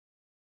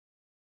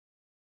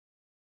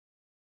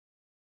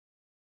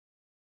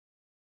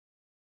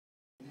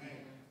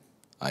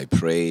I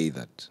pray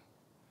that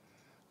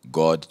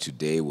God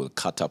today will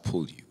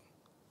catapult you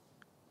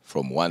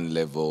from one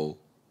level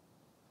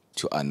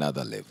to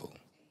another level.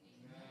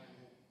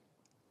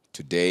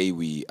 Today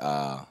we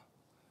are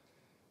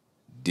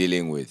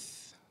dealing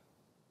with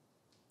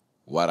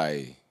what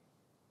I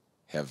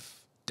have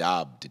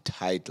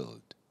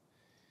titled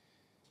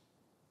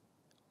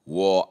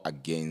War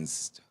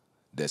Against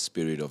the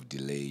Spirit of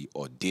Delay,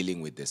 or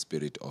Dealing with the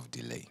Spirit of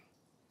Delay.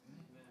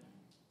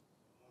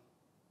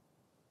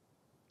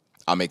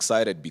 I'm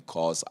excited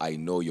because I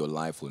know your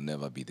life will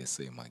never be the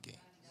same again.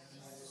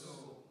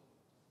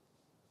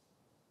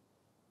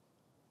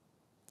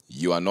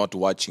 You are not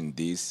watching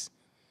this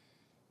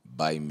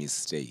by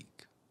mistake.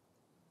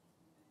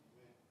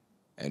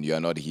 And you are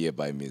not here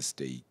by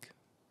mistake.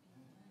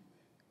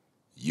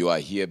 You are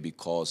here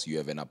because you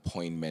have an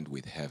appointment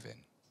with heaven.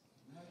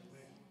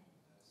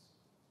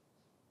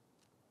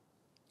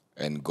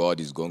 And God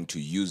is going to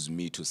use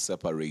me to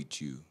separate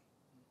you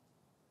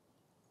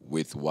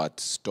with what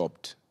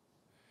stopped,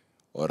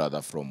 or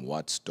rather from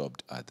what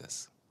stopped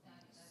others.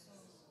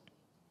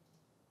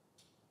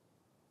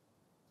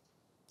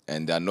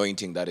 And the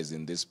anointing that is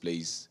in this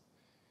place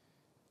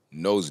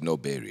knows no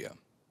barrier.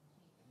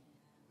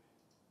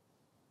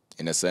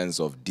 In a sense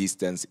of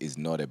distance is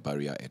not a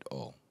barrier at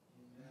all.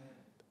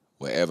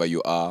 Wherever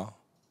you are,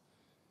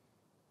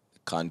 the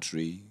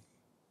country,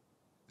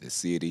 the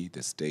city,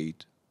 the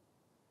state,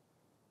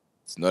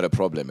 it's not a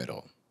problem at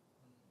all.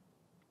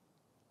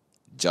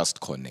 Just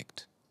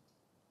connect.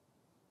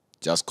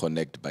 Just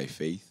connect by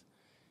faith,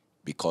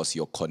 because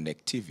your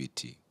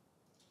connectivity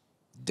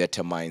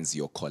determines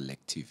your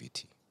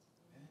collectivity.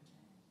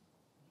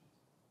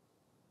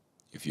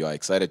 If you are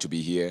excited to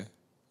be here,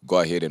 go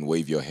ahead and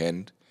wave your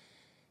hand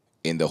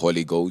in the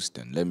Holy Ghost,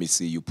 and let me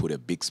see you put a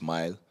big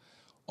smile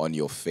on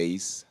your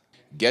face.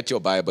 Get your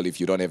Bible. If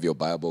you don't have your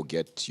Bible,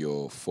 get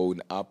your phone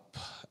up,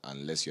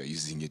 unless you're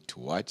using it to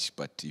watch.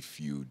 But if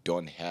you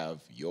don't have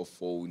your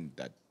phone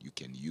that you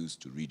can use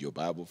to read your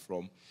Bible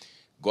from,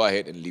 go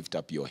ahead and lift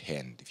up your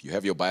hand. If you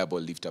have your Bible,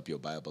 lift up your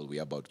Bible. We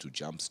are about to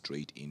jump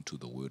straight into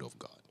the Word of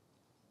God.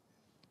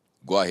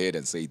 Go ahead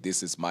and say,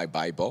 "This is my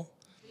Bible.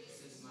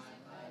 This is my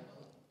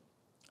Bible.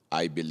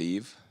 I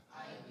believe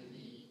I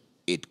believe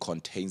it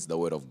contains the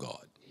Word of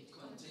God. it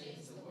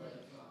contains the Word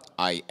of God.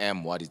 I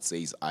am what it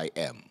says I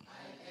am.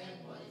 I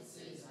am what it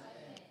says I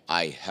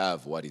am. I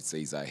have what it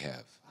says I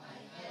have. I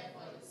have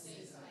what it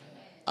says I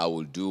have. I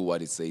will do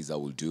what it says I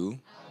will do.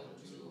 I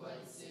will do what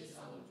it says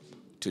I will do.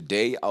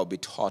 Today I'll be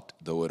taught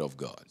the Word of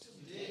God.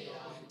 Today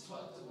I will be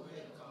taught the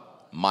Word of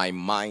God. My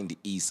mind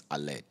is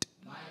alert.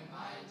 My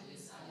mind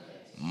is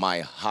alert. My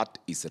heart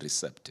is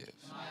receptive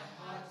My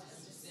heart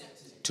is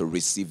receptive to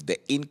receive the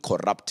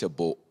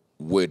incorruptible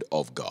Word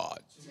of God.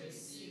 to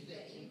receive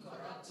the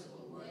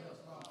incorruptible Word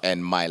of God.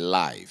 And my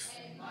life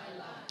And my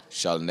life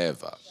shall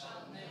never,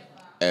 shall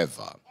never,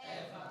 ever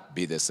ever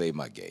be the same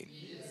again.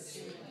 be the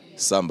same again.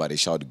 Somebody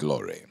shout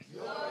glory.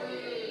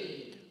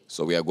 Glory.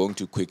 So we are going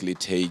to quickly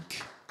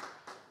take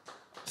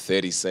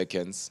 30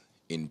 seconds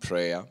in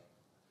prayer,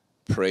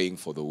 praying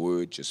for the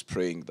Word, just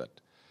praying that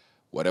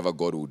whatever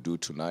God will do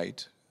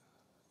tonight,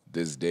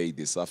 this day,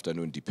 this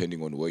afternoon,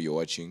 depending on where you're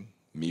watching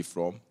me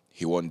from,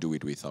 He won't do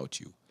it without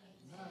you.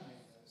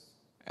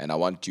 And I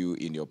want you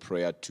in your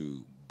prayer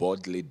to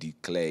boldly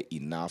declare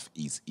enough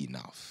is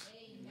enough.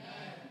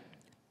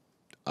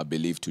 I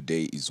believe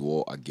today is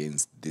war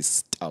against this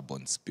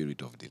stubborn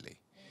spirit of delay.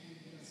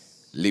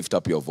 Lift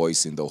up your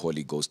voice in the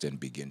Holy Ghost and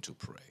begin to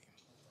pray.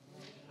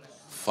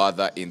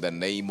 Father, in the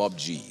name of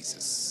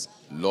Jesus,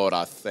 Lord,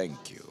 I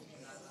thank you.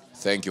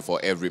 Thank you for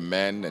every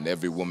man and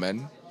every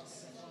woman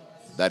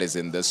that is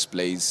in this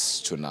place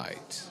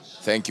tonight.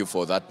 Thank you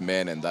for that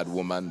man and that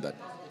woman that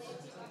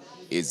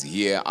is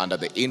here under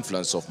the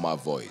influence of my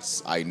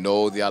voice. I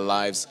know their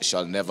lives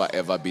shall never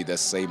ever be the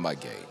same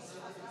again.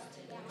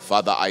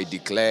 Father, I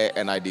declare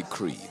and I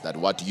decree that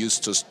what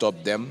used to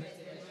stop them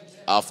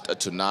after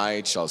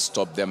tonight shall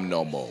stop them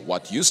no more.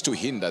 What used to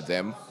hinder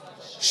them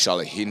shall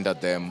hinder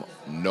them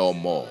no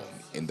more.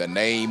 In the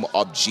name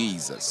of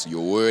Jesus,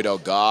 your word, O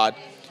God,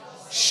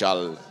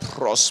 shall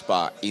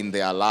prosper in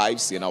their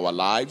lives, in our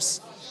lives,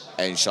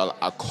 and shall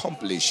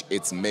accomplish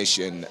its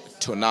mission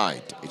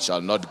tonight. It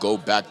shall not go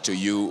back to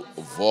you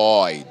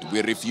void.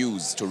 We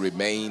refuse to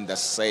remain the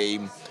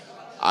same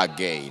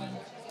again.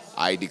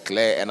 I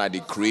declare and I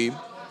decree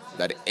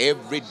that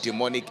every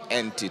demonic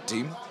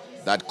entity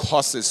that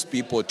causes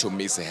people to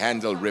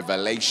mishandle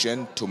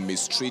revelation, to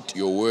mistreat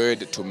your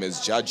word, to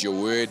misjudge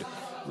your word,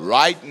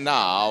 right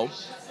now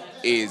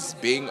is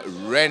being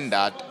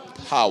rendered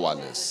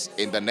powerless.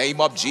 In the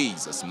name of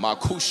Jesus.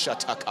 Makusha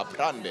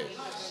takaprande,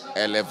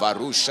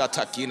 elevarusha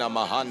takina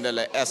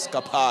mahandele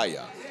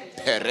escapaya,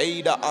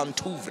 pereida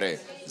antuvre,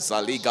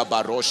 zaliga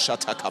barosha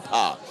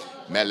takapa,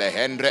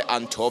 melehendre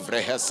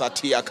antovre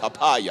hesatia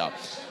kapaya,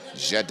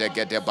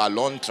 jedegede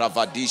balon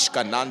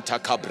travadishka nanta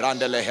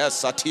kabrandele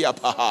hesatia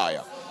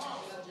pahaya.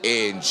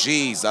 In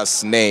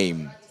Jesus'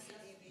 name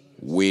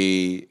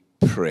we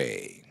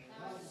pray.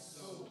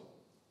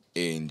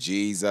 In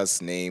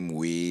Jesus' name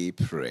we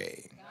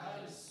pray.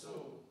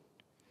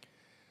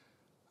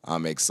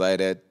 I'm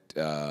excited.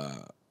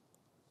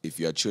 If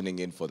you are tuning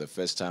in for the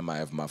first time, I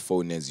have my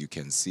phone as you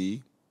can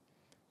see.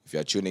 If you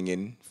are tuning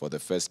in for the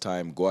first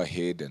time, go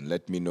ahead and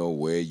let me know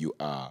where you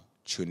are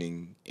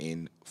tuning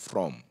in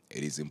from.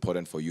 It is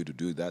important for you to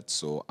do that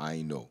so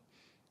I know.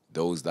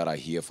 Those that are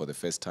here for the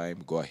first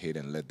time, go ahead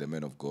and let the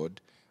men of God.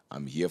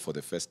 I'm here for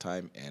the first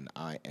time and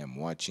I am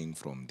watching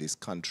from this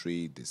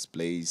country, this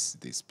place,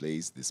 this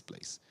place, this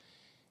place.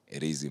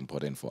 It is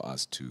important for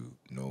us to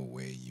know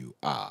where you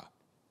are.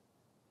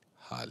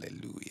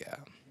 Hallelujah.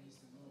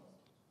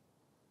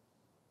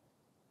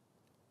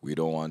 We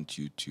don't want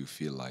you to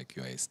feel like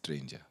you're a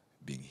stranger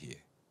being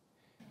here.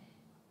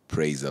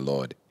 Praise the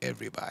Lord,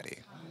 everybody.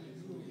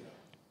 Hallelujah.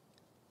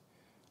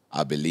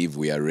 I believe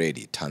we are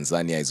ready.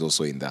 Tanzania is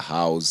also in the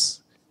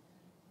house.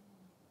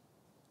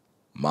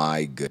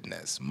 My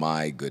goodness,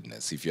 my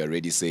goodness. If you're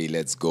ready, say,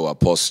 let's go,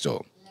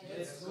 Apostle.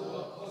 Let's go,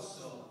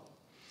 Apostle.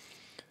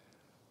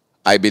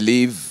 I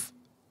believe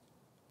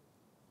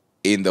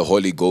in the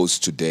Holy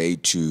Ghost today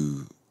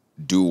to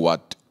do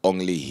what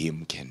only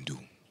Him can do.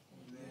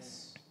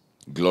 Yes.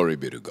 Glory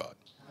be to God.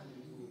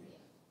 Hallelujah.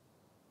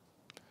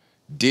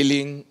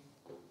 Dealing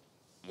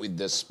with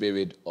the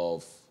spirit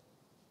of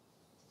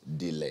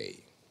delay.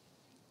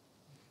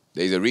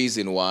 There's a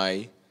reason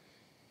why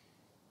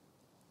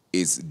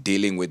it's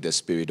dealing with the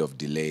spirit of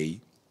delay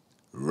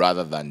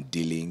rather than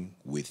dealing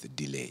with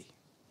delay.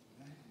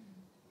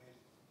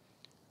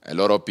 A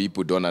lot of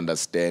people don't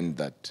understand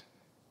that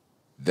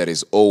there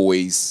is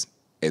always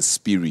a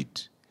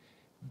spirit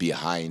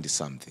behind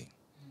something.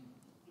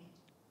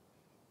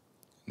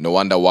 No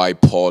wonder why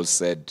Paul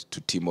said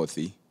to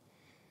Timothy,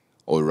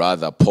 or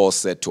rather Paul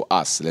said to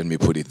us, let me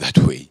put it that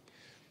way,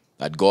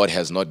 that God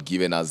has not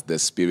given us the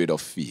spirit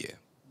of fear.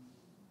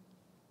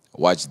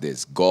 Watch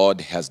this.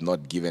 God has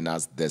not given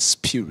us the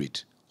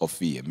spirit of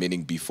fear,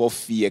 meaning before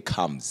fear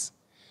comes,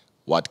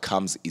 what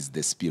comes is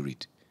the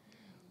spirit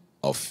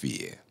of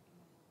fear.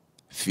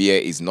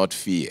 Fear is not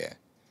fear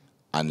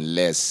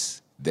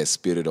unless the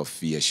spirit of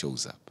fear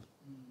shows up.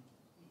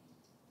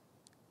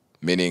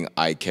 Meaning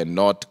I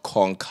cannot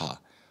conquer,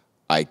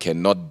 I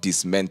cannot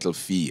dismantle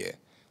fear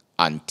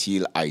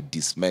until I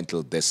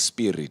dismantle the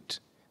spirit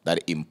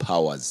that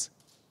empowers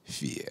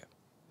fear.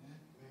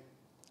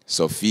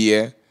 So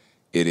fear,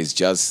 it is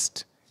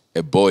just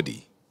a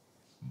body,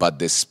 but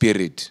the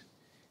spirit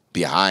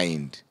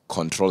behind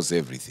controls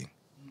everything.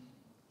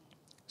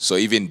 So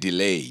even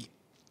delay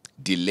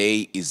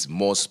is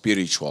more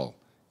spiritual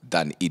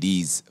than it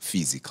is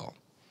physical.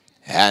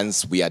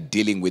 Hence, we are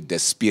dealing with the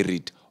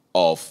spirit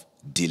of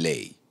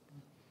delay.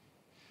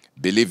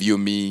 Believe you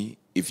me,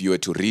 if you were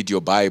to read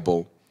your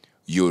Bible,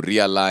 you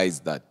realize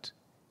that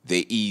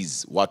there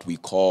is what we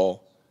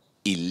call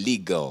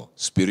illegal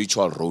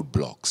spiritual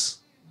roadblocks,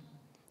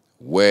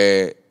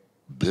 where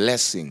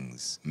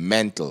blessings,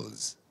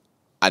 mantles,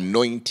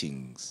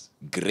 anointings,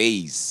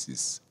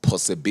 graces,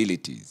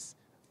 possibilities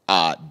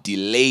are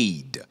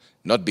delayed,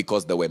 not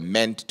because they were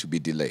meant to be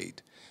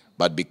delayed,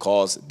 but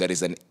because there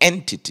is an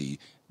entity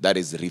that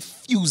is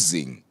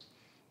refusing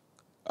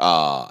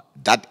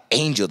that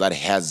angel that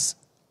has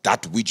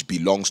that which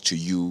belongs to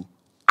you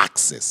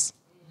access.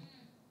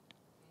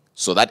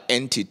 So that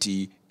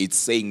entity is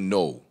saying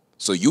no.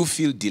 So you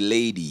feel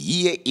delayed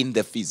here in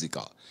the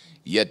physical.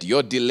 Yet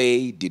your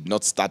delay did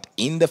not start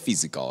in the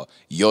physical.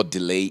 Your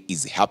delay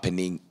is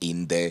happening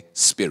in the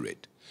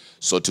spirit.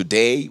 So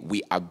today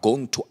we are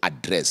going to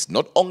address,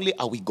 not only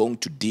are we going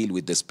to deal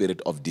with the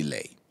spirit of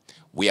delay,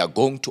 we are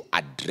going to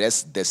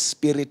address the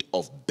spirit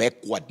of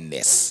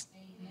backwardness.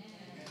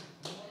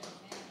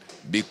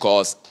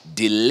 Because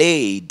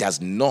delay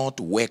does not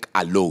work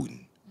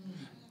alone.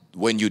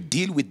 When you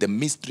deal with the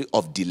mystery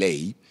of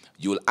delay,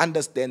 you'll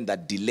understand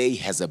that delay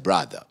has a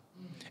brother,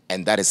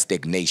 and that is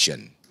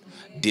stagnation.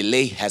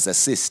 Delay has a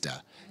sister,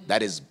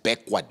 that is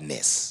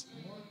backwardness.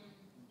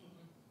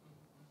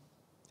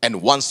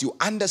 And once you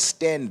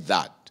understand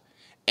that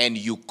and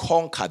you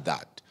conquer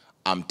that,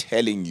 I'm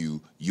telling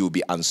you, you'll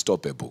be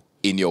unstoppable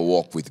in your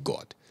walk with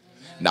God.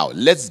 Now,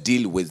 let's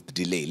deal with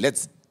delay.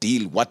 Let's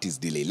deal what is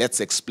delay. Let's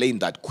explain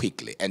that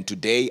quickly. And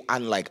today,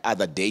 unlike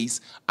other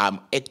days, I'm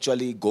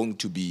actually going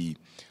to be,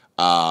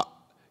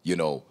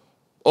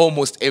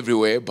 almost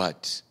everywhere,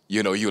 but,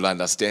 you'll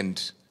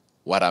understand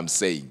what I'm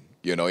saying,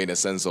 in a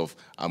sense of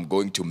I'm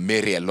going to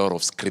marry a lot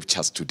of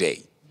scriptures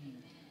today.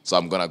 So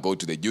I'm going to go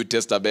to the New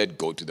Testament,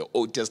 go to the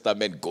Old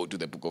Testament, go to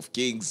the Book of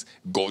Kings,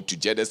 go to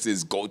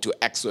Genesis, go to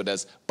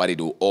Exodus, but it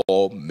will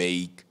all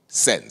make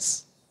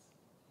sense.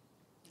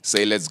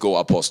 Say, let's go,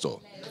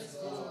 Apostle. Let's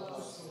go,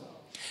 Apostle.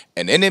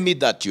 An enemy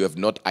that you have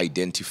not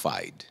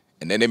identified,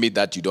 an enemy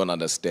that you don't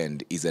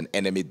understand, is an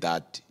enemy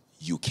that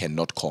you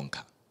cannot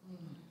conquer.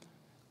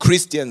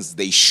 Christians,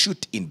 they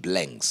shoot in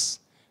blanks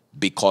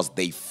because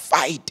they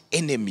fight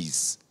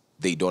enemies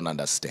they don't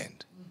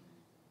understand.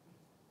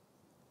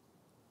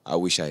 I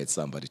wish I had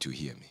somebody to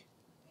hear me.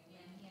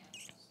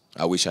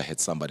 I wish I had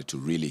somebody to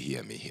really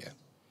hear me here.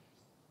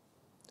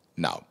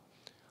 Now,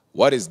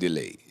 what is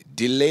delay?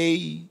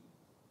 Delay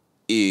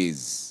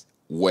is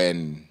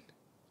when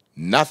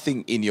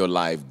nothing in your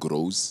life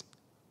grows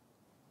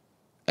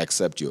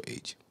except your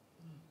age.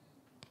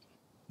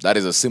 That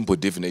is a simple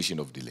definition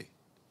of delay.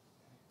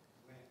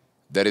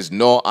 There is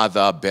no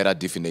other better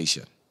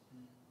definition.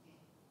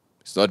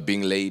 It's not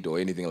being late or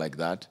anything like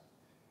that,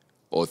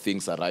 or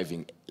things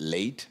arriving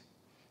late.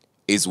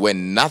 It's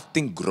when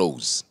nothing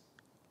grows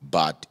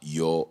but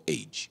your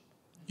age.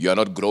 You are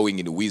not growing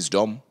in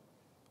wisdom.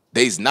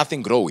 There is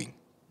nothing growing.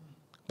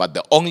 But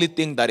the only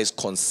thing that is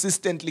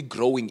consistently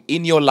growing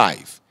in your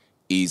life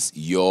is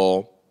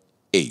your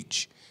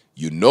age.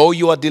 You know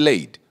you are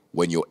delayed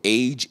when your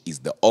age is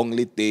the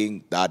only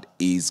thing that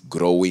is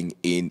growing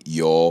in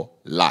your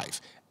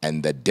life.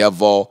 And the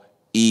devil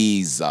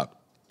is a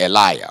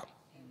liar.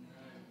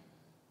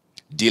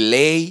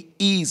 Delay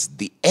is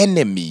the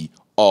enemy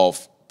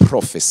of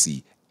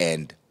prophecy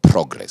and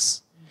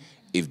progress.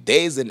 If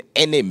there is an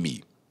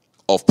enemy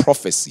of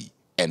prophecy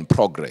and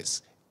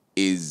progress,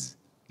 is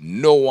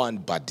no one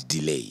but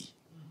delay.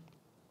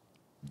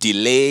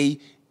 Delay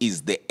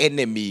is the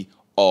enemy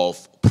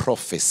of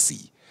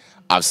prophecy.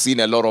 I've seen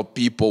a lot of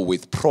people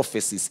with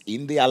prophecies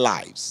in their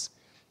lives.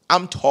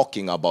 I'm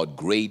talking about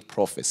great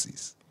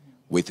prophecies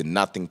with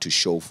nothing to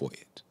show for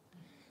it.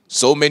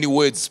 So many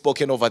words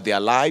spoken over their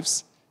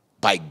lives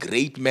by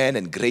great men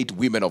and great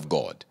women of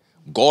God.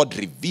 God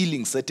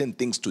revealing certain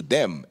things to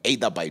them,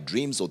 either by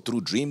dreams or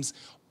through dreams,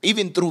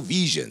 even through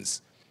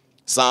visions.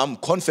 Some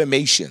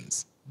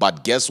confirmations.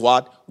 But guess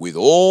what? With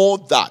all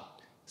that,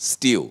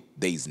 still,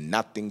 there is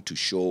nothing to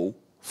show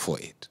for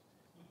it.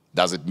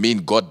 Does it mean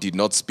God did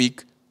not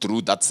speak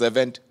through that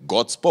servant?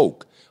 God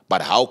spoke.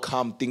 But how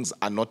come things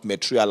are not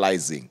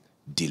materializing?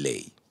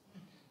 Delay.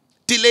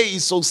 Delay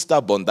is so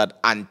stubborn that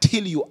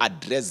until you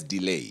address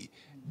delay,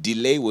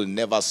 delay will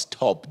never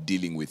stop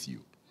dealing with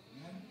you.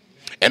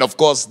 And of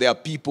course, there are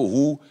people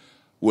who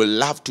will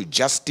love to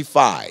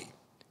justify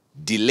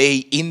delay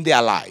in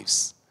their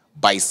lives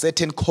by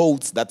certain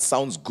codes that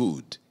sounds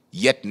good,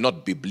 yet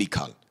not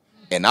biblical.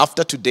 And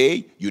after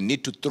today, you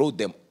need to throw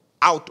them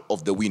out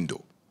of the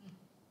window.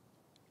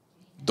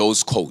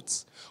 Those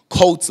codes.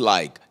 Codes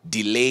like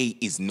delay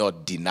is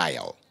not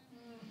denial.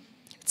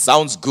 It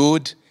sounds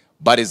good,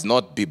 but it's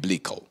not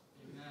biblical.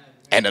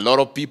 And a lot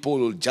of people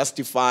will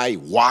justify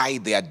why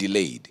they are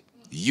delayed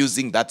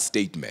using that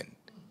statement.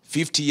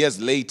 50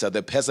 years later,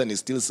 the person is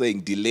still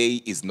saying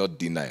delay is not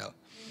denial.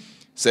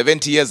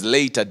 70 years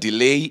later,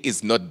 delay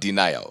is not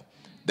denial.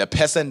 The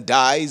person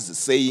dies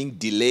saying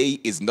delay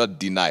is not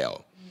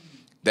denial.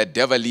 The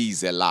devil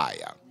is a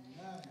liar.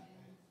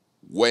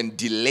 When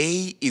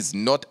delay is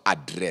not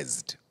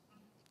addressed,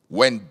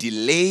 when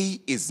delay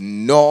is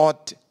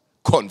not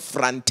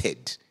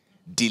confronted,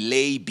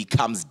 delay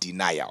becomes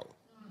denial.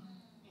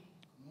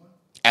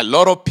 A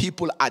lot of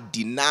people are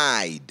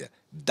denied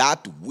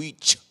that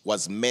which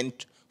was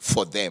meant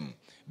for them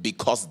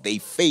because they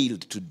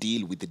failed to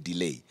deal with the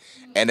delay.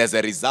 And as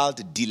a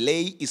result,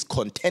 delay is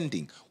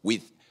contending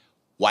with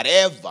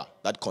whatever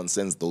that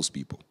concerns those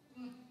people.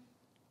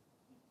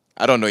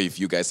 I don't know if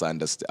you guys are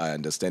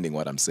understanding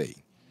what I'm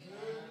saying.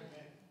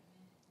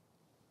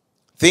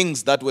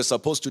 Things that were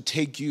supposed to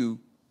take you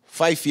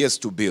 5 years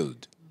to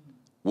build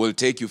will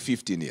take you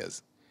 15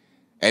 years.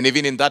 And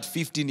even in that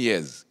 15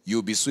 years,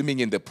 you'll be swimming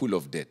in the pool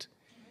of debt.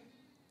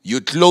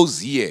 You close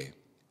here,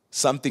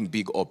 something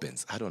big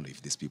opens. I don't know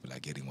if these people are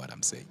getting what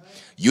I'm saying.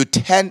 You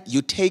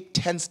take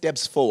 10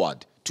 steps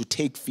forward to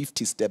take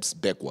 50 steps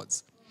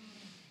backwards.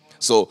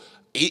 So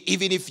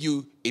even if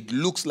it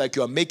looks like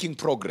you are making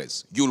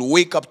progress, you'll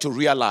wake up to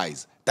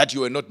realize that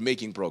you are not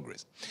making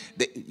progress.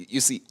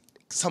 You see,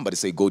 somebody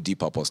say, go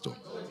deep, Apostle.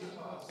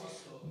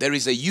 There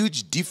is a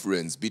huge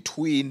difference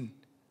between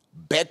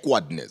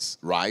backwardness,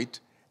 right,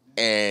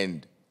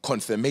 and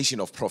confirmation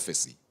of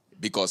prophecy.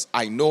 Because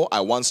I know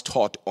I once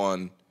taught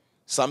on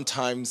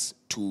sometimes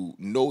to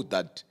know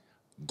that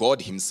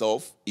God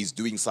himself is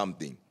doing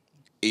something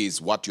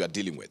is what you are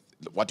dealing with.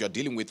 What you're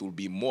dealing with will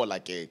be more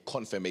like a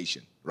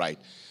confirmation, right?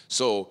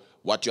 So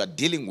what you're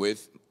dealing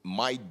with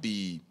might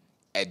be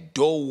a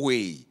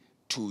doorway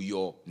to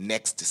your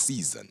next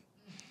season,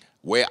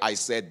 where I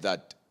said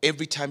that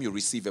every time you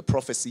receive a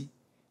prophecy,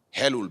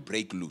 hell will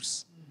break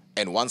loose.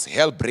 And once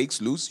hell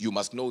breaks loose, you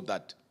must know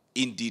that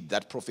indeed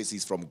that prophecy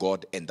is from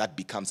God, and that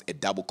becomes a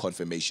double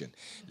confirmation.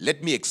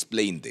 Let me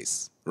explain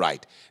this,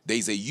 right? There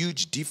is a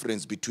huge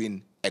difference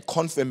between a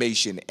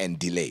confirmation and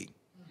delay.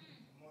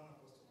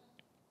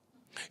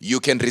 You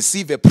can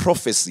receive a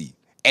prophecy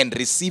and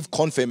receive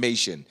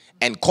confirmation,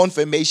 and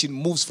confirmation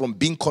moves from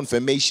being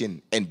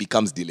confirmation and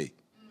becomes delay.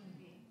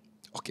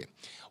 Okay.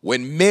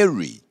 When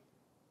Mary,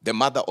 the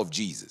mother of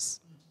Jesus,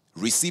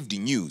 received the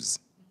news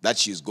that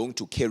she is going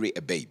to carry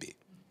a baby,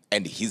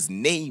 and his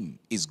name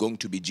is going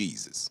to be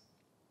Jesus,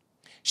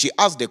 she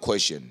asked the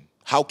question,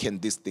 how can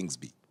these things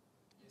be?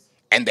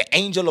 And the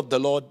angel of the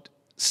Lord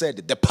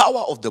said, the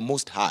power of the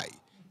Most High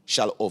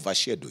shall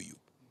overshadow you.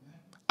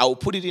 I will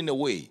put it in a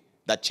way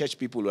that church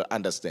people will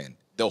understand.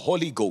 The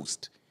Holy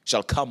Ghost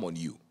shall come on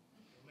you.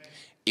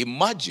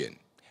 Imagine,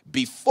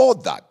 before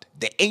that,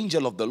 the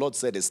angel of the Lord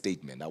said a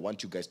statement. I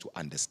want you guys to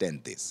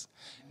understand this.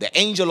 The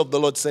angel of the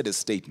Lord said a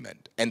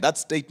statement, and that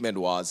statement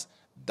was,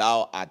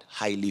 thou art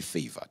highly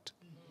favored.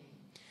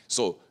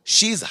 So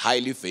she's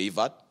highly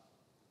favored.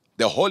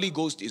 The Holy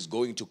Ghost is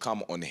going to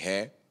come on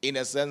her in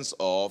a sense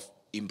of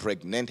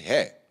impregnate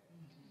her.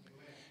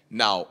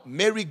 Now,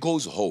 Mary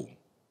goes home.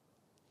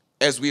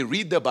 As we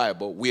read the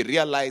Bible, we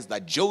realize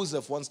that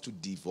Joseph wants to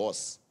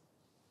divorce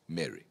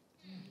Mary.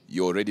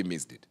 You already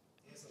missed it.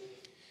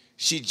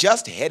 She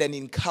just had an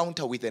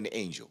encounter with an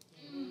angel.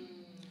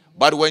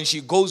 But when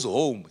she goes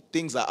home,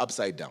 things are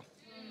upside down.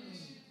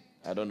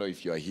 I don't know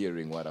if you are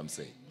hearing what I'm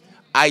saying.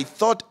 I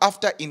thought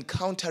after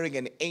encountering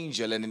an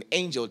angel and an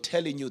angel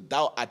telling you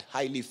thou art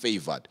highly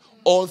favored,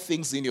 all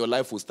things in your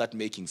life will start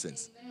making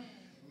sense.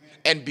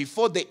 And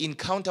before the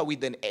encounter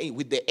with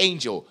the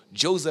angel,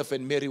 Joseph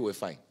and Mary were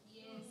fine.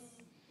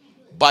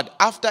 But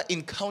after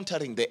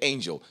encountering the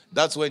angel,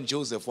 that's when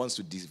Joseph wants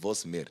to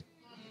divorce Mary.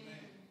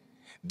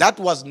 That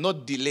was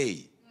not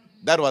delay.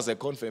 That was a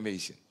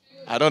confirmation.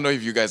 I don't know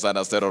if you guys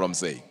understand what I'm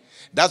saying.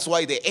 That's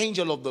why the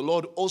angel of the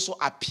Lord also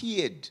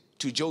appeared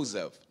to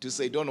Joseph to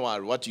say, don't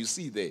worry, what you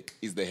see there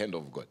is the hand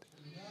of God.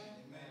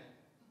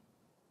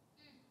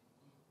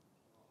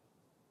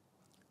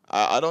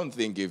 I don't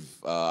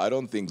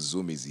think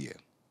Zoom is here.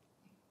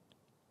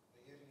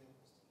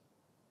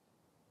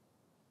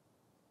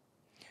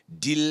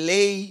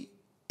 Delay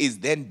is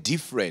then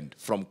different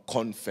from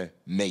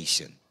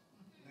confirmation.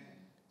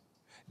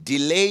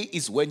 Delay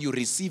is when you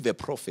receive a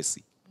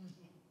prophecy.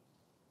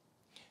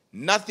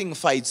 Nothing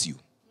fights you,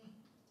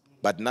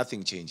 but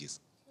nothing changes.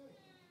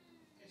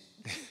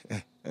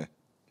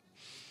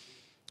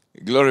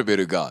 Glory be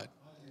to God.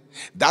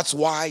 That's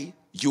why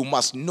you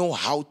must know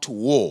how to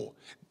war.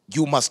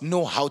 You must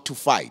know how to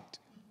fight.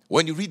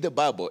 When you read the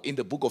Bible in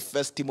the book of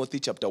 1 Timothy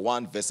chapter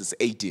 1 verses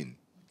 18,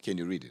 can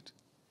you read it?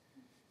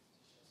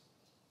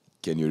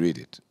 Can you read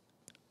it?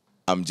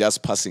 I'm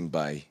just passing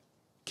by.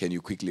 Can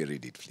you quickly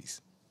read it,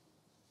 please?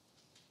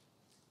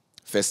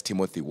 1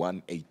 Timothy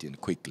 1:18,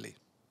 quickly.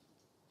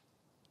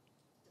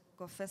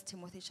 Of 1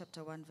 Timothy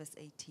chapter 1 verse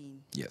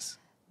 18. Yes.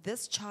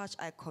 This charge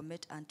I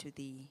commit unto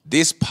thee.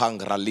 This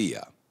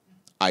pangralia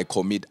I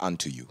commit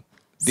unto you.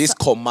 This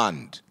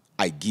command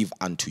I give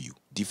unto you.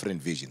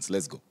 Different visions.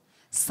 Let's go.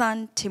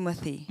 Son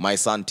Timothy. My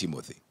son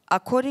Timothy.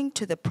 According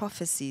to the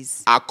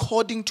prophecies.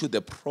 According to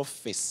the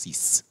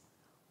prophecies.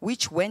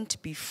 Which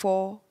went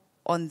before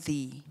on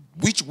thee.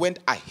 Which went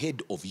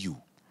ahead of you.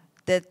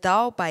 That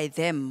thou by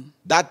them.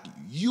 That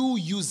you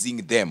using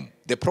them.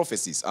 The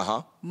prophecies.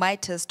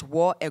 Mightest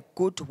war a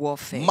good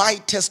warfare.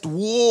 Mightest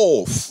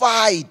war.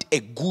 Fight a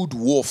good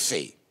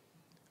warfare.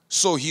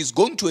 So he's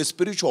going to a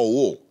spiritual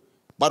war.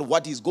 But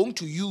what he's going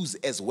to use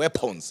as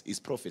weapons is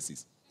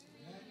prophecies.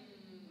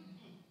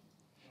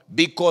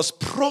 Because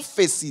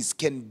prophecies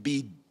can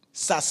be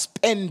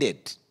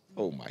suspended.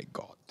 Oh my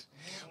God.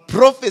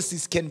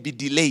 Prophecies can be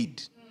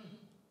delayed.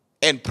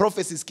 And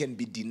prophecies can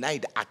be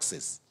denied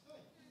access.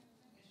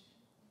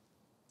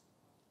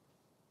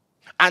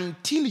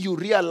 Until you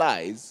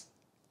realize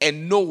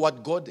and know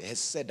what God has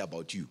said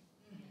about you.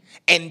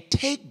 And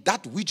take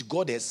that which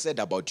God has said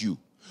about you.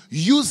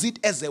 Use it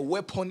as a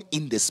weapon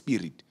in the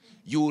spirit.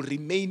 You will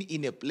remain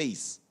in a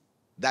place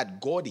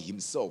that God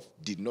himself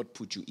did not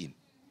put you in.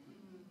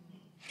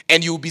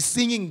 And you'll be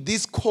singing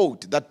this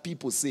quote that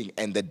people sing.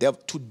 And the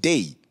devil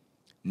today,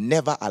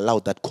 never allow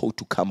that quote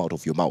to come out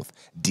of your mouth.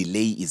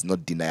 Delay is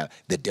not denial.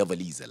 The devil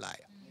is a liar.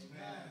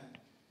 Amen.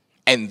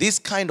 And this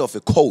kind of a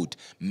quote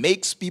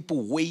makes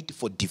people wait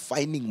for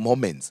defining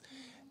moments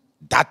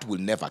that will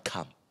never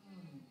come.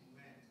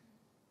 Amen.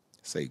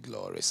 Say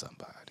glory,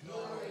 somebody.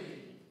 Glory.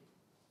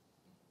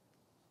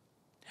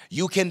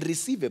 You can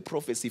receive a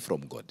prophecy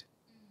from God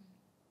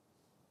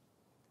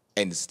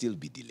and still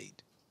be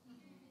delayed.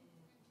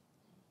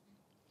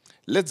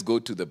 Let's go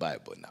to the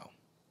Bible now.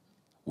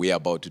 We are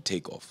about to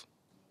take off.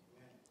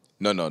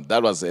 No,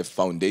 that was a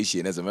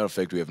foundation. As a matter of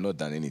fact, we have not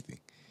done anything.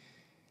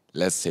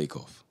 Let's take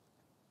off.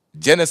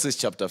 Genesis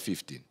chapter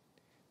 15.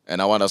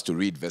 And I want us to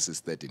read verses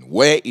 13.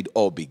 Where it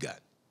all began.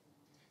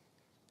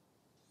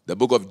 The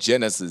book of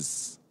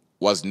Genesis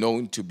was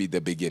known to be the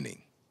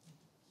beginning.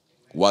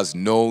 Was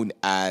known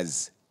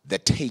as the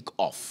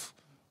takeoff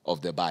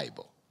of the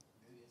Bible.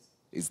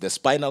 It's the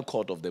spinal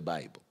cord of the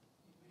Bible.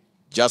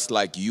 Just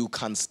like you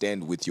can't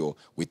stand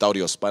without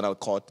your spinal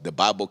cord, the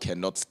Bible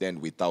cannot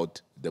stand without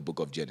the book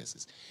of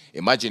Genesis.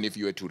 Imagine if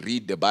you were to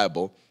read the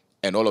Bible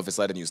and all of a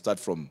sudden you start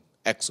from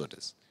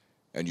Exodus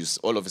and you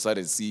all of a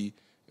sudden see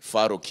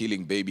Pharaoh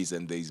killing babies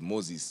and there is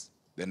Moses,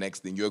 the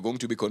next thing. You're going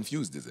to be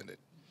confused, isn't it?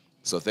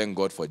 So thank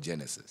God for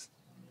Genesis.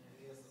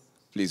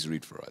 Please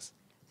read for us.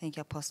 Thank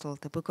you, Apostle.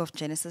 The book of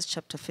Genesis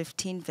chapter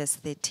 15 verse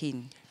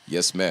 13.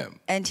 Yes, ma'am.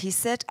 And he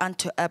said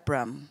unto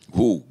Abram.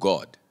 Who?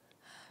 God.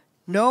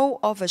 Know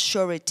of a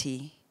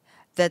surety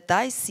that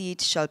thy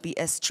seed shall be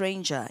a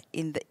stranger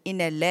in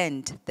a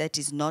land that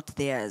is not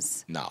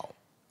theirs. Now,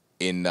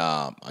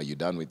 are you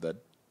done with that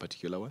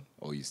particular one?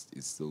 Or is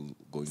still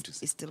going to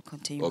see? It's still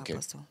continuing, okay.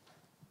 Apostle.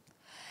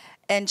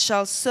 And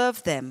shall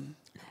serve them,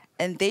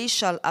 and they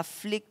shall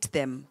afflict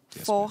them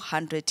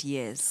 400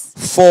 years.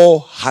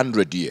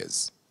 400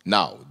 years.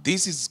 Now,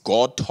 this is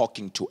God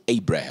talking to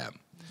Abraham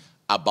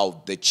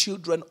about the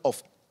children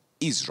of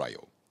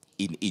Israel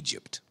in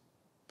Egypt.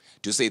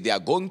 To say they are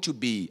going to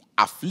be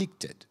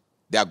afflicted.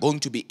 They are going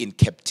to be in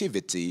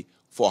captivity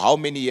for how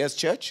many years,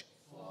 church?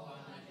 400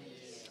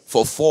 years.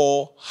 For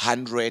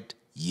 400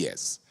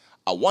 years.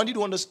 I want you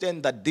to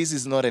understand that this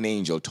is not an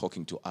angel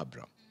talking to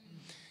Abraham.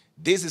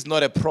 This is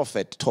not a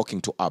prophet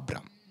talking to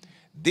Abraham.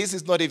 This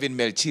is not even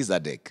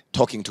Melchizedek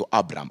talking to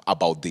Abraham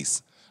about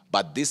this.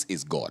 But this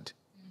is God.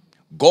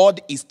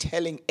 God is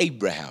telling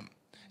Abraham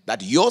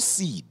that your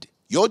seed,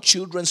 your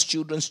children's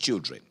children's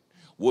children,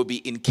 will be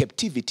in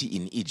captivity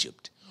in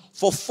Egypt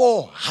for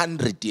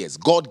 400 years.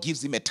 God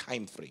gives him a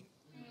time frame.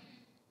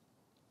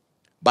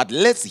 But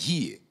let's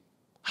hear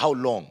how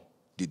long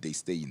did they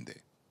stay in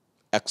there.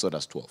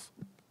 Exodus 12.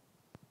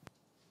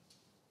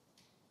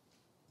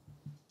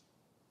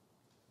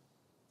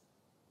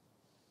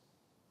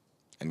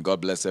 And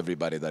God bless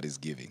everybody that is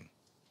giving.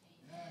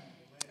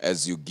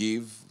 As you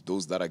give,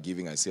 those that are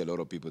giving, I see a lot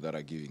of people that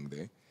are giving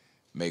there.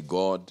 May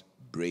God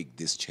break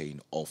this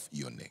chain off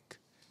your neck.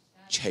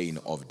 Chain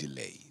of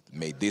delay.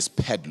 May this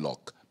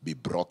padlock be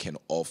broken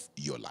off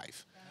your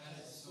life.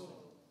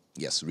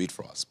 Yes, read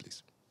for us,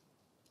 please.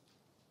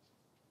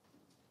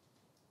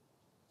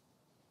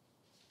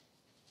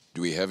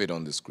 Do we have it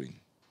on the screen?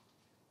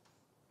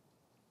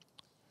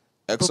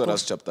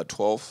 Exodus chapter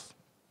 12,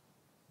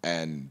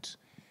 and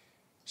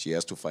she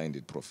has to find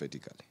it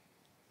prophetically.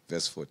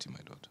 Verse 40, my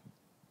daughter.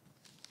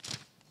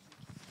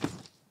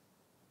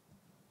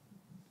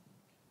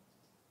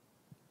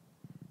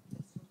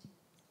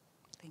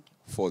 Thank you.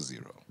 40.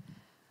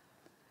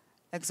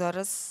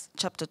 Exodus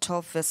chapter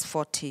 12, verse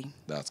 40.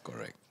 That's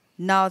correct.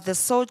 Now the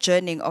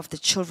sojourning of the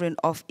children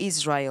of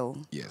Israel,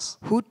 Yes.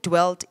 who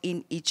dwelt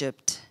in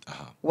Egypt,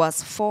 Uh-huh.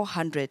 was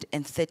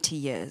 430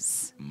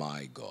 years.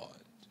 My God.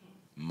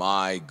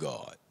 My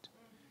God.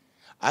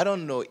 I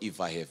don't know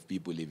if I have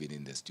people living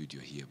in the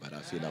studio here, but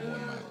I feel I'm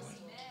on my own.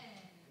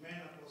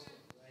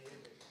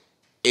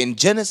 In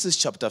Genesis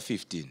chapter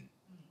 15,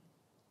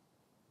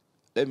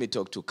 let me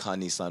talk to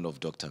Kani, son of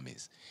Dr.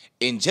 Miz.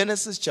 In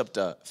Genesis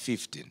chapter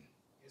 15,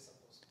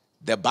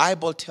 the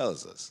Bible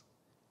tells us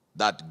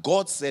that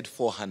God said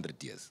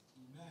 400 years.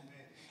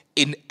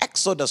 In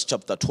Exodus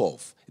chapter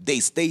 12,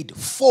 they stayed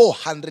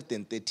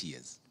 430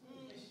 years.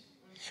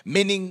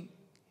 Meaning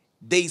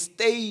they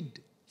stayed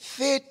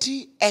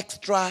 30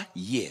 extra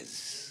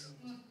years.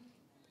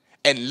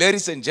 And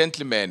ladies and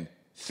gentlemen,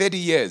 30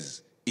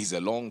 years is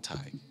a long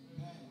time.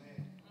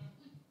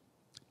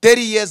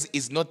 30 years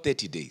is not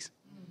 30 days.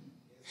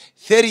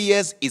 30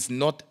 years is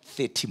not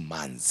 30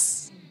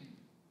 months.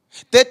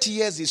 30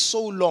 years is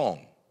so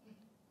long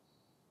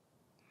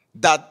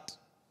that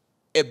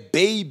a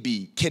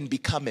baby can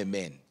become a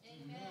man.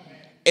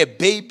 A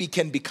baby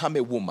can become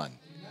a woman.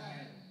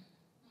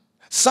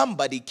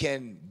 Somebody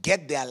can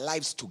get their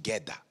lives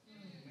together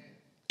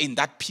in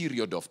that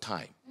period of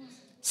time.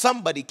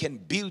 Somebody can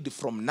build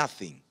from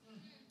nothing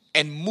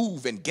and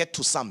move and get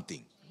to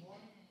something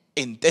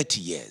in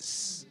 30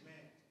 years.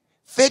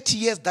 30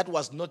 years that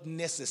was not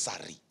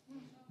necessary.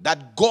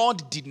 That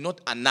God did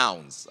not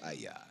announce.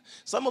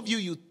 Some of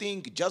you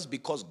think just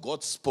because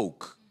God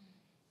spoke,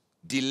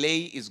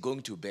 delay is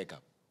going to back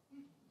up.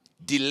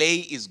 Delay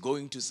is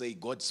going to say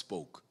God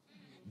spoke.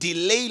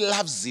 Delay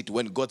loves it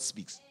when God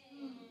speaks.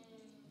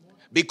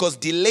 Because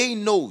delay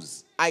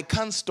knows I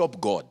can't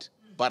stop God,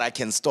 but I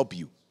can stop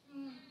you.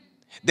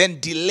 Then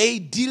delay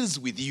deals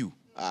with you.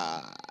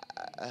 I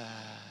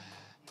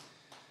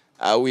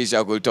wish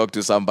I could talk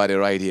to somebody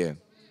right here.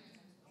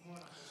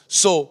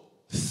 So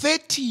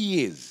 30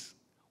 years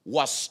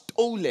was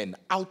stolen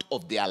out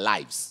of their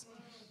lives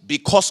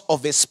because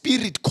of a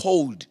spirit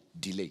called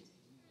delay.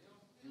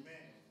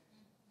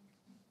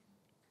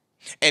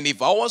 And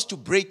if I was to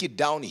break it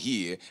down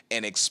here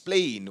and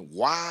explain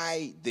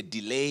why the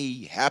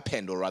delay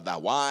happened, or rather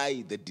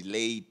why the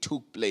delay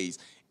took place,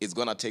 it's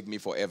going to take me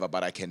forever,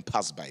 but I can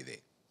pass by there.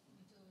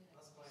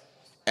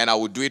 And I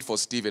will do it for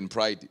Stephen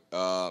Pride,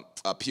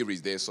 Piri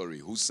there,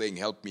 who's saying,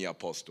 help me,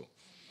 Apostle.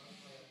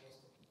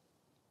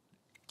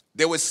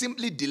 They were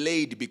simply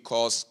delayed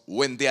because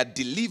when their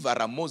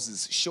deliverer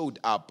Moses showed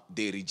up,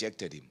 they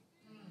rejected him.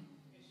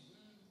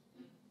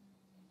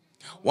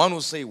 One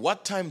will say,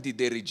 what time did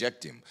they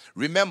reject him?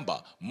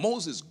 Remember,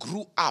 Moses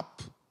grew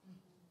up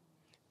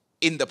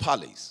in the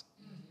palace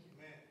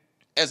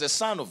as a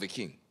son of a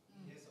king.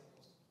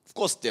 Of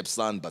course,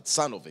 stepson, but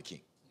son of a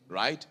king,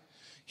 right?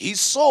 He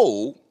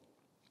saw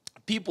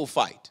people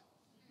fight.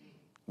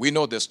 We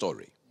know the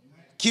story.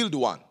 Killed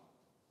one.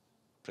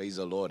 Praise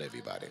the Lord,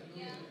 everybody.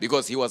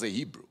 Because he was a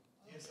Hebrew.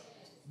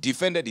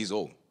 Defended his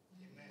own,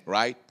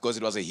 right? Because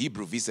it was a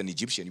Hebrew versus an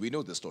Egyptian. We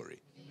know the story.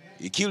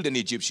 He killed an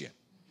Egyptian.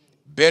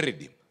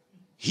 Buried him,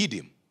 hid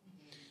him.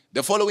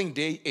 The following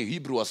day, a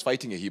Hebrew was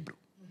fighting a Hebrew.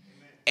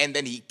 And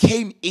then he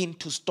came in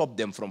to stop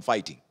them from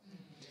fighting.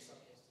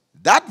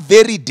 That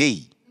very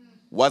day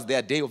was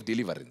their day of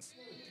deliverance.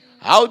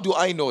 How do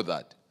I know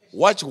that?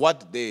 Watch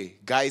what the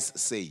guys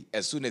say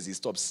as soon as he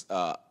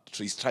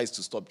tries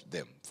to stop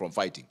them from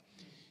fighting.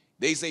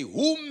 They say,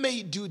 who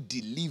made you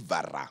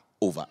deliverer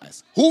over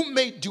us? Who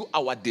made you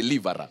our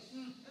deliverer?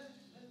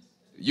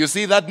 You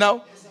see that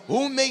now?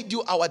 Who made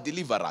you our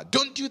deliverer?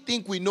 Don't you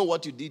think we know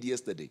what you did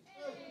yesterday?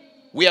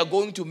 We are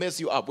going to mess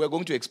you up. We are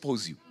going to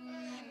expose you.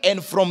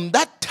 And from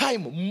that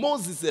time,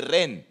 Moses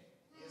ran.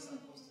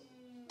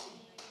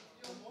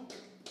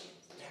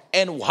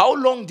 And how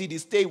long did he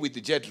stay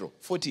with Jethro?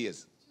 40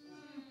 years.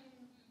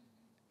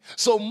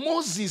 So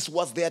Moses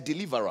was their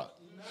deliverer.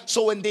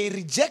 So when they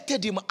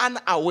rejected him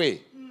unaware,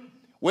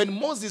 when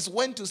Moses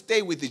went to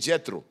stay with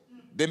Jethro,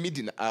 the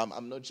meeting,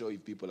 I'm not sure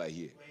if people are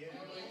here.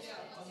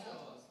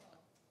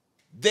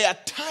 Their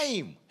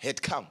time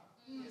had come.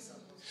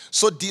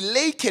 So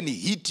delay can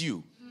hit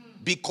you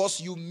because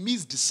you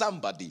missed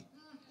somebody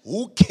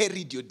who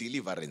carried your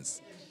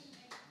deliverance.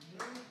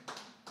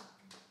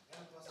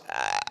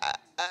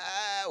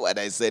 What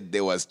I said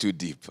there was too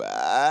deep.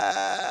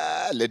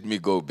 Let me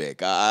go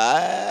back.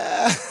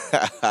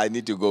 I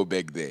need to go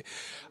back there.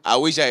 I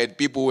wish I had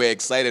people who were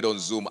excited on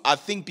Zoom. I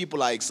think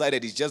people are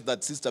excited. It's just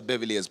that Sister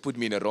Beverly has put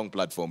me in a wrong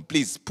platform.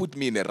 Please put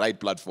me in the right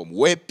platform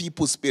where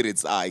people's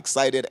spirits are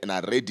excited and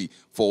are ready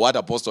for what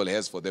Apostle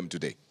has for them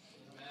today.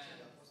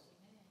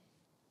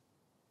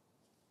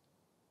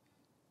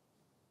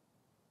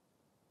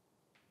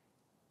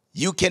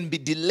 You can be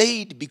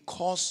delayed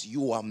because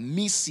you are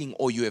missing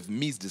or you have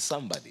missed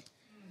somebody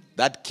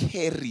that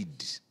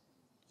carried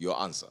your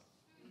answer.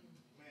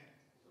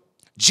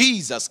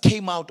 Jesus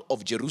came out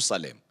of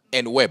Jerusalem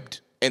and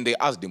wept. And they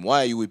asked him,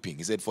 why are you weeping?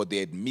 He said, for they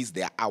had missed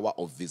their hour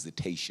of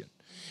visitation.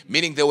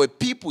 Meaning there were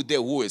people there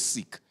who were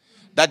sick.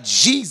 That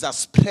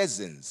Jesus'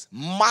 presence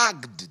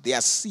marked their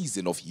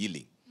season of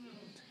healing.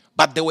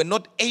 But they were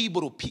not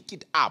able to pick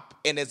it up.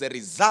 And as a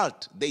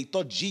result, they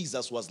thought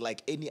Jesus was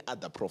like any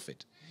other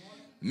prophet.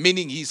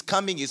 Meaning he's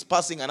coming, he's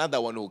passing, another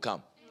one will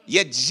come.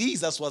 Yet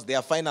Jesus was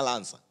their final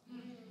answer.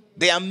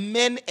 There are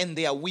men and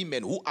there are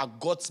women who are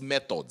God's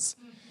methods.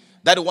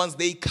 That once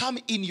they come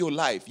in your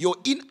life, your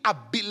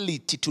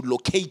inability to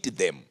locate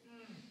them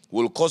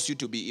will cause you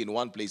to be in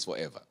one place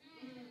forever.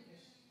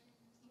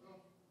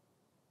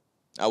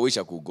 I wish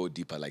I could go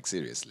deeper, like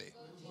seriously.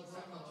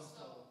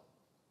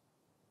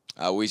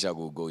 I wish I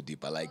could go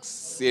deeper, like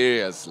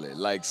seriously.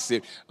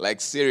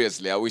 Like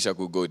seriously, I wish I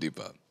could go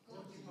deeper.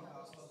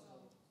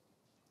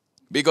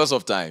 Because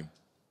of time,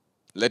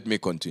 let me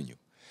continue.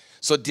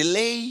 So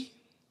delay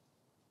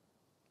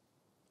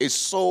is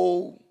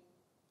so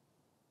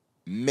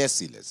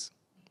merciless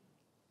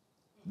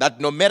that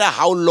no matter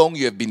how long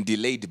you have been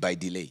delayed by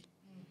delay,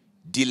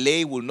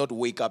 delay will not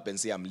wake up and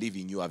say, I'm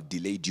leaving you, I've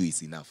delayed you,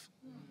 it's enough.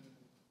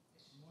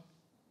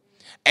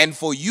 And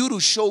for you to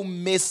show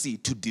mercy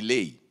to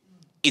delay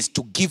is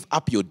to give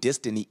up your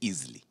destiny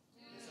easily.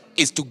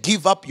 Is to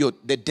give up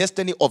the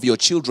destiny of your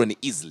children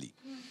easily.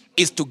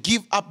 Is to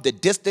give up the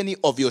destiny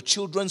of your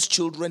children's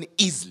children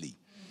easily.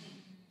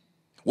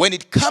 When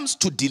it comes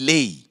to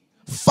delay,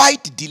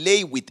 fight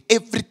delay with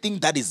everything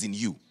that is in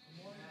you.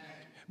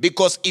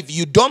 Because if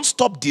you don't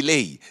stop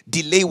delay,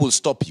 delay will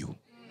stop you.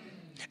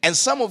 And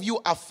some of you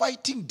are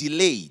fighting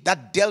delay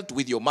that dealt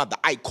with your mother.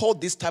 I call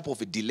this type of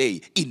a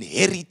delay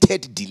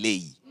inherited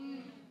delay.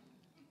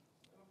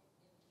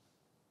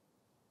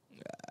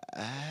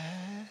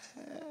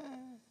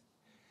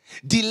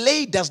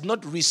 Delay does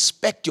not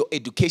respect your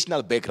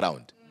educational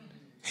background.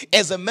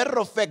 As a matter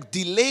of fact,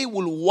 delay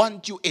will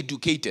want you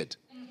educated.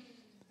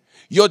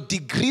 Your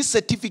degree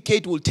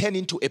certificate will turn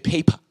into a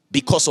paper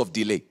because of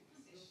delay.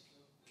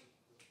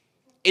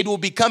 It will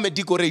become a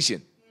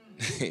decoration.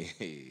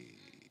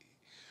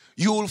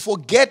 You will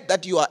forget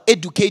that you are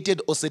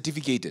educated or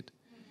certificated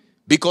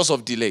because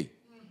of delay.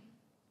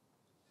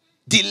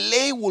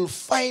 Delay will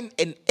find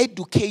an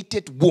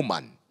educated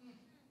woman,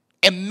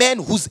 a man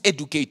who's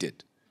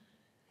educated,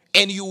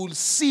 and you will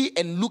see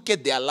and look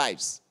at their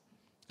lives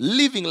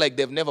living like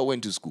they've never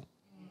went to school.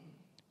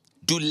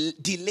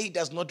 Delay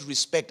does not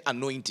respect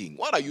anointing.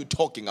 What are you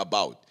talking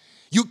about?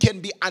 You can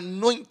be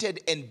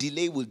anointed and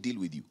delay will deal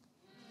with you.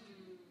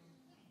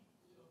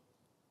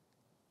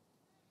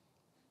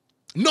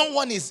 No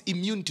one is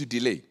immune to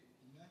delay.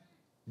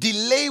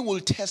 Delay will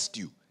test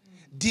you.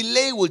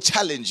 Delay will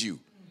challenge you.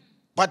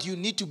 But you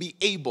need to be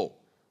able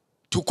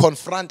to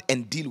confront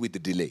and deal with the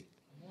delay.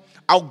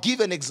 I'll give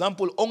an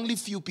example. Only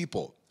few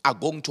people are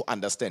going to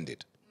understand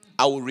it.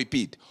 I will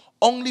repeat.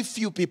 Only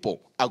few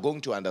people are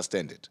going to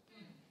understand it.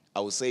 I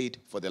will say it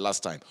for the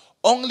last time.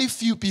 Only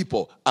few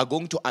people are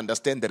going to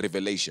understand the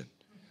revelation.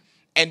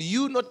 And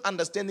you not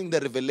understanding the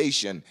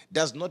revelation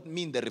does not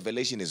mean the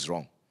revelation is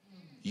wrong.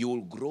 You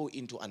will grow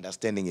into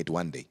understanding it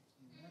one day.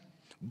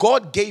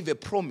 God gave a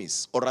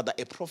promise, or rather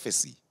a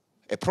prophecy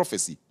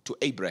to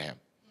Abraham.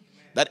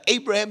 That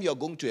Abraham, you're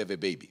going to have a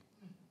baby.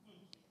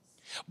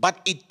 But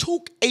it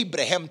took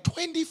Abraham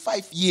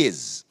 25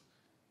 years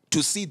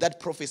to see that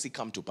prophecy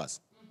come to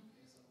pass.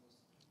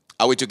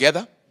 Are we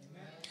together?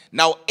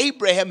 Now,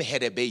 Abraham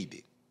had a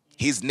baby.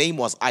 His name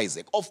was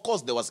Isaac. Of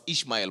course, there was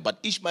Ishmael, but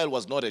Ishmael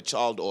was not a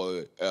child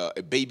or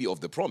a baby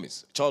of the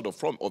promise, child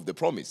of the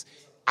promise.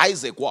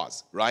 Isaac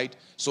was, right?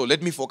 So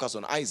let me focus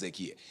on Isaac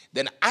here.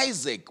 Then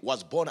Isaac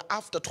was born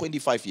after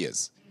 25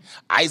 years.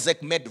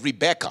 Isaac met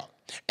Rebekah.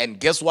 And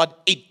guess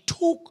what? It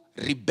took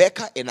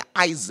Rebekah and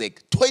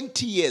Isaac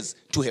 20 years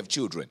to have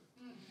children.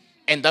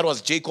 And that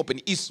was Jacob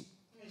and Esau.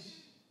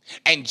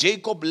 And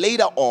Jacob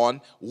later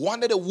on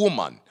wanted a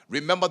woman.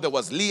 Remember, there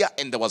was Leah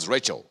and there was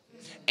Rachel.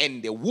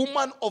 And the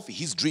woman of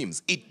his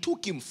dreams, it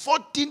took him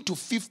 14 to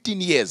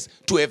 15 years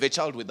to have a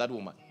child with that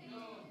woman.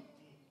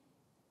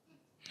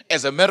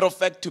 As a matter of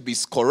fact, to be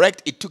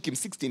correct, it took him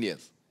 16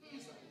 years.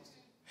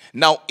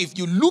 Now, if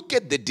you look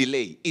at the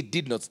delay, it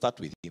did not start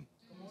with him.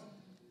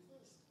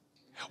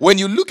 When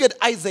you look at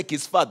Isaac,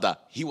 his father,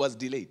 he was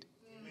delayed.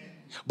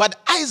 But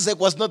Isaac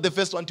was not the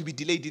first one to be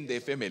delayed in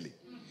their family.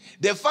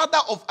 The father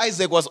of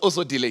Isaac was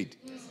also delayed.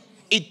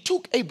 It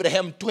took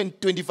Abraham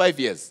 25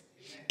 years.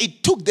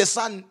 It took the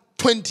son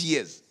 20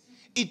 years.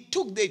 It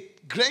took the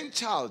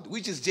grandchild,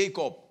 which is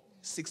Jacob,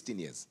 16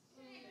 years.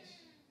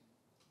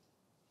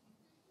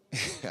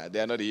 They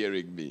are not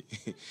hearing me.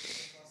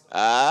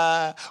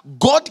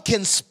 God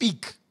can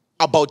speak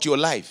about your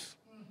life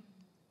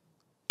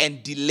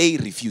and delay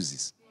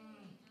refuses.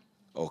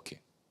 Okay.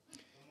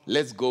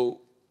 Let's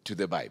go to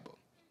the Bible.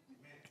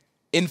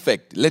 In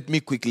fact, let me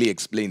quickly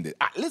explain this.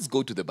 Let's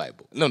go to the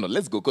Bible. No,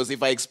 let's go. Because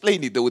if I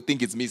explain it, they would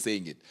think it's me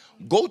saying it.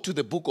 Go to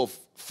the book of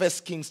 1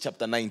 Kings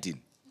chapter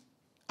 19.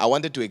 I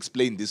wanted to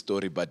explain this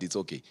story, but it's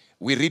okay.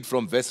 We read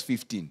from verse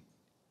 15.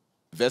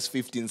 Verse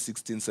 15,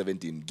 16,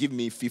 17. Give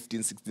me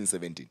 15, 16,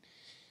 17.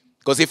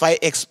 Because if I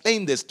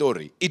explain the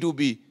story, it will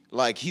be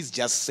like he's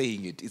just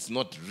saying it. It's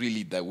not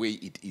really the way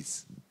it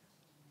is.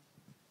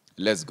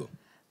 Let's go.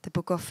 The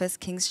book of 1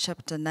 Kings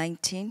chapter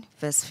 19,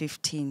 verse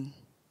 15.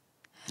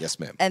 Yes,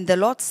 ma'am. And the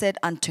Lord said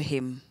unto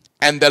him.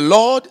 And the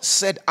Lord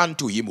said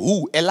unto him,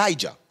 who?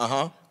 Elijah.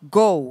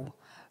 Go,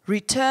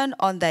 return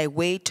on thy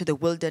way to the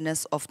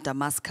wilderness of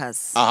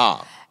Damascus.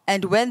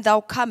 And when thou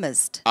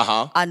comest,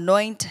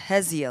 anoint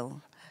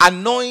Hazael.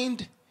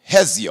 Anoint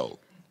Hazael.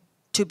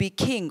 To be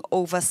king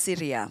over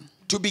Syria.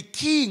 To be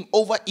king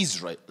over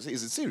Israel.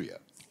 Is it Syria?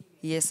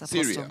 Yes,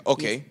 Apostle. Syria.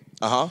 Okay.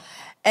 Yes.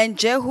 And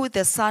Jehu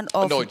the son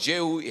of... No,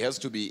 Jehu has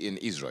to be in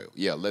Israel.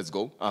 Yeah, let's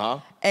go.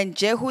 And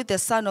Jehu the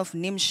son of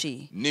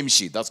Nimshi.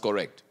 Nimshi, that's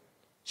correct.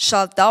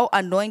 Shalt thou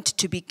anoint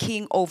to be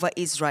king over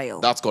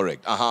Israel. That's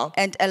correct.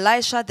 And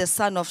Elisha the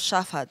son of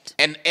Shaphat.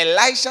 And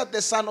Elisha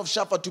the son of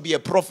Shaphat to be a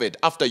prophet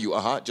after you.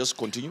 Just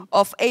continue.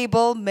 Of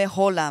Abel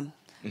Meholah.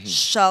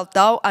 Shalt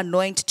thou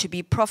anoint to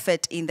be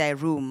prophet in thy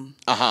room.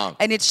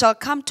 And it shall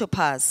come to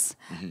pass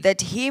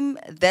that him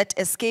that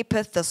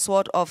escapeth the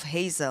sword of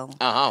Hazael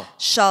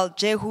shall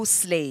Jehu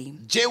slay.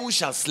 Jehu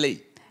shall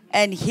slay.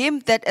 And him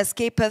that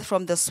escapeth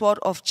from the sword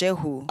of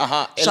Jehu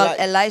shall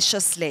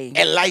Elisha slay.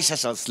 Elisha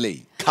shall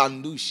slay.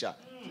 Kandusha.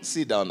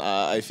 Sit down.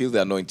 I feel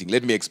the anointing.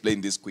 Let me explain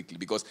this quickly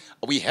because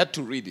we had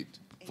to read it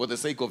for the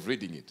sake of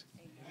reading it.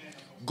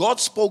 God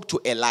spoke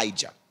to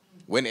Elijah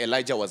when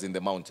Elijah was in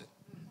the mountain.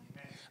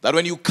 That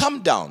when you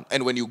come down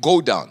and when you go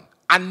down,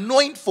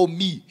 anoint for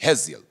me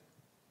Hazael.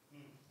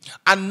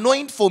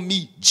 Anoint for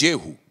me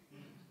Jehu.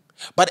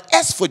 But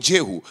as for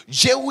Jehu,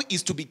 Jehu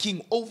is to be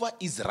king over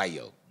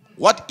Israel.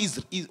 What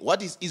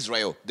is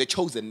Israel? The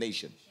chosen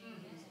nation.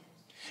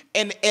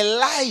 And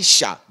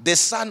Elisha, the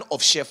son of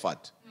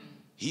Shaphat,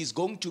 he's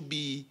going to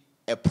be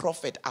a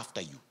prophet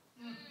after you.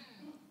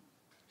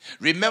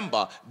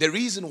 Remember, the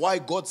reason why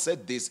God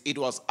said this, it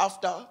was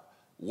after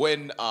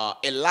when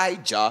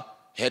Elijah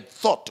had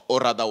thought, or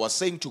rather was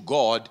saying to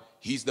God,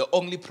 he's the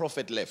only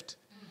prophet left.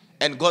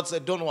 And God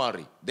said, don't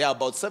worry, there are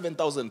about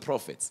 7,000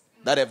 prophets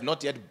that have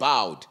not yet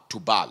bowed to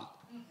Baal.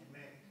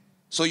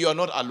 So you are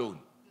not alone.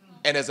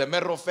 And as a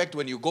matter of fact,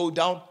 when you go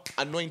down,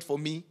 anoint for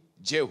me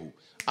Jehu,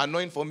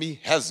 anoint for me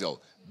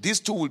Hazael. These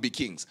two will be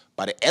kings.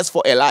 But as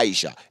for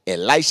Elisha,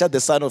 Elisha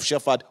the son of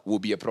Shaphat will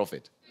be a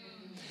prophet.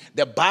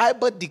 The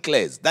Bible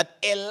declares that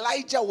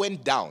Elijah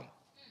went down.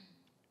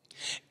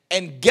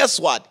 And guess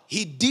what?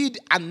 He did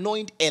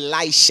anoint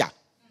Elisha.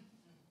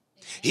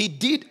 He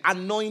did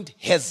anoint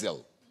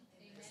Hazael.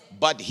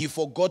 But he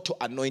forgot to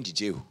anoint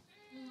Jehu.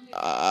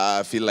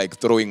 I feel like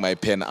throwing my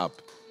pen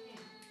up.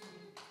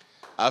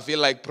 I feel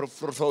like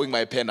throwing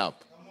my pen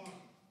up.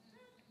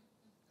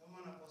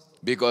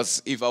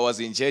 Because if I was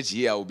in church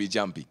here, I would be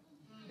jumping.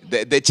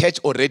 The church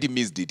already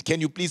missed it. Can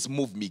you please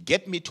move me?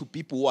 Get me to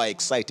people who are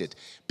excited.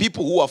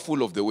 People who are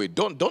full of the way.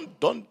 Don't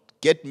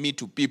get me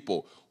to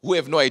people who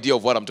have no idea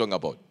of what I'm talking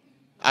about.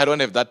 I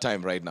don't have that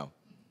time right now.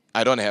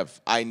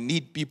 I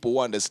need people who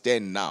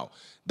understand now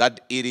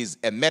that it is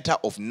a matter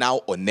of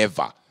now or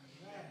never.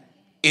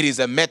 It is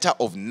a matter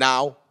of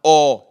now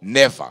or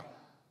never.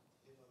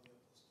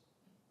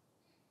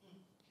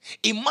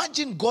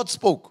 Imagine God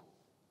spoke.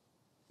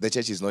 The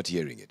church is not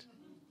hearing it.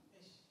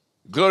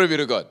 Glory be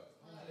to God.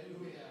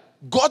 Hallelujah.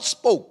 God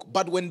spoke,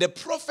 but when the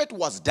prophet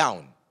was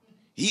down,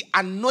 he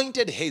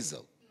anointed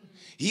Hazael.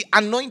 He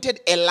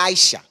anointed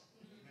Elisha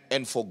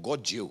and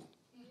forgot Jehu.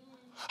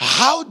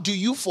 How do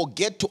you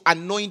forget to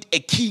anoint a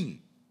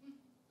king?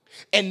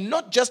 And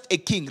not just a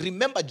king.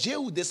 Remember,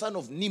 Jehu, the son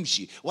of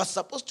Nimshi, was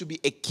supposed to be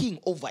a king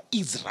over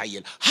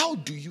Israel. How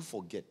do you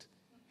forget?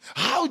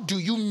 How do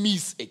you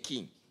miss a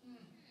king?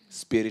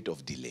 Spirit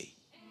of delay.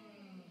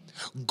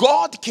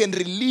 God can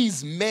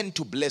release men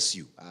to bless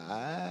you.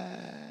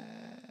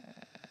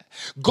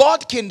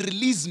 God can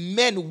release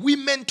men,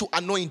 women to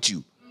anoint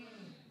you.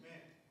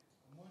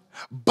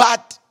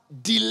 But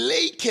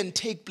delay can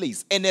take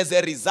place. And as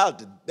a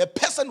result, the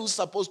person who's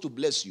supposed to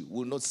bless you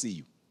will not see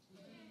you.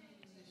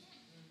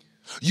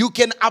 You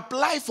can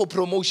apply for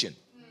promotion,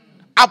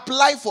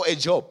 apply for a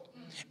job,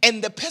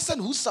 and the person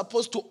who's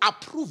supposed to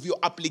approve your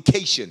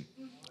application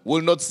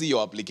will not see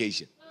your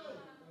application.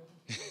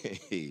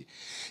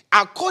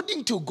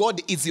 According to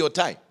God, it's your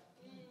time.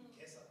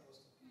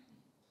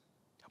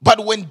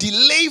 But when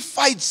delay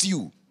fights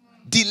you,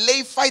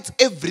 delay fights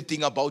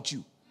everything about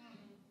you.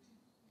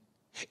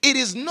 It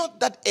is not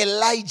that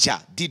Elijah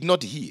did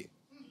not hear.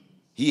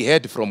 He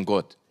heard from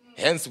God.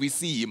 Hence we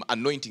see him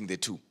anointing the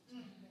two.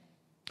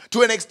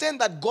 To an extent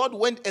that God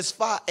went as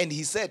far and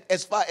he said,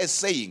 as far as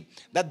saying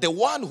that the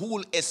one who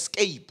will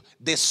escape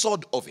the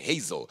sword of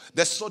Hazael,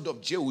 the sword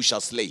of Jehu shall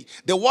slay.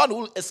 The one who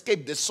will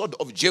escape the sword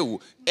of Jehu,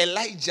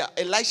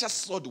 Elisha's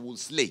sword will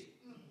slay.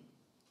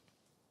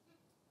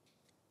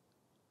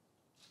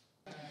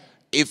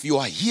 If you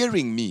are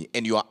hearing me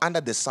and you are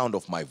under the sound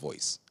of my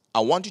voice,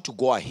 I want you to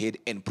go ahead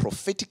and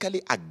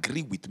prophetically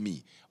agree with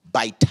me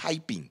by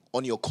typing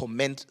on your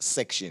comment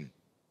section,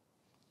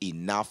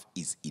 enough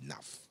is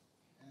enough.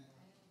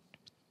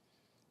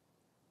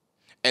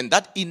 And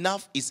that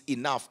enough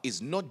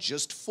is not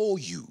just for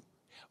you,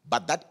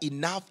 but that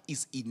enough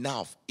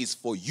is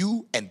for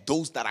you and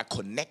those that are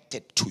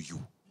connected to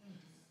you.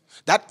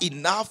 That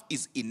enough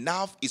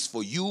is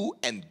for you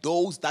and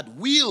those that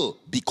will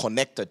be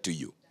connected to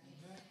you.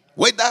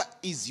 Whether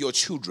it's your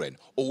children,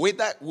 or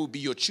whether it will be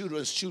your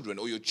children's children,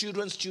 or your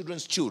children's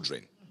children's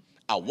children,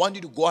 I want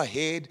you to go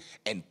ahead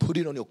and put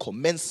it on your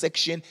comment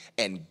section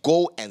and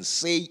go and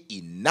say,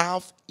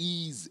 enough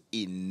is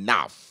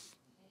enough.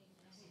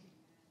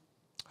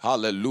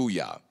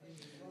 Hallelujah.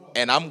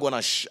 And I'm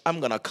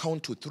gonna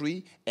count to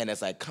 3, and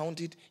as I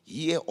count it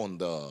here on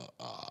the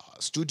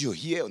studio,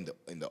 here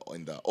in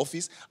the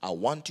office, I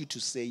want you to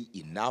say,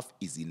 enough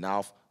is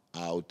enough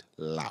out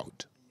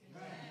loud.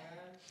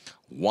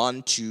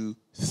 1, 2,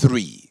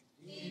 3.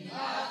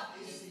 Enough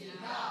is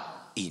enough.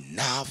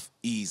 Enough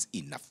is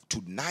enough.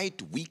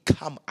 Tonight we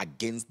come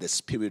against the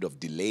spirit of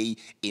delay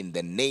in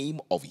the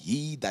name of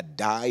He that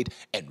died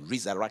and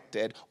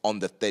resurrected on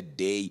the 3rd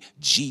day,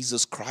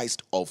 Jesus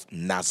Christ of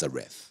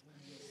Nazareth.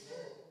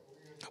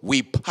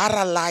 We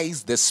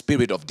paralyze the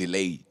spirit of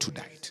delay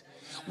tonight.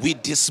 We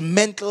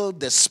dismantle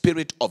the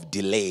spirit of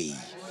delay.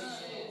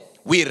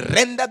 We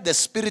render the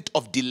spirit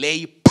of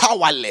delay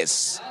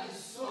powerless.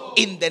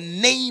 In the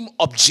name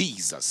of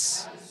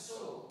Jesus.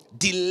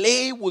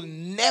 Delay will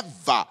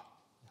never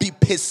be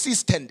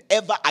persistent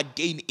ever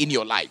again in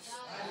your life.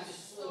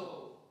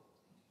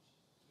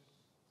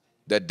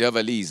 The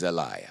devil is a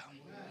liar.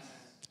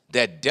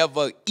 The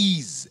devil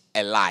is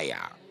a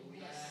liar.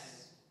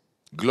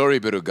 Glory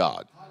be to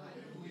God.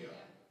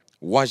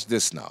 Watch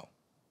this now.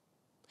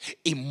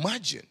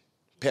 Imagine,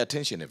 pay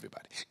attention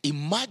everybody.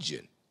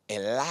 Imagine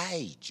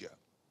Elijah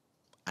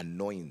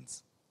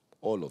anoints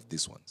all of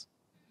these ones.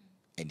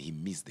 And he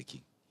missed the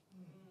king.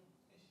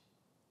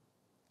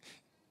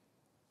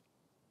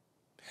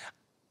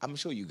 I'm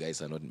sure you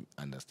guys are not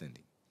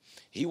understanding.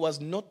 He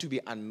was not to be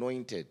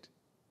anointed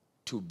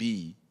to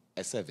be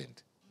a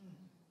servant.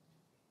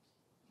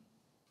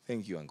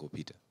 Thank you, Uncle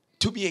Peter.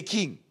 To be a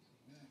king.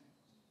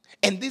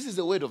 And this is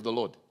the word of the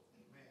Lord.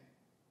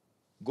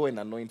 Go and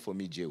anoint for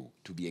me Jehu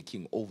to be a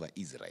king over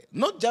Israel.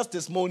 Not just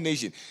a small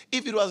nation.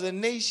 If it was a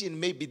nation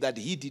maybe that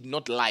he did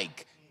not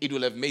like, it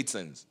would have made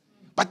sense.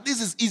 But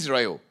this is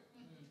Israel.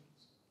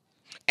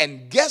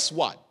 And guess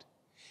what?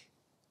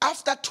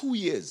 After 2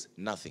 years,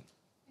 nothing.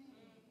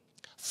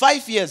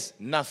 5 years,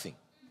 nothing.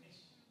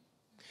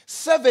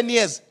 7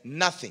 years,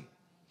 nothing.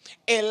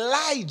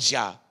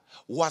 Elijah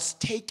was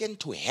taken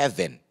to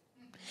heaven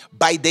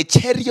by the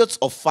chariots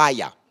of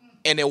fire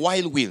and a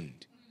wild wind.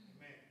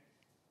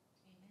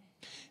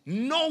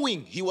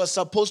 Knowing he was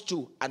supposed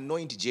to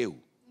anoint Jehu,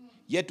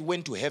 yet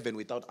went to heaven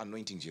without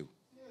anointing Jehu.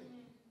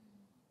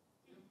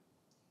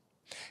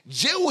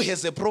 Jehu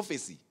has a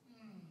prophecy.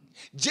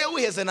 Jehu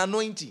has an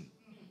anointing.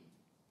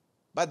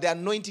 But the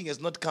anointing has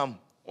not come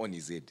on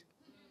his head.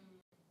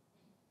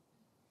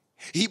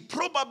 He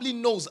probably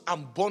knows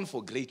I'm born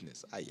for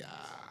greatness.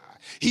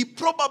 He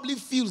probably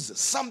feels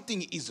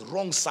something is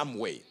wrong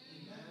somewhere.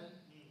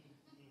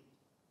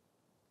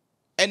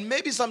 And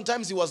maybe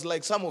sometimes he was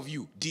like some of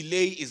you,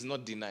 delay is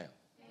not denial.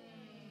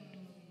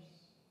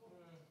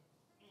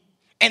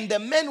 And the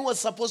man who was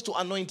supposed to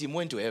anoint him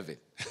went to heaven.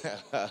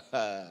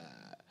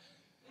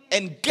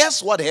 And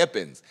guess what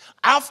happens?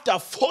 After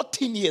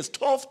 14 years,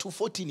 12 to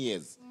 14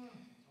 years,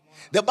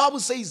 the Bible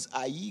says,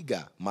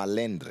 Aiga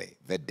malendre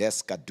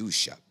vedeska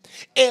dusha.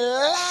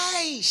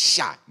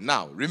 Elisha.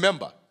 Now,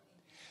 remember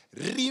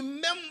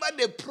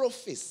the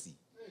prophecy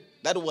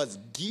that was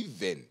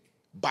given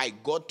by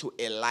God to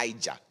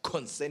Elijah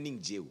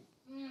concerning Jehu.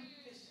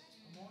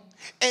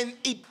 And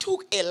it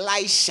took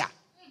Elisha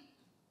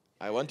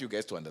I want you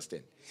guys to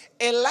understand.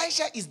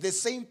 Elisha is the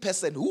same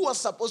person who was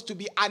supposed to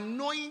be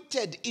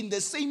anointed in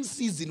the same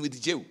season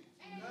with Jehu.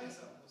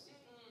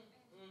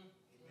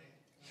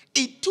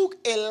 It took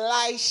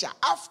Elisha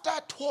after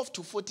 12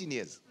 to 14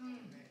 years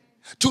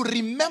to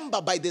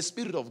remember by the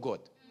Spirit of God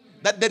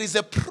that there is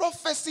a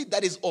prophecy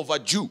that is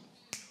overdue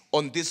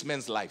on this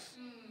man's life.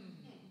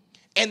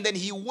 And then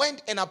he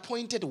went and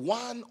appointed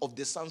one of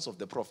the sons of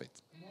the prophet.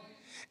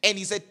 And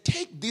he said,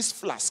 take this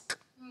flask.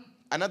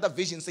 Another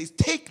vision says,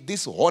 take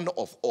this horn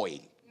of oil.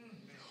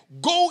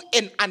 Go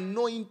and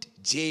anoint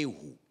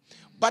Jehu.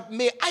 But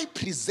may I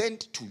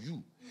present to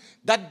you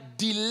that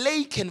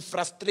delay can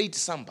frustrate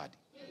somebody.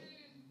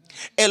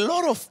 A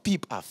lot of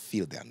people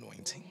feel the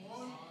anointing.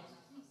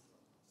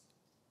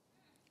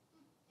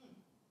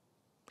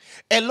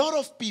 A lot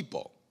of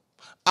people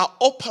are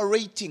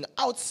operating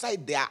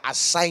outside their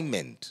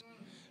assignment,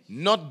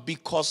 not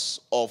because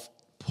of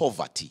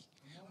poverty,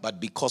 but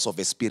because of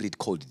a spirit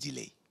called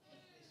delay.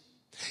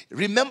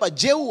 Remember,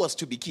 Jehu was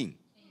to be king,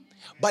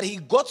 but he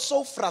got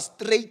so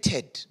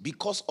frustrated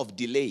because of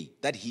delay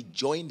that he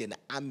joined an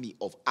army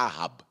of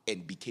Ahab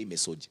and became a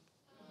soldier.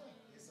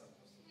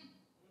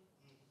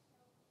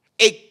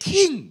 A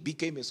king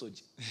became a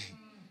soldier.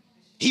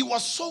 He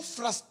was so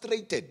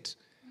frustrated.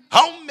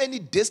 How many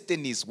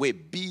destinies were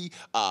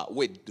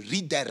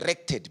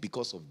redirected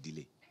because of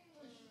delay?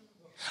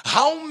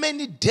 How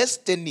many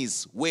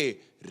destinies were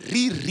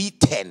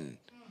rewritten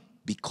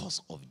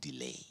because of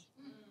delay?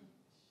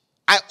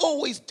 I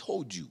always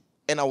told you,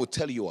 and I will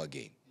tell you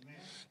again,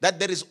 that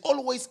there is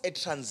always a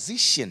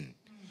transition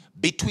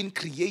between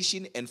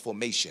creation and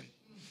formation.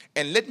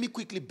 And let me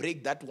quickly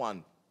break that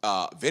one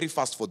very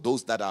fast for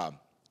those that are,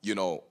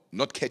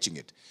 not catching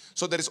it.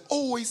 So there is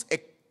always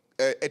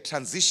a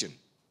transition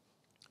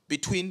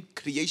between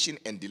creation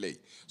and delay.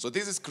 So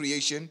this is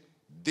creation,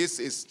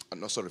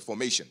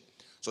 formation.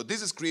 So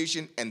this is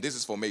creation and this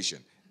is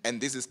formation.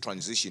 And this is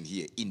transition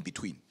here in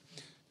between.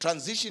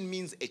 Transition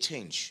means a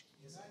change,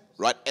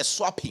 right? A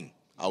swapping.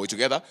 Are we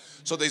together?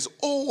 So there's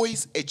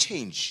always a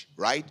change,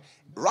 right?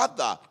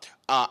 Rather,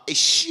 a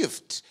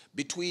shift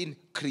between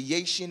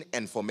creation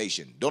and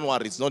formation. Don't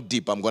worry, it's not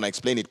deep. I'm going to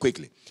explain it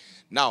quickly.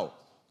 Now,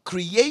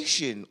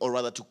 creation, or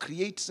rather to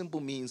create, simple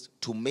means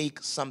to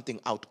make something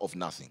out of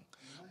nothing.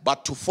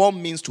 But to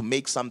form means to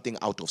make something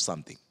out of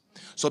something.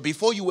 So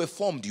before you were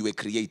formed, you were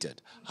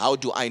created. How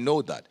do I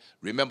know that?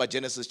 Remember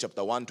Genesis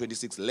chapter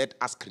 1:26, let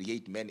us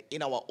create men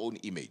in our own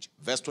image.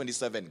 Verse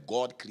 27,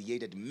 God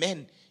created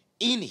men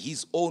in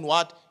his own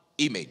what?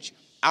 Image.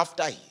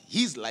 After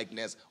his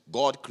likeness,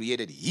 God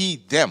created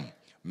he, them,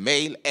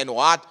 male and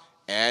what?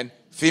 And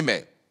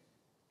female.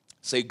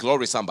 Say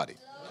glory, somebody.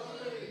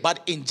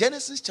 But in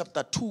Genesis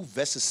chapter 2,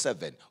 verse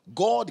 7,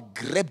 God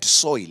grabbed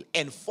soil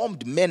and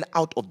formed men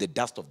out of the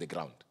dust of the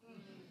ground.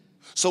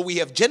 So we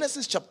have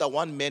Genesis chapter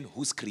 1 man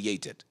who's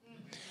created.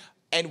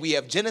 And we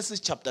have Genesis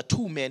chapter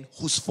 2 man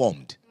who's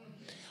formed.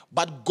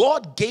 But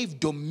God gave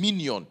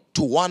dominion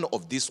to one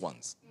of these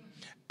ones.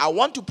 I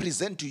want to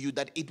present to you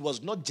that it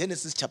was not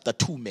Genesis chapter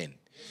 2 men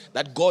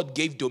that God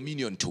gave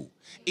dominion to.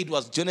 It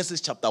was Genesis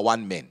chapter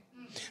 1 men.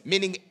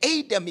 Meaning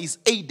Adam is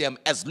Adam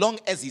as long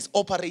as he's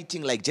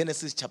operating like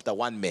Genesis chapter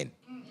 1 men.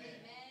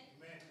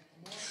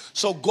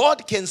 So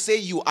God can say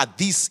you are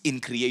this in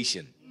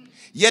creation.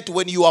 Yet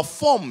when you are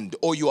formed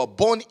or you are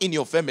born in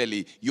your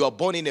family, you are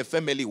born in a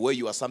family where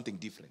you are something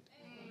different.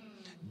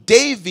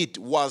 David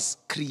was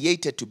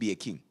created to be a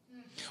king.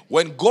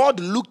 When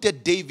God looked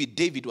at David,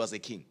 David was a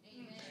king.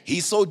 He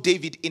saw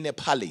David in a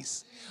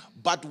palace.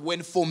 But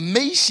when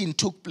formation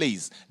took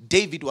place,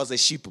 David was a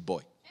sheep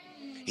boy.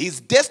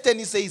 His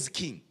destiny says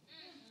king.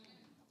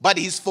 But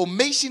his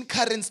formation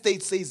current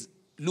state says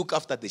look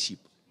after the sheep.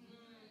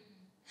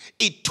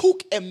 It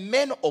took a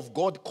man of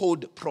God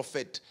called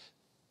prophet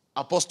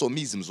Apostle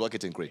Miz Mzwakhe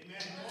Tancredi.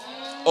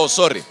 Oh,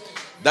 sorry.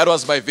 That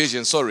was my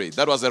vision. Sorry.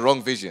 That was the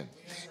wrong vision.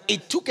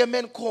 It took a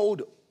man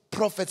called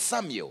Prophet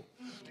Samuel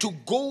to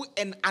go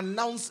and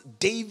announce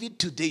David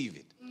to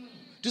David.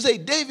 To say,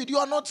 David, you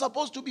are not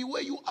supposed to be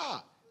where you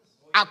are.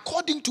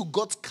 According to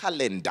God's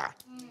calendar,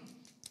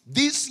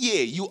 this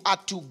year you are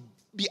to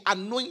be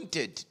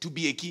anointed to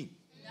be a king.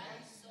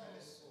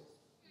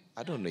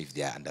 I don't know if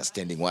they are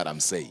understanding what I'm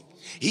saying.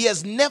 He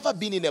has never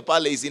been in a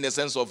palace in a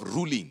sense of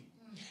ruling.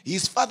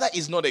 His father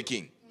is not a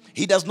king.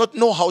 He does not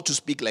know how to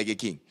speak like a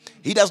king.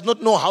 He does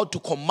not know how to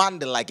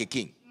command like a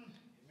king.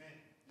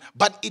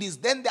 But it is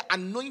then the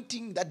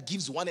anointing that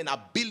gives one an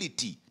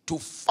ability to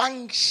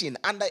function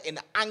under an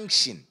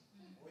unction.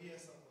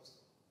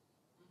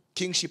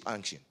 Kingship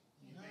unction.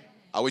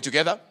 Are we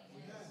together?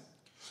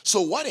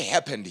 So what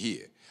happened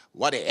here?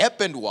 What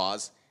happened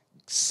was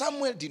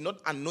Samuel did not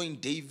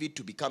anoint David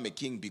to become a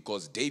king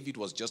because David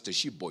was just a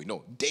sheep boy.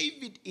 No,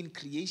 David in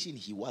creation,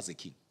 he was a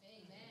king.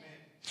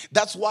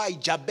 That's why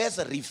Jabez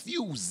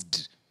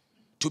refused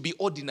to be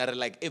ordinary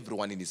like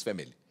everyone in his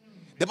family.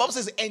 The Bible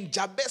says, and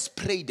Jabez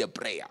prayed a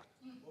prayer.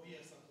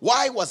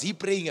 Why was he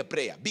praying a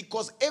prayer?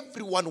 Because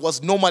everyone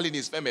was normal in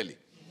his family.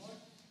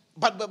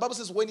 But the Bible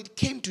says when it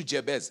came to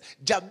Jabez,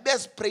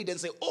 Jabez prayed and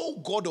said, oh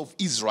God of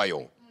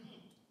Israel,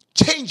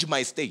 change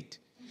my state,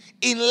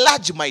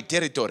 enlarge my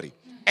territory,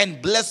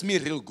 and bless me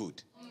real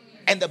good.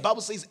 And the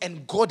Bible says,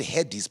 and God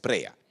heard his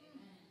prayer.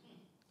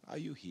 Are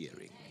you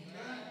hearing?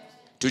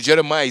 To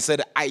Jeremiah, he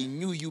said, I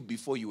knew you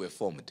before you were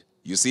formed.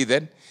 You see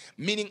then?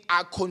 Meaning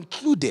I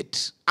concluded,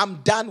 I'm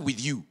done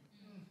with you.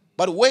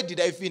 But where did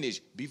I finish?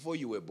 Before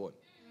you were born.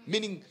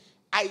 Meaning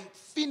I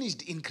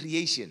finished in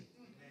creation.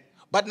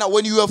 But now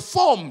when you are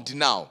formed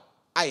now,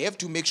 I have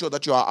to make sure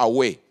that you are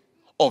aware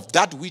of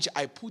that which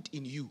I put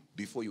in you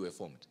before you were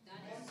formed.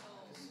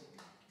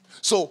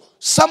 So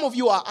some of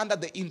you are under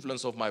the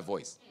influence of my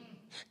voice.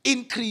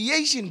 In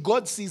creation,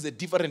 God sees a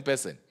different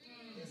person.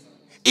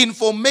 In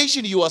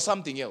formation, you are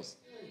something else.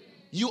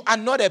 You are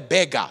not a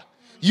beggar.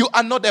 You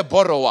are not a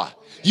borrower.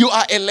 You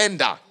are a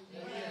lender.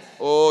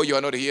 Oh, you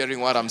are not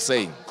hearing what I'm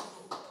saying.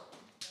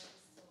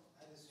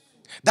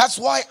 That's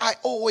why I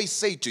always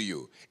say to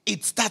you,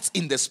 it starts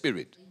in the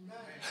spirit.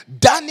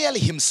 Daniel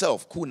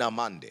himself,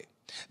 Kunamande,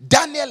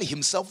 Daniel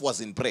himself was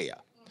in prayer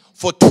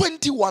for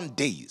 21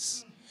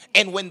 days.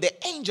 And when the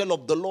angel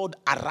of the Lord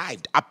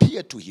arrived,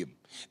 appeared to him,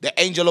 the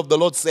angel of the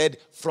Lord said,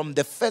 from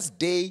the first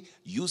day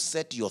you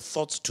set your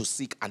thoughts to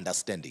seek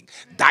understanding.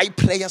 Thy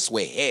prayers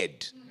were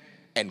heard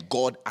and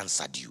God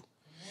answered you.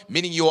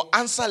 Meaning your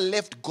answer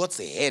left God's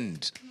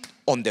hand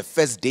on the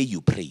first day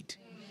you prayed.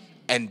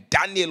 And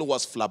Daniel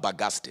was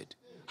flabbergasted.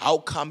 How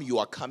come you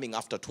are coming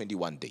after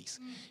 21 days?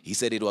 He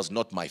said, it was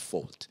not my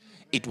fault.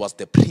 It was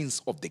the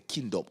prince of the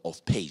kingdom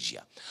of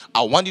Persia.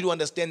 I want you to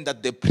understand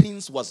that the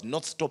prince was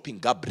not stopping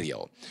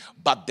Gabriel,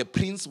 but the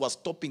prince was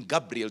stopping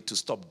Gabriel to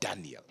stop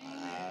Daniel.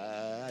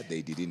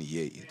 They didn't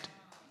hear it.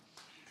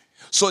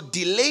 So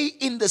delay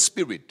in the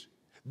spirit.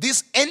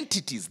 These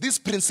entities, these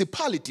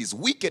principalities,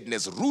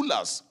 wickedness,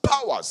 rulers,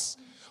 powers,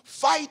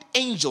 fight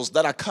angels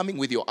that are coming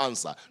with your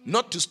answer,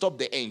 not to stop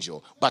the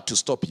angel, but to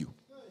stop you.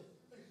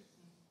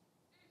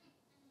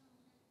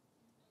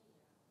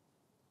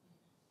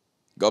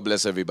 God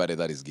bless everybody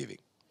that is giving.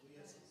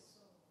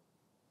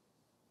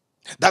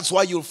 That's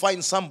why you'll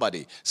find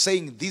somebody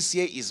saying, this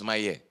year is my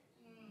year.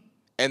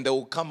 And they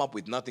will come up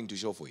with nothing to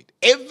show for it.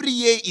 Every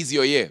year is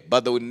your year,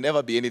 but there will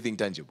never be anything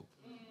tangible.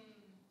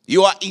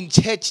 You are in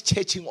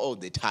churching all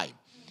the time.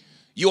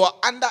 You are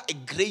under a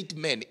great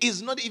man.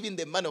 It's not even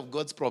the man of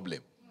God's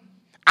problem.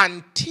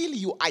 Until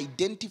you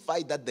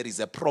identify that there is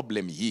a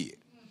problem here,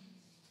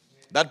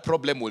 that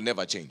problem will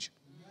never change.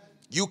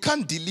 You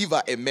can't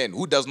deliver a man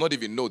who does not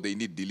even know they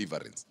need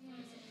deliverance.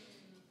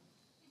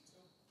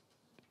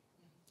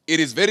 It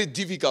is very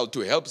difficult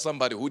to help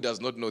somebody who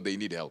does not know they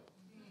need help.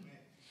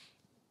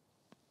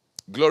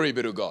 Glory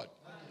be to God.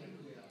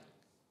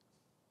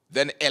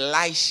 Then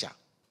Elisha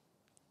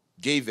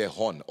gave a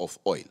horn of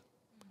oil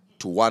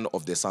to one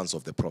of the sons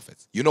of the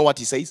prophets. You know what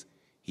he says?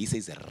 He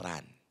says,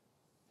 run.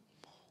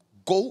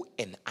 Go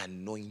and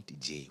anoint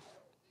Jehu.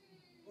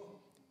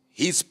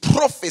 His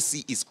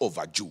prophecy is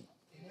overdue.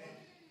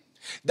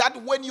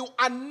 That when you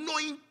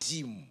anoint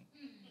him,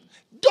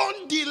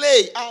 don't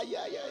delay.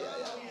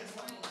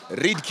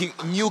 Read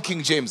New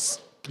King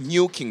James.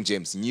 New King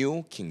James.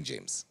 New King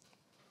James.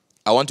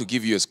 I want to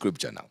give you a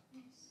scripture now.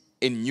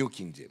 In New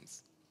King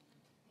James.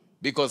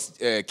 Because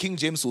King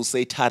James will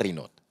say tarry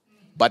not.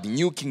 But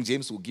New King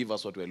James will give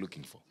us what we're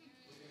looking for.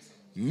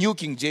 New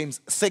King James,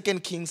 2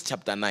 Kings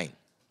chapter 9.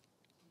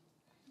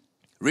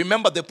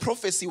 Remember the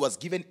prophecy was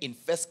given in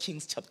 1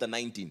 Kings chapter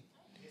 19.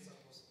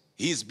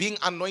 He is being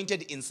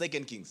anointed in 2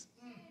 Kings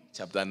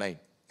chapter 9.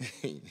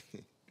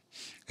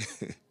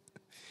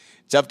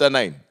 Chapter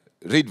 9.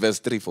 Read verse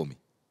 3 for me.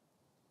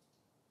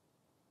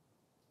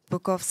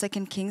 Book of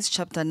 2 Kings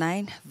chapter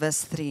 9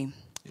 verse 3.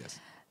 Yes.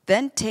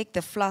 Then take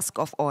the flask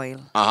of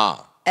oil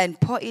and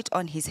pour it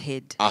on his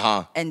head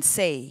and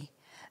say,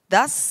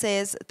 thus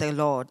says the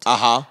Lord,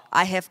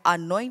 I have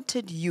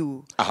anointed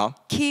you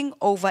king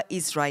over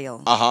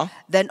Israel.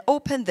 Then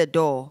open the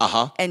door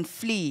and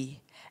flee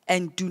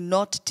and do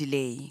not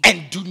delay.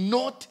 And do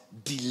not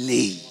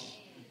delay.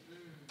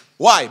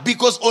 Why?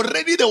 Because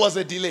already there was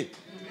a delay.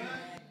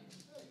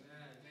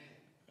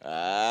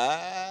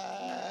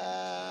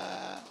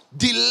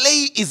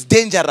 Delay is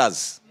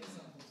dangerous.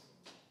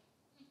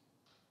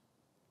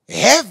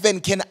 Heaven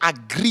can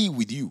agree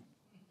with you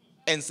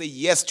and say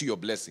yes to your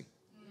blessing.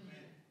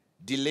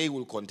 Delay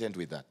will contend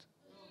with that.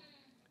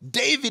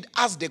 David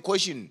asked the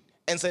question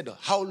and said,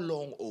 how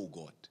long, O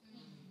God?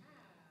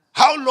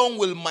 How long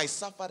will my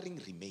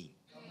suffering remain?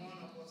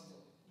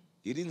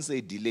 He didn't say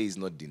delay is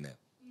not denial.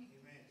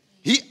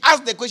 He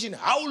asked the question,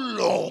 how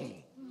long?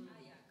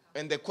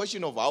 And the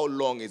question of how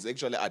long is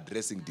actually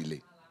addressing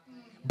delay.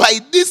 By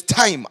this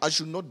time, I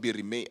should not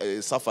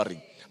be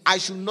suffering. I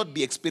should not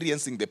be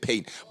experiencing the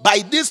pain.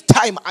 By this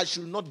time, I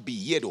should not be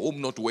here at home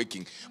not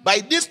working. By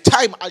this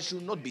time, I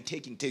should not be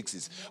taking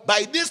taxis.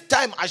 By this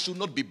time, I should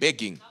not be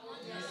begging.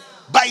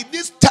 By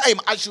this time,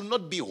 I should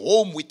not be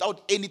home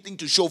without anything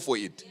to show for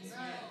it.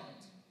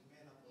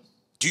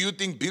 Do you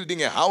think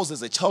building a house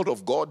as a child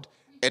of God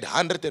at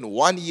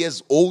 101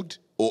 years old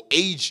or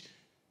age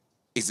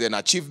is an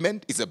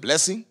achievement? Is a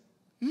blessing?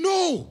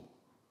 No.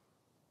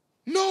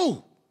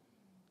 No.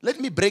 Let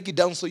me break it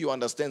down so you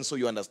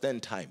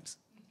understand times.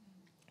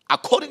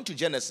 According to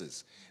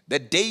Genesis, the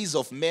days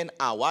of men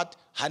are what?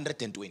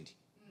 120.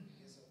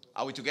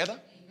 Are we together?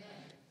 Amen.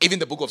 Even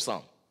the book of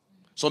Psalm.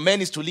 So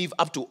man is to live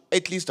up to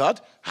at least what?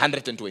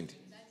 120.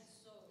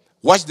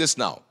 Watch this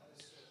now.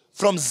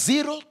 From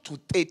 0 to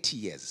 30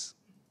 years.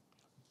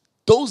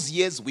 Those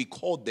years we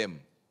call them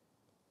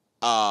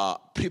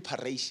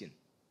preparation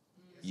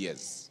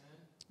years.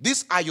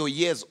 These are your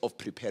years of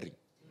preparing.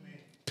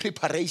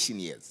 Preparation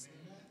years.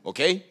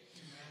 Okay?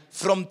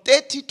 From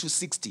 30 to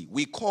 60,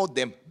 we call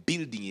them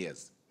building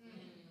years.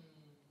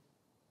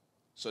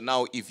 So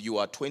now if you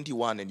are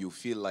 21 and you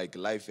feel like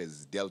life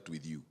has dealt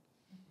with you,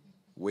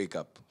 wake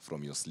up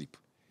from your sleep.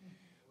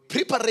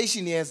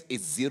 Preparation years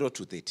is 0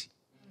 to 30.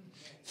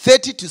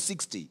 30 to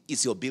 60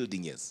 is your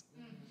building years.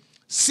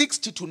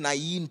 60 to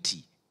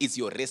 90 is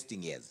your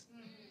resting years.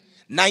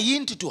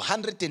 90 to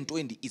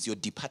 120 is your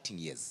departing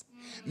years.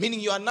 Meaning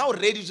you are now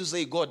ready to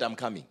say, God, I'm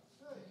coming.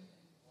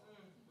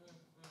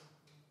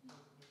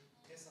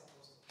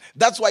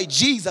 That's why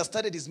Jesus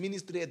started his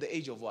ministry at the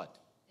age of what?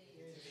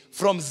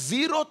 From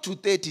 0 to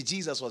 30,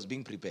 Jesus was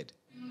being prepared.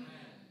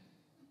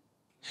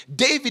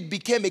 David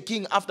became a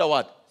king after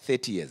what?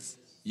 30 years.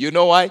 You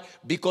know why?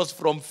 Because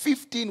from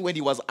 15 when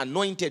he was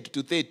anointed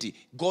to 30,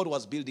 God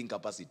was building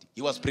capacity.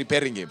 He was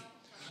preparing him.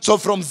 So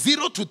from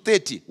 0 to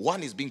 30,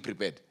 one is being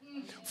prepared.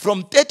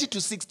 From 30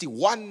 to 60,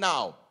 one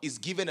now is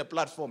given a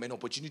platform, an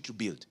opportunity to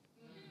build.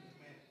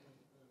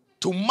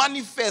 To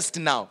manifest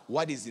now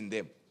what is in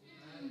them.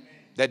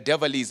 The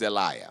devil is a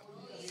liar.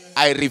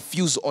 I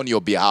refuse on your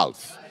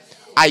behalf.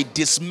 I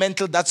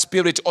dismantle that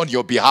spirit on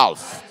your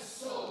behalf.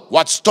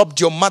 What stopped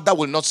your mother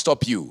will not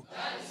stop you.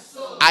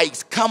 I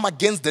come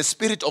against the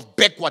spirit of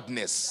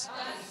backwardness.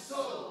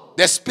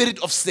 The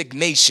spirit of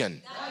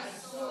stagnation.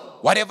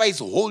 Whatever is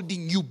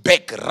holding you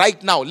back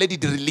right now, let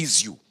it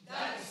release you.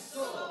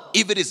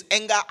 If it is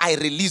anger, I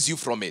release you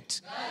from it.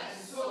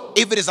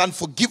 If it is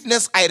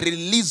unforgiveness, I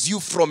release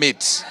you from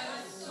it.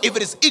 If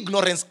it is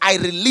ignorance, I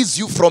release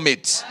you from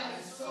it.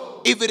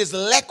 If it is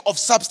lack of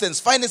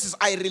substance, finances,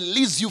 I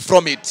release you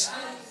from it.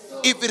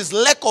 If it is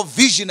lack of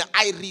vision,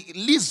 I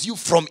release you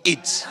from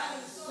it.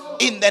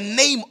 In the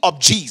name of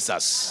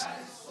Jesus.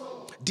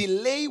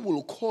 Delay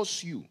will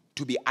cause you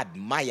to be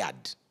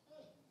admired.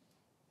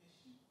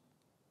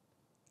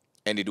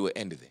 And it will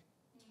end there.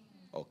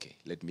 Okay,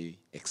 let me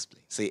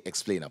explain. Say,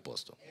 explain,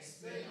 Apostle.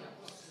 Explain,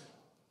 Apostle.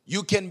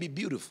 You can be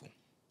beautiful.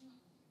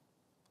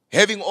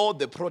 Having all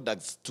the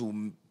products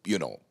to,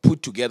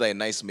 put together a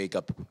nice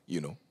makeup,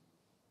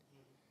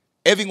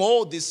 Having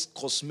all these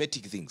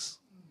cosmetic things.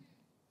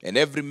 And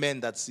every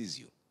man that sees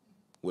you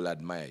will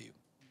admire you.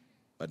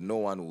 But no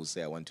one will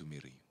say, I want to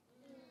marry you.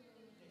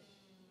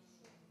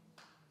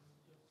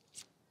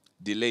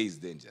 Delay is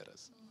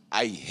dangerous.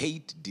 I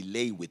hate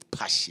delay with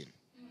passion.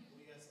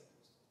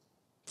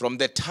 From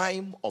the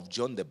time of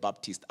John the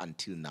Baptist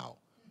until now,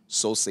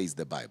 so says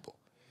the Bible.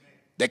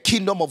 The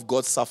kingdom of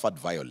God suffered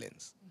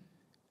violence.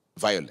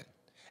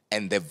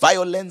 And the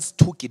violence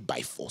took it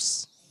by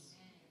force.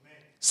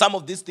 Some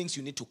of these things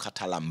you need to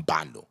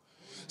katalambano.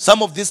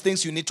 Some of these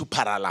things you need to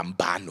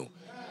paralambano.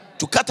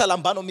 To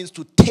katalambano means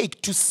to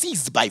take, to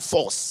seize by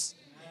force.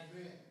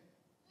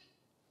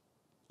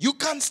 You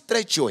can't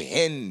stretch your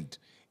hand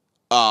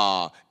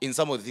in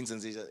some of the things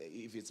and say,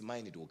 if it's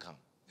mine, it will come.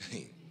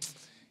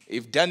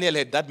 If Daniel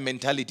had that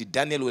mentality,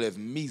 Daniel would have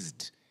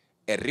missed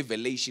a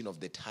revelation of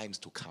the times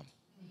to come.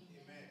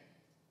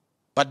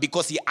 But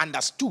because he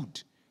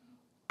understood,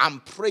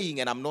 I'm praying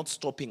and I'm not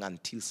stopping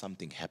until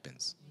something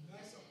happens.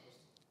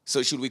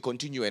 So should we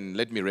continue and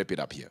let me wrap it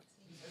up here?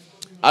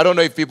 I don't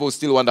know if people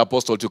still want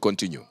Apostle to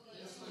continue.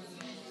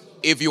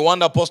 If you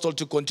want Apostle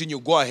to continue,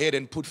 go ahead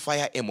and put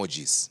fire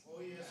emojis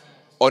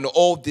on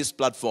all these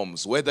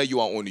platforms. Whether you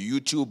are on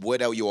YouTube,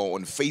 whether you are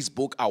on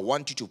Facebook, I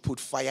want you to put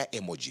fire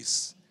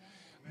emojis.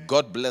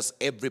 God bless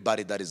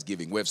everybody that is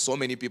giving. We have so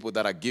many people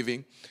that are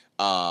giving.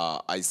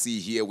 I see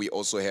here we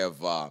also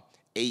have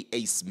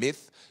A.A.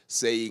 Smith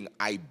saying,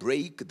 I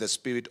break the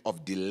spirit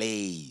of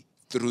delay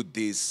through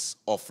this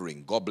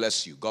offering. God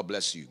bless you. God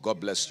bless you. God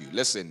bless you.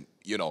 Listen,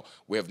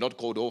 we have not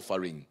called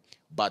offering,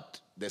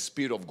 but the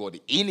Spirit of God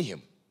in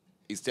him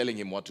is telling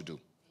him what to do.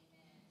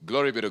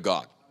 Glory be to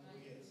God.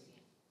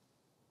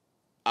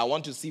 I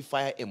want to see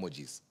fire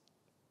emojis.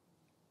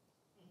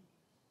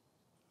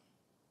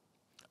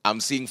 I'm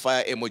seeing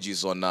fire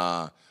emojis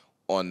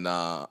on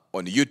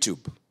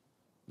YouTube.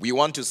 We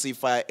want to see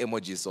fire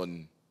emojis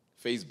on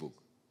Facebook.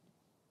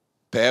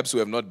 Perhaps we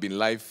have not been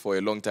live for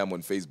a long time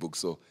on Facebook,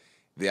 so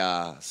there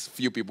are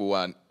few people who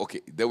are,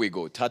 okay, there we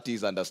go. Tati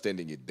is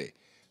understanding it there.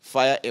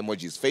 Fire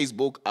emojis.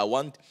 Facebook, I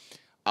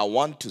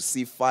want to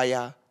see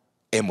fire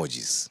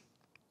emojis.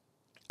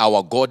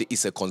 Our God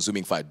is a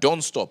consuming fire.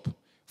 Don't stop.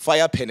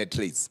 Fire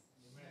penetrates.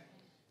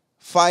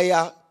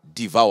 Fire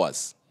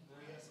devours.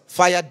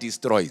 Fire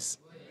destroys.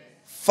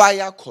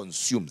 Fire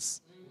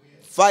consumes.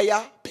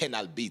 Fire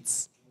penal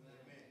beats.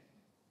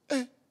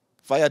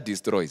 Fire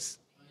destroys.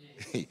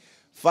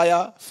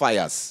 Fire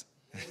fires.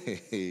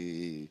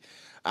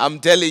 I'm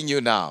telling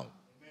you now.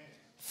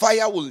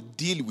 Fire will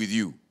deal with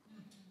you.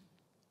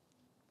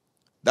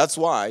 That's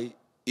why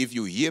if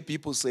you hear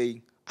people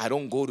saying, I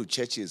don't go to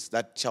churches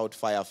that shout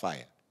fire,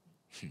 fire,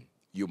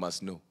 you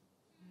must know.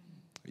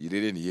 You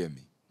didn't hear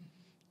me.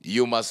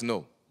 You must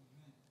know.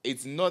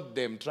 It's not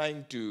them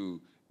trying to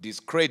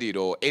discredit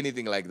or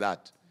anything like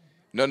that.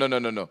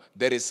 No.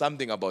 There is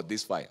something about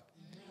this fire.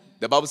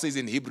 The Bible says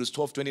in Hebrews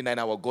 12:29,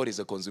 our God is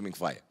a consuming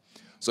fire.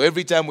 So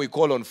every time we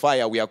call on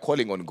fire, we are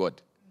calling on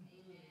God.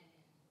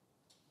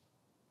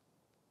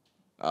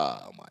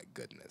 Oh my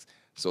goodness.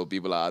 So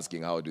people are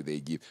asking, how do they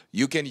give?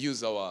 You can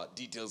use our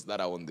details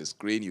that are on the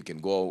screen. You can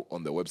go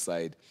on the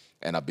website,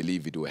 and I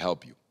believe it will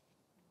help you.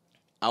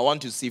 I want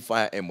to see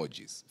fire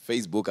emojis.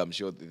 Facebook, I'm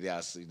sure they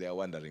are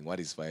wondering, what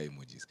is fire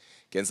emojis?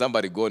 Can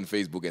somebody go on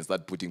Facebook and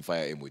start putting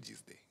fire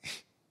emojis there?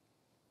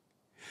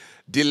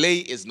 Delay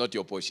is not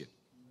your portion.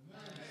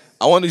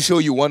 I want to show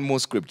you one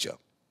more scripture.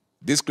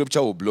 This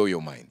scripture will blow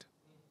your mind.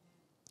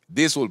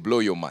 This will blow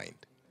your mind.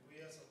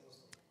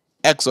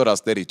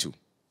 Exodus 32.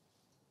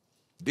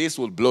 This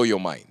will blow your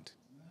mind.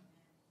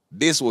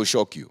 This will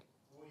shock you.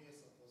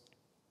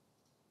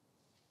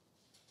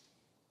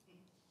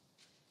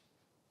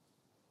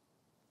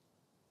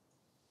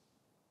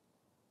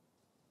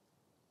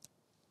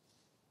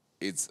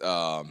 It's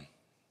what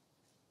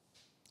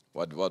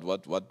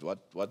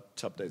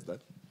chapter is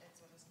that?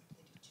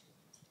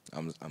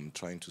 I'm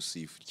trying to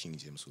see if King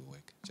James will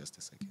work. Just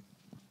a second.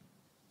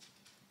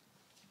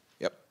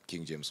 Yep,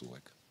 King James will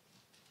work.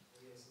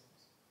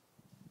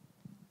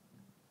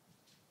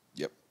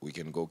 Yep, we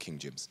can go King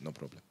James, no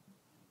problem.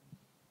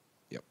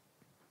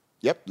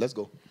 Yep, let's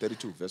go.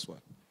 32, verse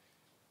 1.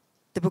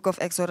 The book of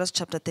Exodus,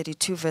 chapter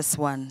 32, verse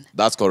 1.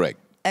 That's correct.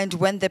 And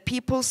when the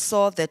people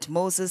saw that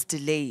Moses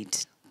delayed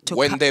to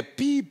when the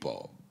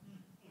people,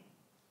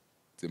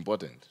 it's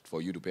important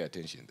for you to pay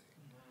attention there.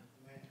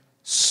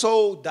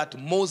 So that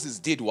Moses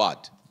did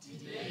what?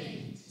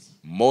 Delayed.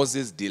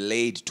 Moses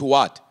delayed to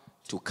what?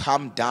 To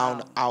come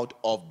down out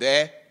of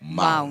the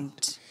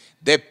mount.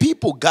 The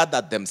people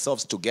gathered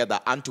themselves together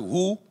unto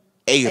who?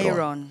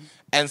 Aaron.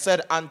 And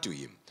said unto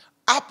him,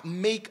 up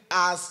make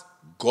us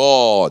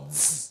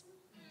gods.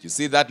 You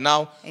see that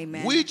now?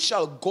 Amen. Which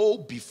shall go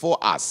before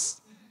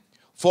us.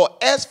 For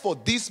as for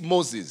this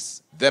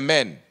Moses, the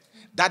man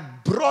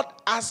that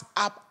brought us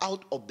up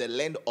out of the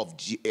land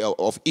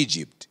of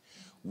Egypt,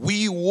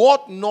 we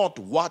wot not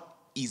what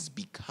is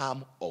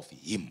become of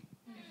him.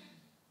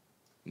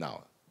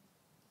 Now,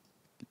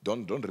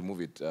 don't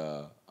remove it,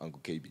 Uncle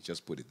KB.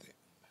 Just put it there.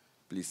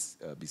 Please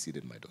be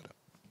seated, my daughter.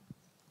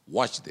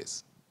 Watch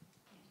this.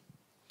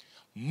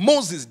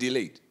 Moses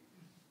delayed.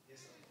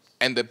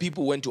 And the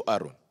people went to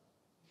Aaron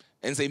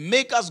and say,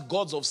 make us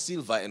gods of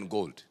silver and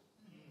gold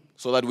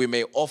so that we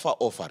may offer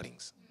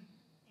offerings.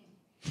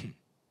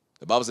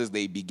 The Bible says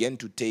they began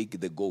to take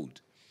the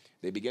gold.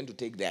 They began to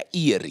take their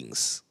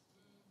earrings.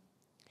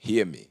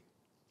 Hear me.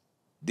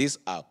 These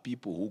are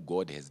people who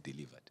God has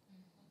delivered.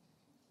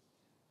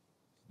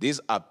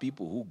 These are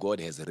people who God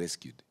has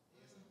rescued.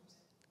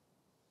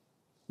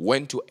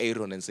 Went to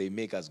Aaron and say,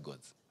 make us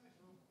gods.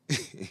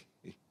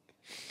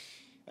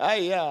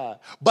 Yeah.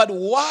 But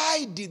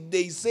why did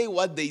they say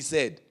what they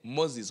said?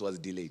 Moses was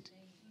delayed.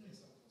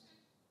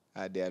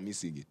 They are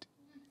missing it.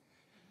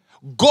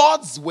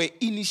 Gods were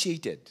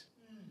initiated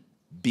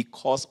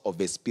because of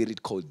a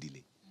spirit called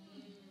delay.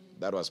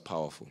 That was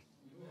powerful.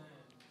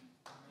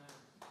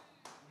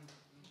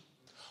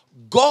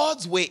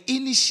 Gods were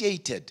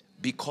initiated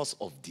because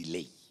of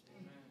delay.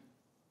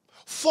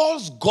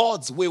 False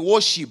gods were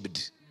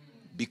worshipped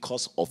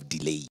because of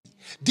delay.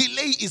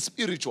 Delay is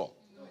spiritual.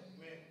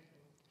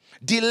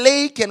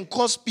 Delay can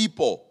cause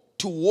people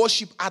to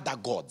worship other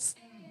gods.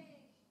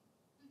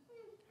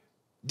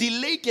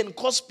 Delay can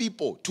cause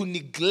people to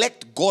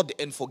neglect God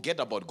and forget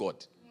about God.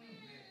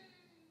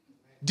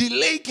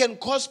 Delay can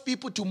cause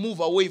people to move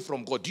away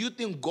from God. Do you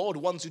think God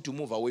wants you to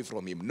move away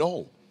from him?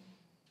 No.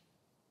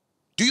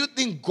 Do you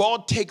think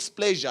God takes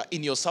pleasure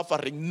in your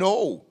suffering?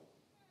 No.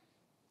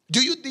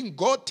 Do you think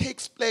God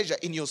takes pleasure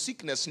in your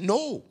sickness?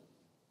 No.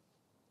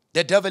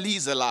 The devil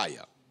is a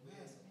liar.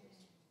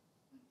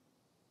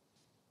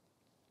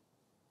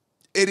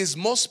 It is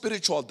more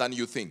spiritual than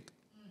you think.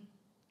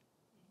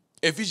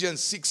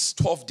 Ephesians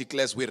 6:12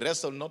 declares, we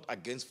wrestle not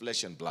against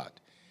flesh and blood,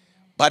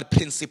 but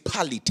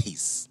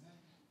principalities,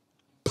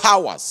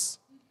 powers,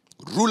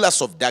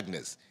 rulers of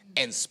darkness,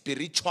 and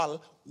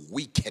spiritual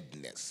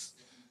wickedness.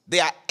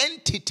 They are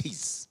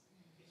entities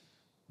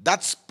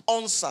that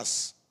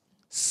sponsors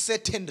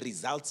certain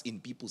results in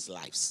people's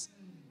lives.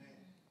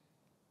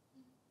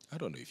 I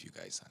don't know if you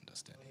guys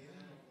understand.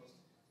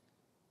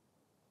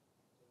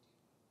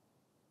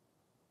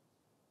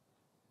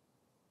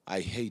 I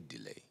hate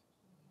delay.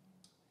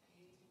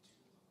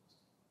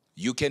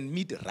 You can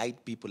meet the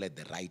right people at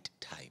the right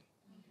time,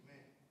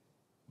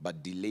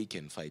 but delay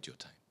can fight your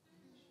time.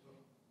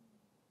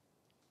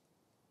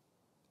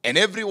 And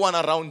everyone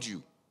around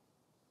you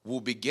will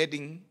be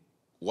getting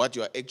what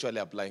you are actually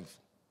applying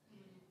for.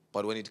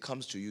 But when it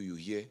comes to you, you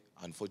hear,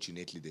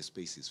 unfortunately, the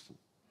space is full.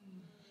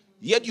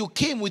 Yet you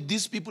came with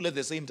these people at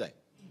the same time.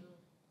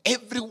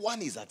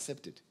 Everyone is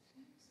accepted.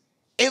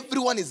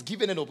 Everyone is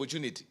given an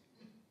opportunity.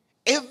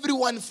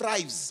 Everyone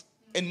thrives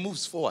and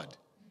moves forward.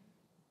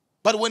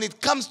 But when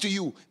it comes to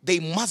you,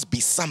 there must be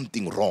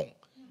something wrong.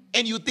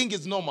 And you think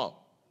it's normal.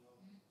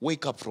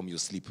 Wake up from your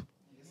sleep.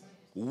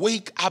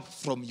 Wake up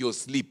from your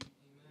sleep.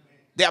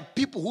 There are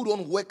people who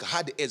don't work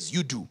hard as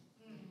you do,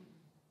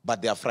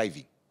 but they are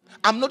thriving.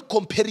 I'm not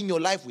comparing your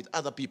life with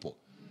other people.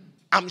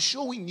 I'm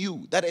showing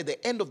you that at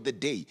the end of the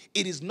day,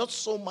 it is not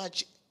so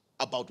much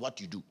about what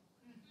you do.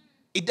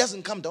 It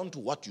doesn't come down to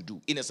what you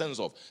do, in a sense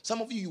of,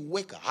 some of you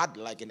work hard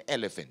like an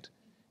elephant,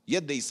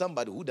 yet there is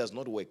somebody who does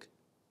not work.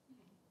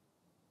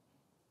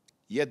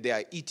 Yet they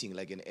are eating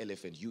like an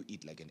elephant, you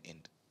eat like an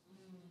ant.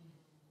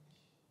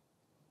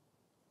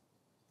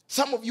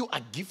 Some of you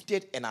are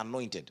gifted and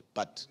anointed,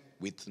 but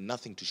with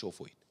nothing to show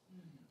for it.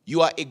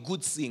 You are a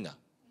good singer.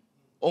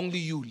 Only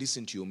you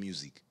listen to your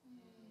music.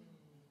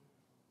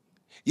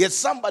 Yet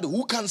somebody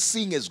who can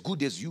sing as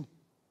good as you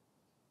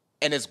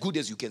and as good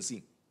as you can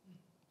sing,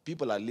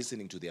 people are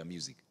listening to their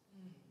music.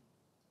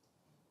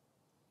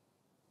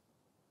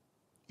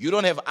 You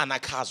don't have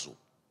anakazo.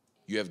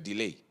 You have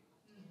delay.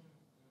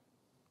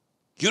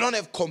 You don't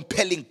have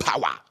compelling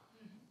power.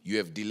 You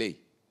have delay.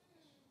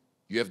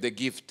 You have the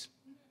gift.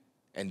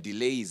 And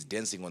delay is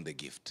dancing on the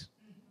gift.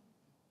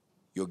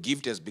 Your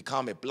gift has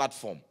become a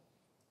platform,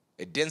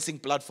 a dancing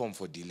platform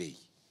for delay.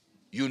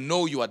 You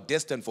know you are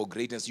destined for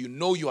greatness. You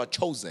know you are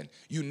chosen.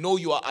 You know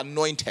you are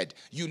anointed.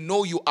 You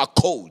know you are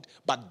called.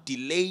 But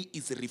delay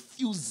is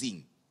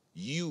refusing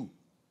you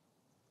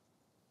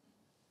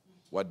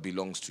what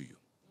belongs to you.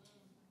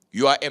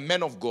 You are a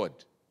man of God.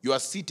 You are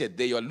seated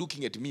there. You are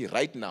looking at me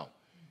right now.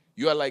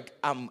 You are like,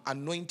 I'm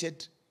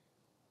anointed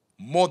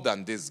more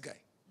than this guy.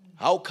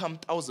 How come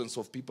thousands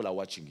of people are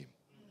watching him?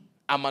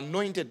 I'm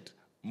anointed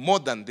more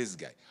than this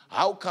guy.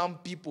 How come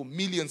people,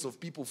 millions of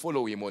people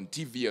follow him on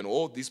TV and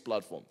all these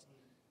platforms?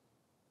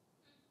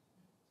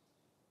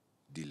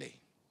 Delay.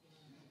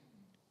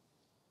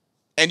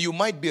 And you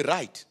might be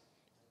right.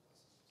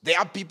 There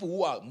are people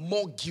who are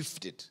more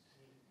gifted,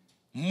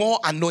 more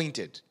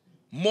anointed,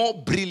 more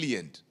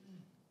brilliant.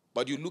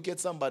 But you look at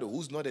somebody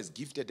who's not as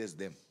gifted as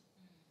them,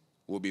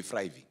 will be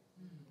thriving.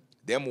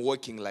 Them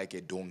working like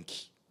a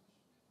donkey.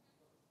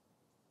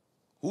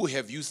 Who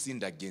have you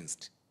sinned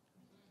against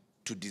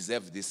to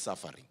deserve this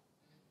suffering?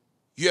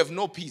 You have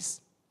no peace.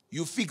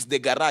 You fix the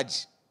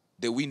garage,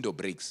 the window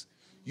breaks.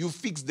 You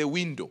fix the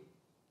window,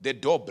 the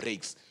door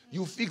breaks.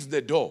 You fix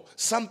the door.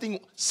 Something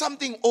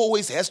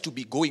always has to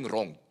be going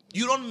wrong.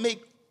 You don't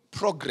make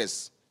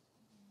progress.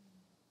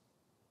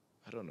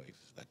 I don't know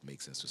if that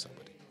makes sense to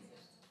somebody.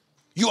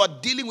 You are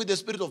dealing with the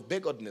spirit of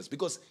backwardness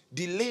because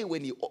delay,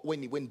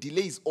 when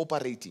delay is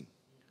operating,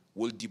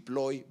 will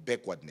deploy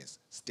backwardness.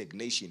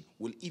 Stagnation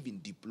will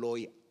even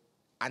deploy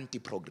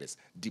anti-progress,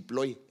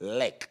 deploy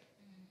lack.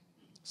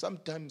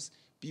 Sometimes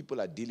people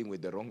are dealing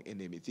with the wrong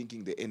enemy,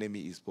 thinking the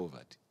enemy is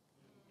poverty.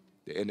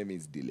 The enemy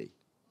is delay.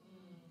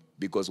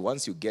 Because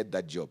once you get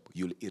that job,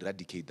 you'll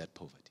eradicate that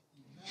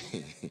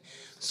poverty.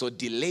 So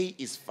delay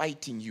is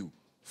fighting you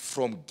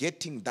from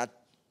getting that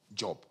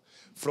job,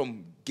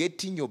 from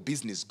getting your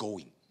business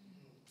going,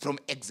 from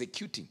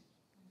executing,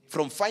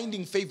 from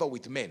finding favor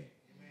with men.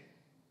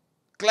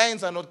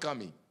 Clients are not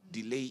coming.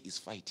 Delay is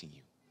fighting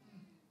you.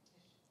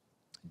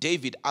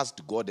 David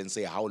asked God and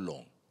said, how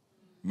long?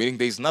 Meaning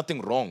there is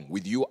nothing wrong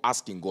with you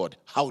asking God,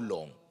 how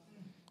long?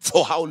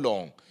 For how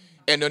long?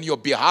 And on your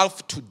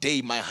behalf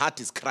today, my heart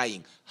is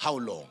crying, how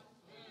long?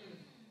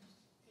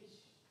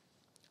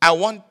 I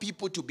want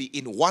people to be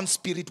in one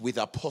spirit with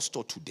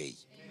Apostle today.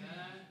 Amen.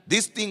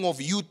 This thing of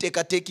you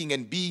taking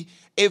and be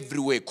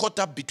everywhere, caught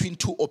up between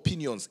two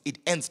opinions, it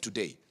ends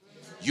today.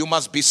 Amen. You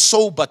must be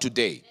sober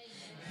today. Amen.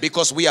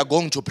 Because we are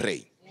going to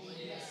pray.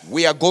 Yes.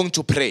 We are going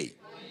to pray.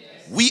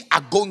 Yes. We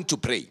are going to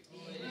pray. Yes.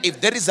 If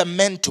there is a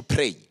man to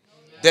pray,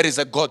 there is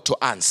a God to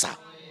answer.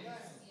 Yes.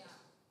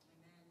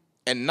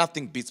 And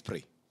nothing beats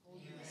pray.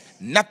 Yes.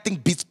 Nothing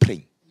beats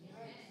praying.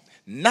 Yes.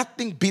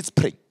 Nothing beats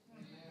praying.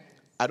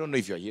 I don't know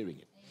if you're hearing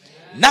it.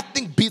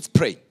 Nothing beats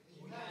praying.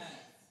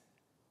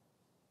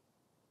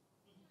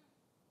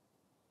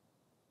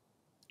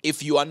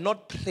 If you are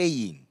not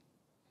praying,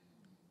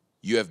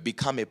 you have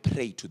become a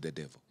prey to the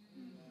devil.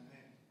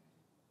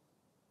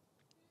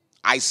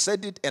 I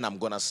said it and I'm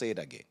going to say it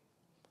again.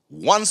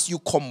 Once you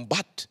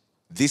combat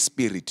this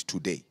spirit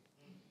today,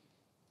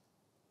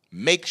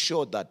 make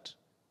sure that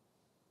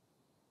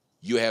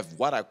you have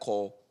what I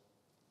call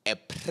a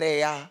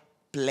prayer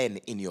plan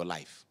in your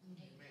life.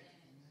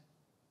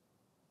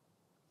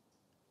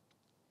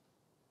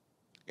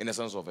 In a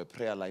sense of a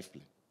prayer life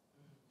plan,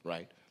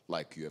 right?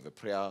 Like you have a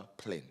prayer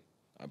plan.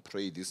 I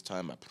pray this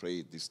time, I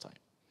pray this time.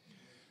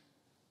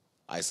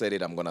 I said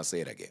it, I'm going to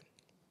say it again.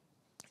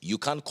 You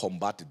can't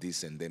combat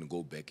this and then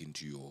go back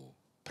into your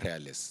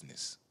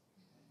prayerlessness.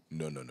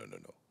 No.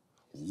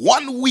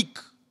 1 week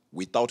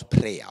without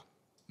prayer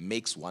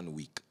makes 1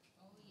 week.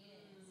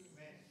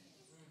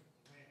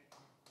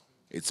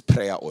 It's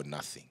prayer or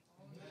nothing.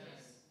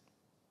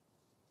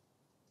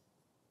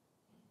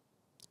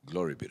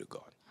 Glory be to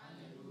God.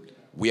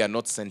 We are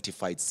not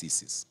sanctified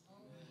sissies.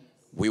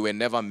 We were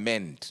never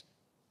meant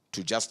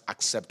to just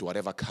accept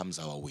whatever comes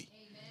our way.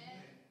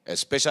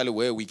 Especially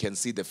where we can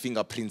see the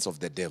fingerprints of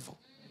the devil.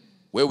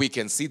 Where we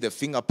can see the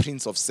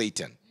fingerprints of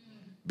Satan.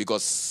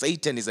 Because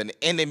Satan is an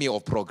enemy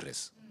of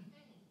progress.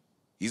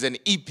 He's an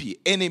EP,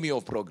 enemy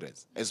of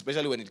progress.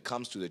 Especially when it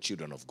comes to the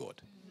children of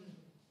God.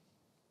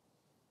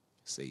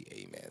 Say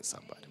amen,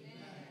 somebody.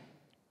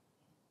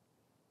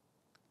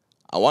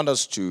 I want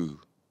us to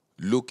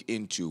look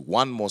into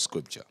one more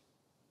scripture.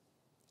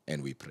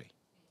 And we pray.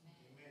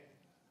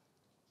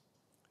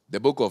 The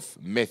book of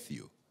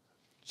Matthew,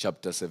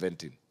 chapter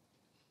 17.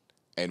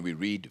 And we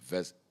read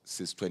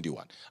verses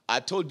 21. I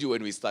told you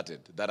when we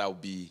started that I'll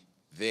be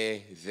there,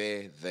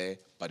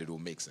 but it will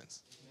make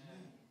sense.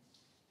 Amen.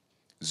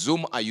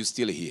 Zoom, are you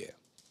still here?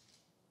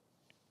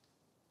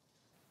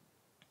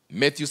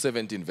 Matthew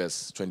 17,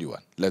 verse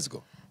 21. Let's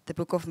go. The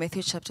book of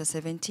Matthew, chapter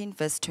 17,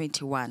 verse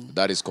 21.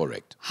 That is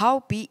correct.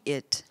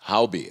 Howbeit,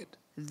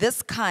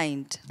 this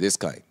kind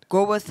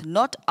goeth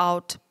not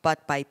out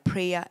but by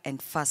prayer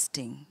and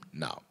fasting.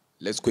 Now,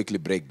 let's quickly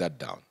break that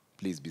down.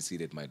 Please be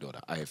seated, my daughter.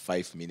 I have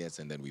 5 minutes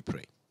and then we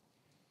pray.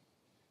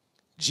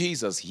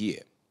 Jesus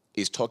here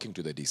is talking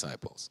to the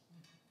disciples.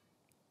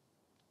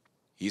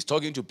 He's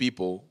talking to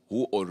people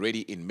who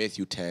already in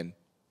Matthew 10,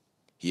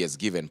 he has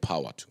given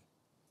power to.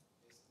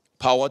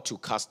 Power to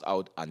cast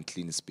out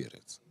unclean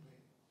spirits.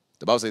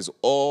 The Bible says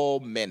all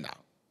manner,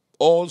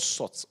 all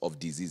sorts of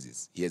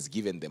diseases, he has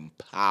given them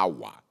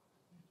power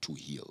to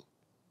heal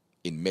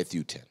in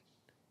Matthew 10.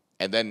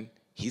 And then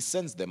he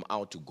sends them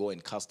out to go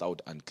and cast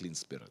out unclean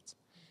spirits.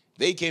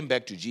 They came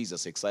back to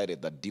Jesus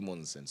excited that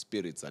demons and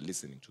spirits are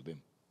listening to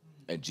them.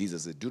 And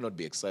Jesus said, do not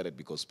be excited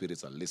because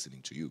spirits are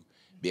listening to you.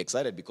 Be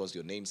excited because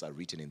your names are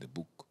written in the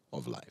book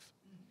of life.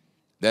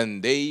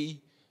 Then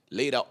they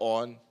later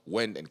on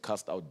went and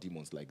cast out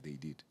demons like they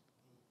did.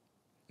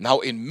 Now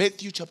in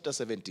Matthew chapter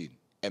 17,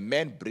 a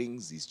man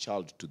brings his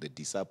child to the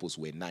disciples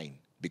who were 9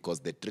 because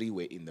the 3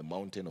 were in the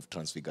mountain of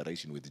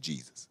transfiguration with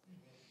Jesus.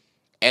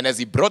 And as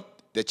he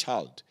brought the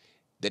child,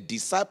 the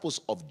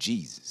disciples of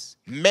Jesus,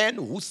 men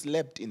who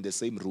slept in the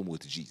same room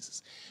with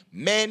Jesus,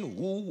 men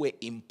who were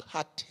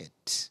imparted,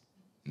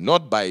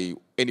 not by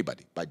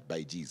anybody, but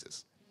by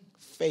Jesus,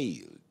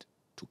 failed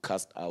to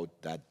cast out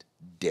that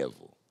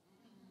devil.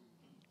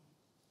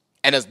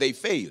 And as they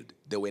failed,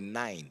 there were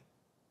 9,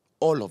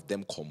 all of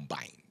them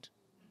combined.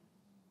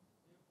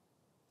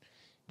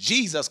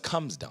 Jesus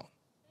comes down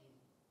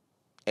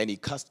and he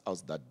casts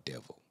out that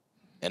devil.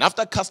 And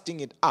after casting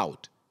it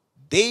out,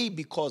 they,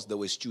 because they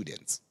were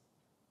students,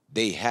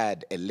 they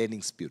had a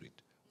learning spirit,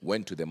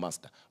 went to the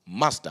master.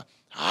 Master,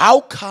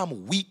 how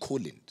come we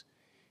couldn't?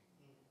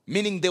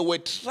 Meaning they were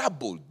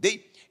troubled.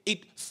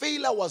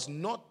 Failure was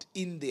not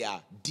in their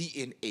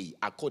DNA,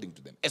 according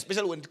to them,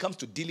 especially when it comes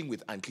to dealing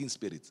with unclean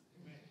spirits.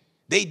 Amen.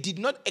 They did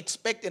not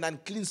expect an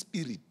unclean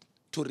spirit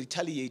to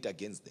retaliate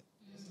against them.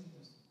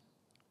 Yes.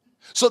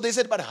 So they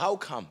said, but how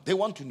come? They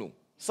want to know.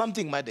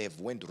 Something might have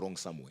went wrong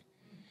somewhere.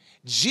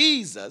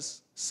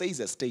 Jesus says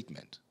a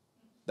statement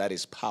that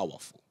is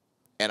powerful.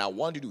 And I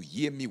want you to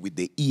hear me with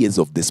the ears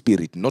of the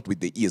spirit, not with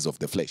the ears of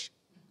the flesh.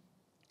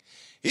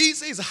 He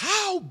says,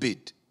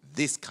 howbeit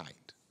this kind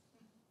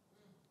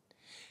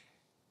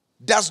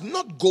does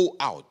not go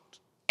out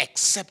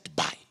except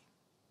by.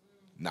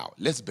 Now,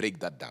 let's break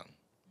that down.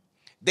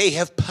 They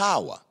have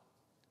power,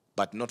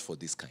 but not for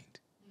this kind.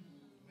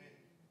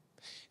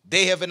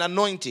 They have an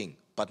anointing,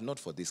 but not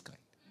for this kind.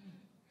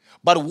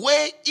 But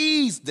where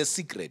is the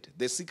secret?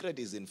 The secret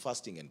is in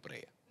fasting and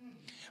prayer.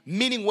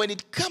 Meaning when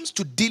it comes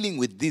to dealing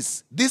with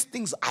this, these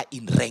things are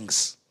in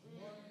ranks.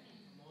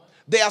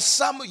 There are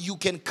some you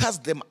can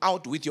cast them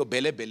out with your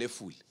belly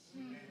full.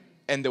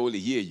 And they will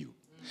hear you.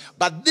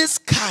 But this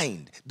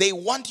kind, they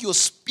want your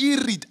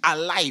spirit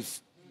alive.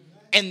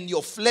 And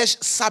your flesh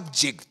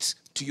subject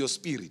to your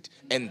spirit.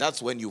 And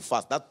that's when you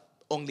fast. That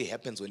only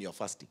happens when you're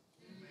fasting.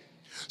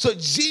 So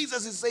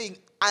Jesus is saying,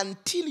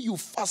 until you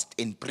fast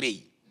and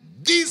pray,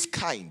 this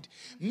kind,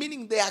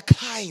 meaning there are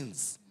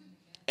kinds.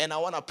 And I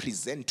want to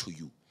present to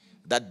you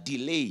that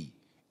delay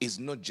is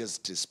not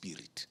just a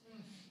spirit.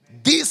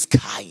 This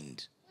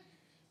kind,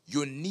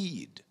 you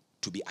need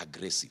to be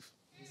aggressive.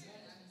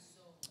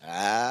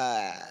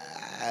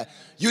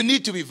 You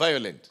need to be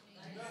violent.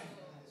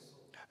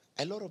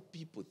 A lot of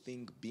people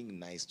think being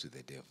nice to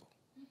the devil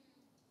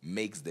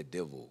makes the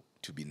devil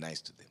to be nice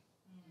to them.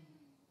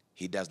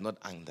 He does not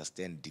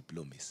understand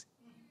diplomacy.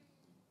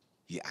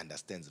 He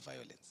understands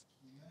violence.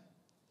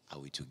 Are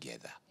we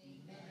together?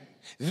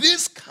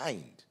 This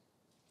kind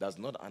does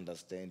not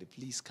understand,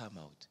 please come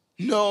out.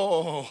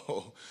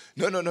 No.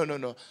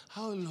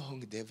 How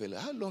long, devil?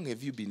 How long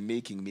have you been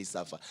making me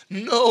suffer?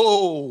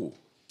 No.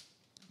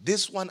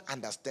 This one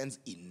understands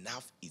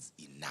enough is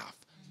enough.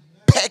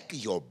 Pack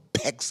your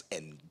bags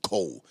and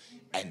go.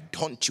 And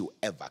don't you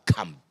ever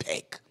come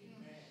back.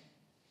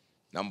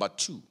 Number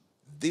 2,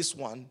 this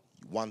one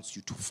wants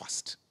you to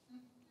fast.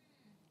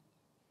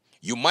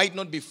 You might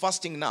not be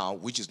fasting now,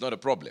 which is not a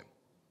problem.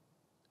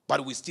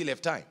 But we still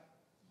have time.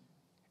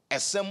 A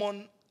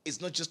sermon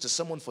is not just a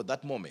sermon for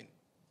that moment.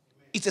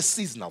 It's a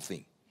seasonal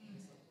thing.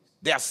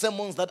 There are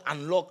sermons that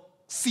unlock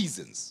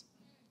seasons.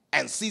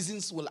 And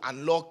seasons will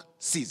unlock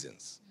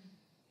seasons.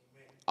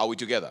 Are we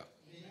together?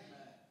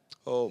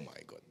 Oh my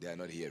God, they are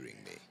not hearing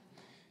me.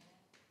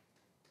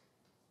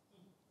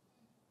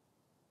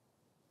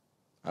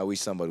 I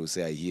wish somebody would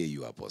say, I hear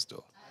you,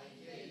 Apostle.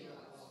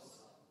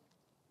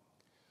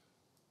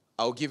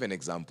 I'll give an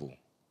example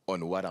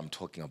on what I'm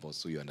talking about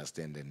so you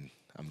understand, and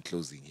I'm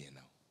closing here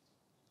now.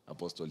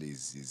 Apostle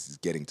is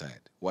getting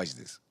tired. Watch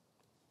this.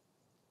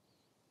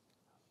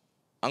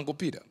 Uncle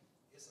Peter,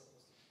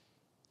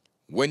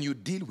 when you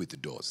deal with the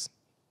doors,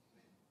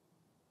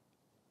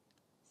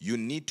 you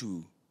need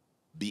to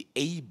be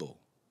able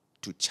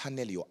to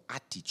channel your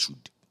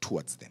attitude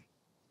towards them.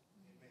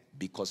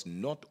 Because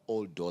not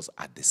all doors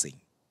are the same.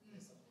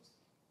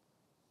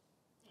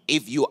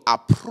 If you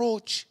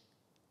approach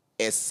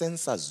a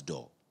census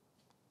door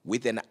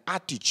with an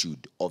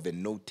attitude of a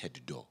noted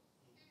door,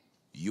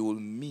 you will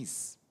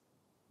miss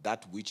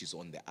that which is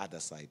on the other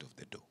side of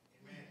the door.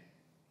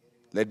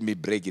 Let me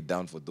break it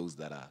down for those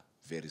that are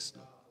very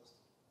slow.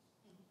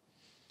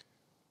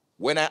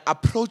 When I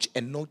approach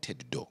a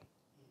noted door,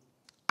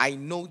 I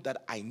know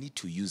that I need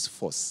to use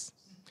force.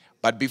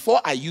 But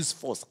before I use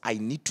force, I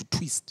need to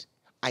twist.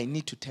 I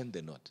need to turn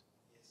the knot.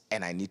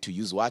 And I need to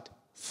use what?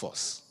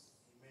 Force.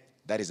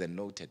 That is a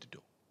noted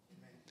door.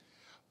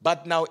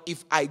 But now,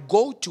 if I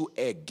go to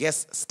a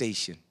gas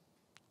station,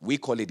 we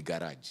call it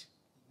garage.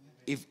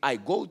 If I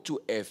go to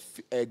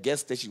a gas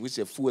station, which is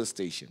a fuel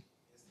station,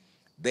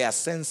 there are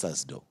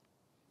sensors, though.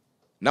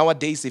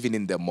 Nowadays, even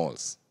in the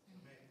malls,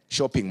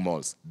 shopping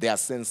malls, there are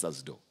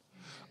sensors, though.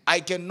 I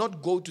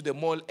cannot go to the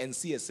mall and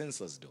see a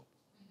sensors door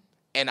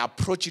and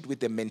approach it with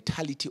the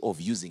mentality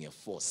of using a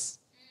force.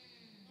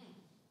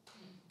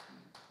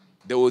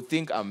 They will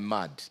think I'm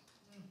mad.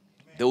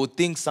 They will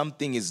think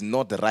something is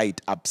not right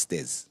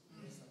upstairs.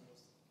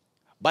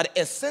 But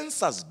a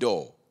census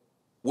door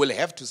will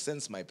have to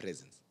sense my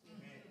presence.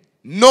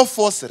 No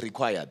force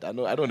required. I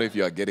don't know if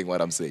you are getting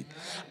what I'm saying.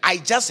 I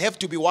just have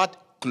to be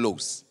what?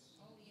 Close.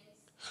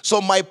 So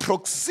my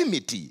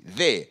proximity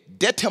there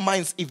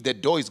determines if the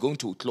door is going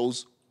to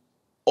close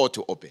or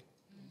to open.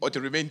 Or to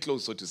remain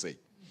closed, so to say.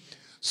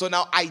 So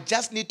now I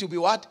just need to be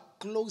what?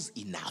 Close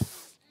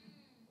enough.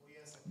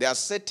 There are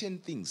certain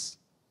things,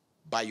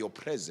 by your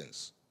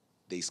presence,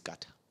 they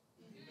scatter.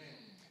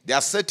 There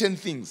are certain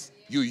things,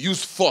 you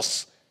use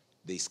force,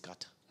 they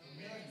scatter.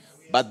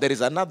 But there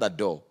is another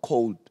door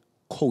called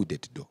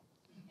coded door.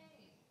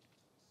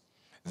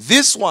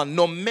 This one,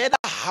 no matter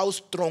how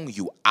strong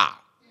you are,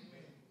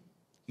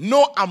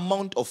 no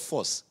amount of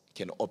force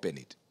can open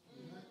it.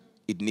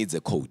 It needs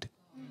a code.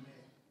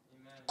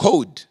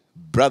 Code,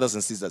 brothers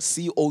and sisters,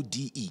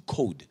 C-O-D-E,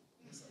 code.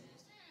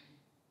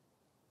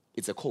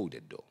 It's a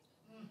coded door.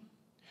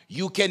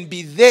 You can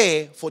be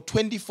there for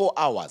 24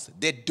 hours.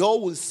 The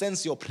door will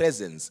sense your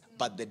presence,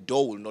 but the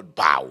door will not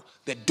bow.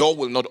 The door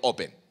will not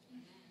open.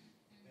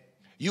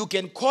 You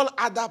can call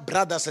other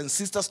brothers and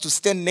sisters to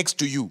stand next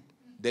to you.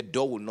 The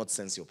door will not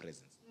sense your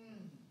presence.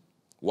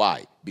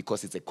 Why?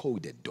 Because it's a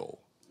coded door.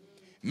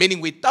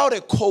 Meaning without a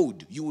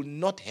code, you will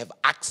not have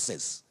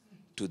access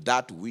to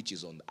that which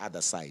is on the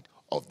other side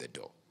of the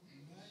door.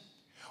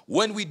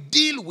 When we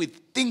deal with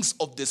things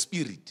of the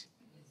Spirit,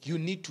 you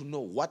need to know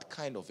what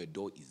kind of a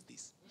door is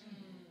this.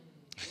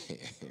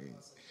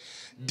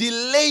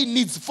 Delay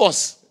needs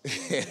force.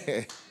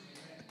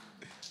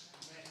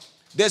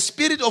 The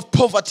spirit of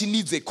poverty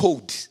needs a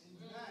code.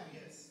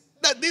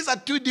 These are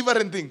two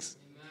different things.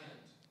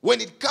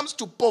 When it comes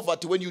to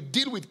poverty, when you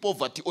deal with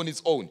poverty on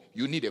its own,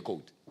 you need a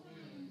code.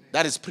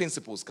 That is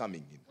principles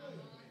coming in.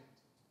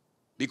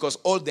 Because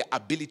all the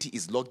ability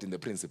is locked in the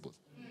principles.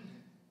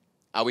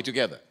 Are we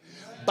together?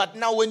 But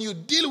now when you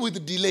deal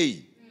with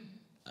delay,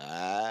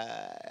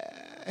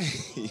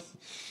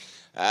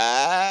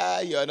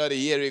 you are not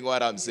hearing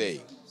what I'm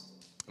saying.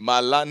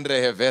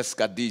 Malandre heves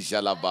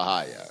kadisha la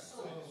bahaya.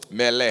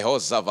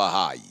 Melehosa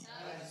vahai.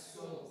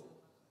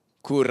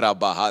 Kura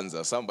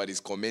bahanza. Somebody's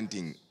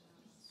commenting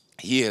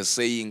here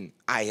saying,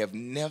 I have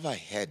never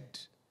had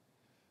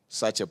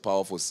such a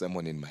powerful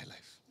sermon in my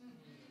life.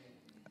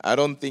 I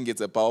don't think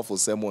it's a powerful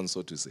sermon,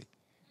 so to say.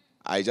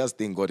 I just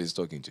think God is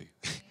talking to you.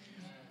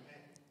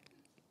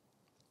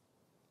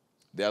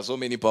 There are so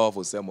many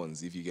powerful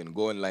sermons. If you can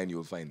go online, you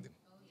will find them.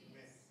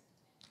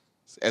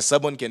 A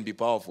sermon can be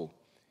powerful,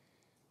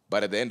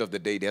 but at the end of the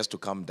day, it has to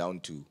come down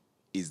to,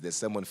 is the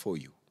sermon for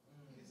you?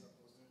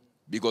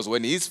 Because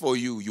when it is for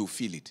you, you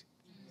feel it.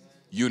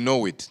 You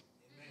know it.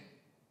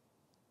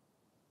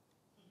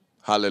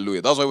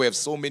 Hallelujah. That's why we have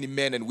so many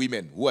men and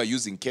women who are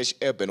using Cash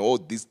App and all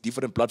these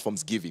different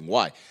platforms giving.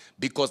 Why?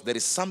 Because there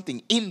is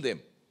something in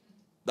them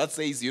that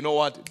says, you know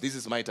what, this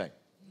is my time.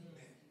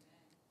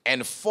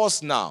 And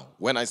force now,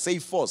 when I say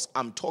force,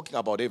 I'm talking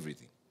about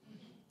everything.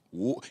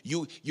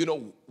 You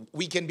know,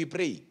 we can be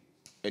praying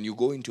and you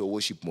go into a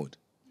worship mode.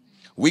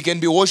 We can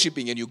be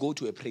worshiping and you go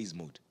to a praise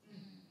mode.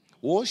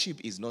 Worship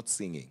is not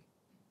singing.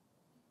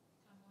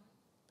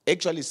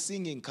 Actually,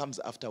 singing comes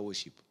after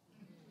worship.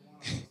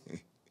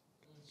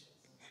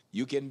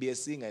 You can be a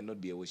singer and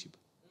not be a worshiper.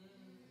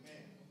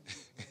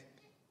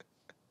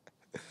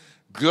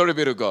 Glory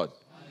be to God.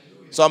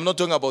 So I'm not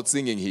talking about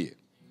singing here.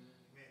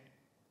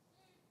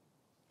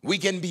 We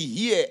can be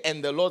here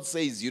and the Lord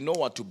says, you know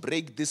what, to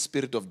break this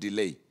spirit of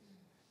delay,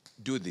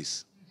 do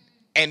this.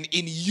 And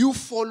in you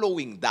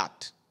following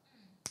that,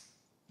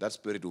 that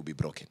spirit will be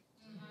broken.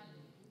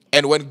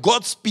 And when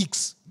God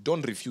speaks,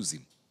 don't refuse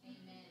him.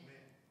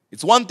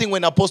 It's one thing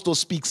when apostle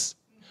speaks.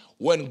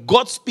 When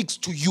God speaks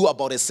to you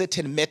about a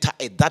certain matter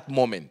at that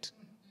moment,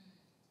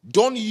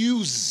 don't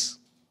use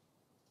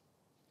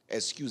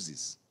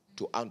excuses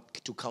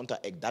to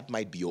counteract. That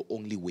might be your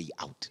only way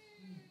out.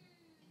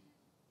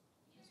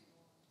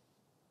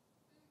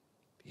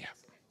 Yeah.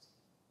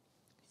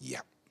 Yeah.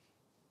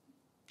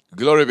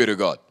 Glory be to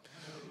God.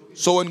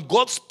 So when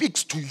God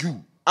speaks to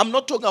you, I'm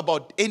not talking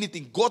about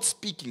anything. God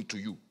speaking to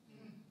you.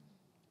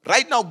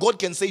 Right now, God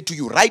can say to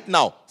you, right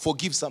now,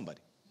 forgive somebody.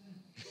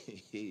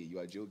 You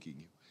are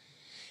joking.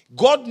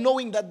 God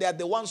knowing that they are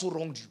the ones who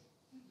wronged you.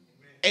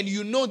 And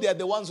you know they are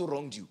the ones who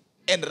wronged you.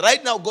 And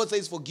right now, God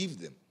says forgive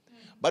them.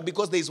 But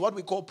because there is what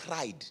we call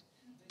pride.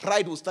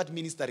 Pride will start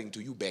ministering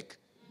to you back.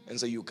 And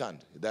so you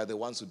can't. They are the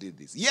ones who did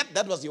this. Yet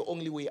that was your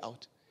only way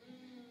out.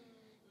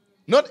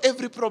 Not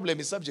every problem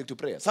is subject to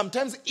prayer.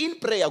 Sometimes in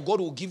prayer,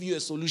 God will give you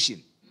a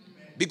solution.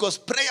 Because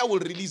prayer will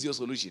release your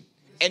solution.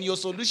 And your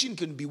solution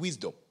can be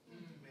wisdom.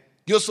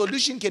 Your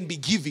solution can be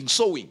giving,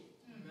 sowing.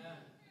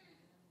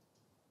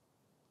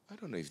 I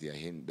don't know if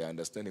they're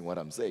understanding what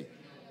I'm saying.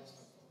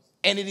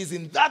 And it is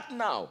in that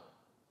now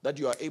that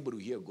you are able to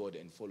hear God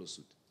and follow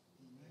suit.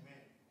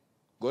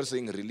 God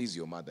saying, release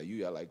your mother.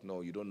 You are like,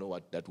 no, you don't know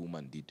what that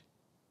woman did.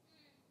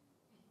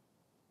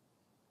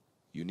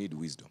 You need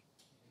wisdom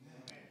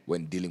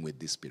when dealing with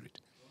this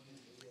spirit.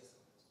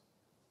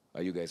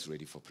 Are you guys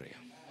ready for prayer?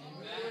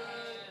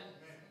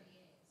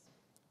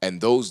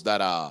 And those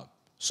that are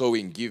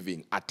sowing,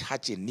 giving,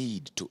 attach a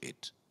need to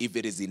it. If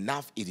it is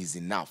enough, it is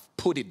enough.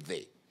 Put it there.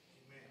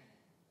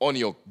 On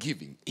your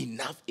giving,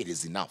 enough, it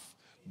is enough.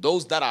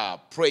 Those that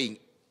are praying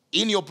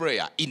in your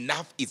prayer,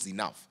 enough is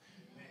enough.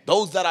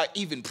 Those that are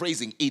even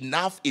praising,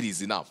 enough, it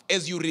is enough.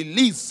 As you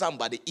release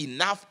somebody,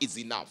 enough is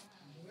enough.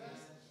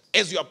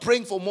 As you are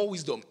praying for more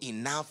wisdom,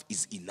 enough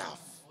is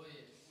enough.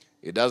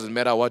 It doesn't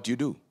matter what you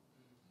do.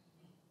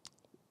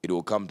 It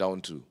will come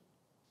down to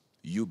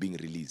you being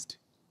released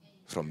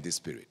from this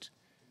spirit.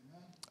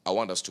 I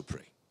want us to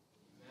pray.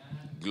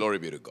 Glory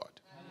be to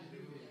God.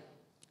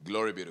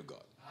 Glory be to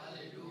God.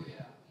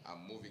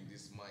 I'm moving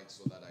this mic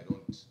so that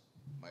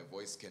my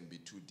voice can be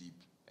too deep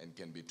and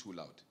can be too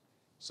loud,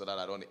 so that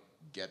I don't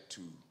get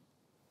to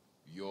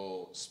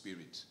your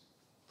spirit.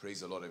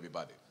 Praise the Lord,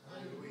 everybody.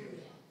 Hallelujah.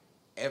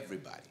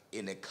 Everybody,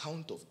 in a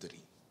count of 3,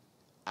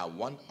 I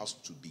want us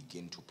to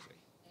begin to pray.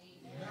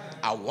 Amen.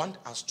 I want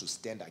us to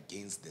stand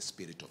against the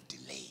spirit of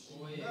delay.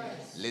 Oh,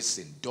 yes.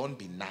 Listen, don't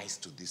be nice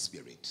to this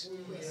spirit.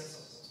 Oh,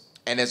 yes.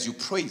 And as you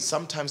pray,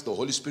 sometimes the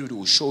Holy Spirit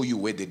will show you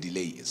where the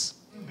delay is.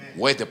 Amen.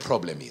 Where the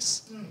problem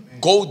is. Amen.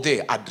 Go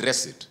there,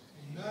 address it.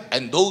 Amen.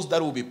 And those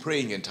that will be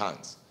praying in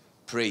tongues,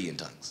 pray in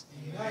tongues.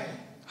 Amen.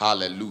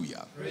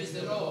 Hallelujah. Praise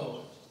the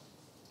Lord.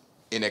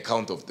 In a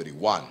count of 3.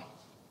 1,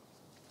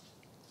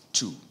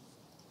 2,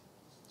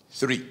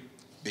 3.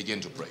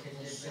 Begin to pray.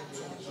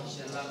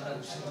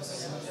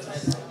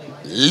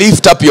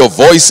 Lift up your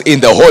voice in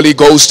the Holy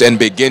Ghost and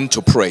begin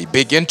to pray.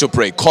 Begin to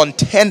pray.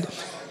 Contend.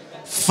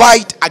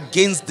 Fight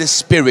against the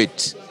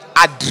spirit.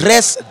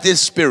 Address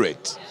this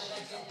spirit.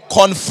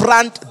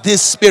 Confront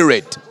this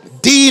spirit.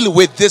 Deal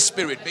with this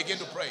spirit. Begin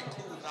to pray.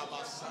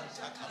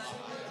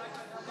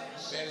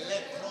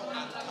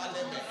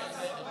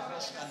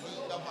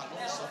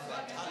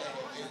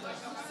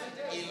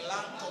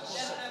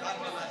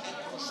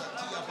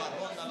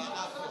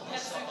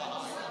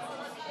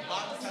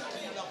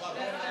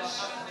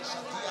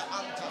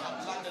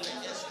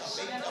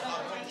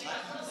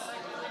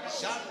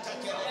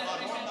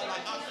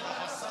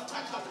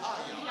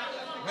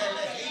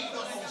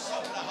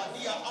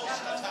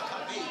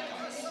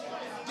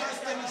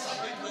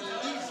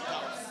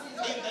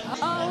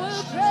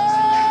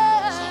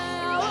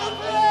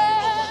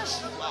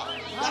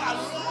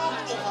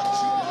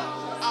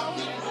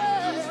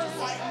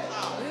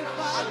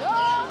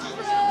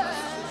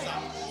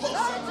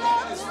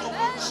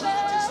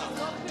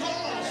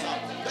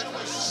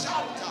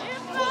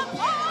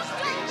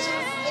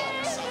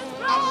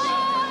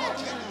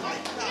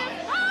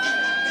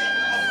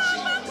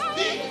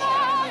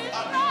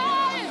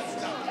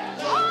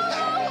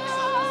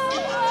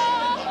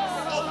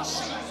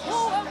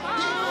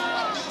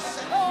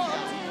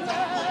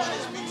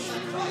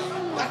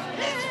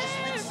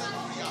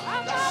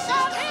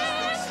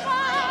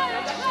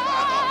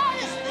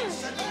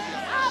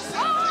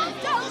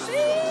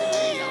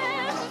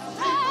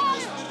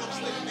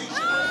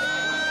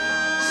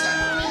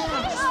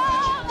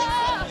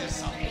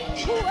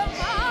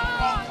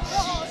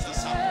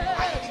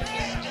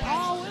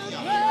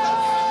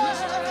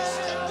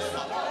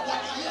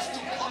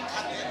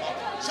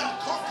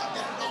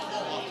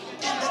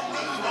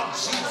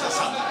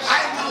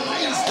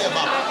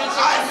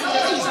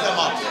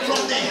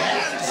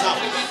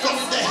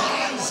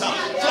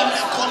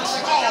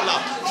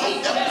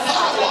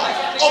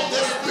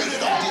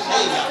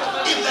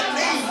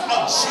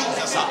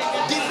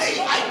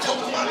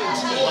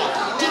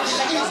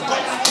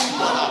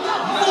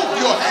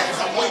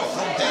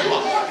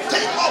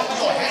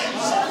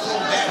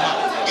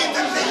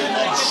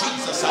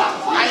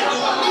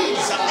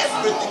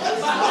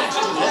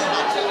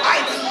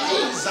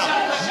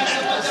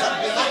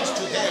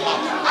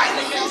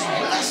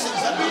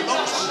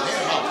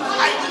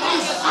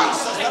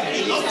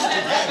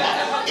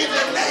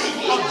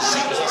 of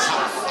Jesus,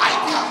 I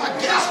come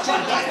against you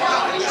right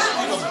now, the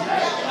spirit of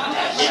delay.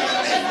 In the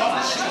name of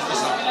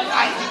Jesus,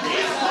 I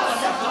declare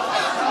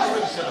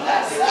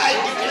I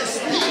declare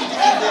speed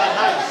in their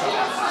lives.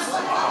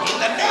 In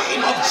the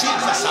name of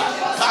Jesus,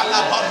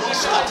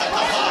 Kalabarushka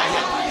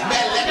Takabaya,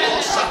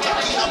 Melekosa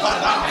Takina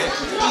Barande,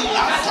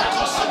 Ilanta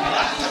Kosa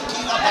Branta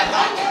Kina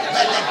Bara,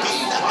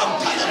 Melegina and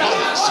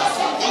Talabarusha,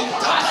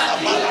 Intakala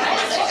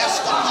Barande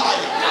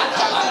Escapaya,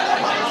 Kalina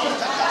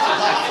Barota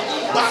Takabaya,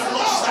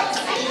 Barosa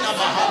Takina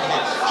Mahane,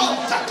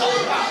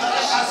 Intakabranda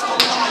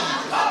Escapaya,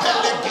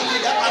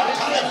 Melegina and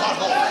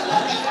Talabaro,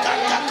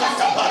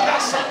 Itakata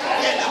Barasa,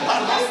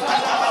 Elebarota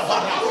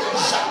Talabara,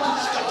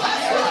 Jakuska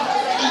Takaya,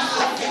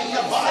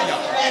 Intakina Baya,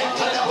 and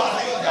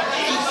Talabarenda,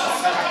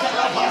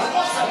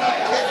 Isakalabarosa,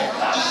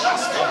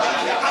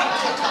 Ilaskabaya, and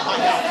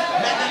Takabaya,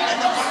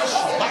 Menena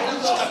Baruch,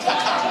 Baruchka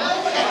Takaya,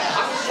 and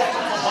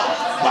Hasakaba,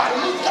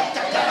 Baruka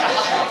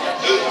Takaya,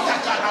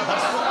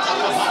 Intakarabasa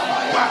Takaba,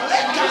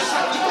 Bareka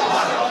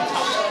Satikabarota,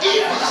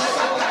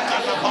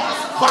 Ilasatakaba,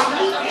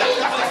 Baruka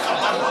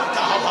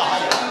Takakabarota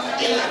Habaya.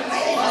 In the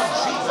name of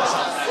Jesus,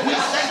 we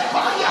send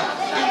fire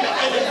in the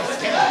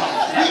enemy's camp.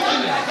 We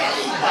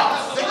invade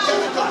the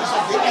territories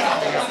of the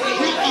enemy.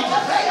 We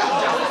invade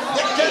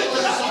the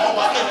territories of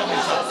our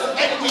enemies.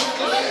 And we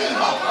claim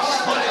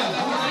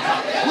hallelujah.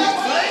 We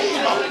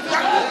claim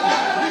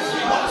that which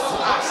belongs to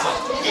us.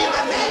 In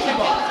the name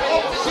of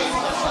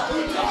Jesus.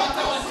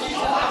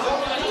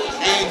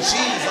 In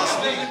Jesus'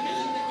 name.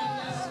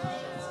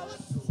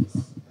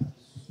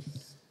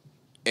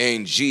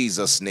 In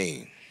Jesus'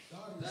 name.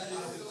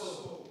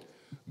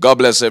 God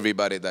bless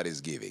everybody that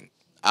is giving.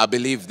 I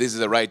believe this is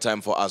the right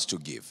time for us to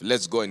give.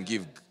 Let's go and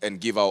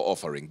give our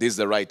offering. This is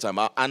the right time.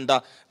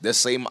 Under the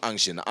same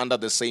unction, under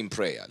the same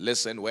prayer.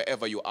 Listen,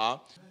 wherever you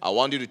are, I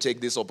want you to take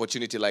this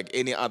opportunity like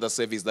any other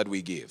service that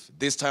we give.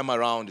 This time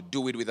around,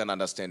 do it with an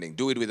understanding.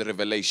 Do it with a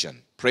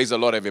revelation. Praise the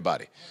Lord,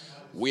 everybody.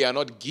 We are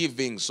not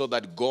giving so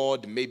that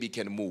God maybe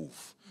can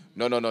move.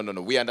 No.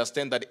 We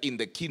understand that in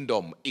the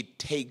kingdom, it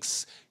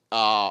takes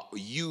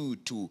you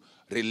to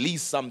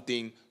release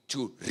something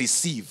to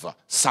receive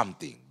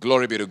something.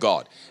 Glory be to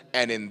God.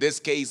 And in this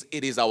case,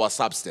 it is our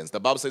substance.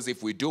 The Bible says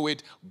if we do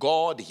it,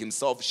 God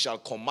himself shall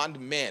command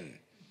men,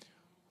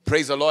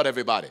 praise the Lord,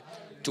 everybody,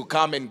 to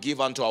come and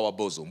give unto our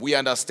bosom. We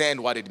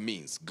understand what it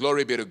means.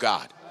 Glory be to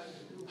God.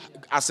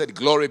 I said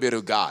glory be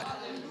to God.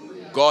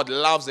 God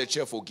loves a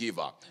cheerful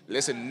giver.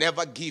 Listen,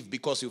 never give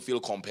because you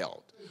feel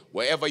compelled.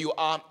 Wherever you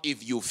are,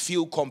 if you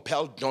feel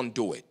compelled, don't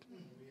do it.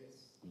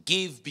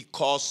 Give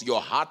because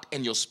your heart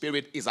and your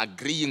spirit is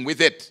agreeing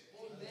with it.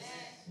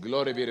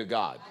 Glory be to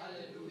God.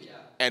 Hallelujah.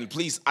 And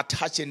please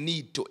attach a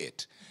need to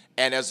it.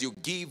 And as you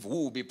give, we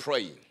will be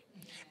praying.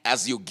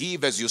 As you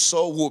give, as you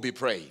sow, we will be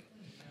praying.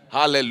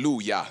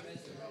 Hallelujah.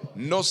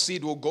 No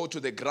seed will go to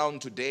the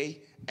ground today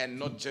and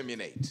not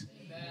germinate.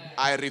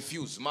 I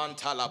refuse.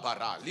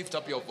 Mantalabara. Lift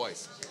up your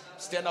voice.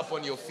 Stand up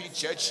on your feet,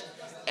 church,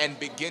 and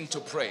begin to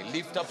pray.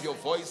 Lift up your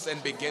voice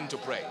and begin to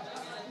pray.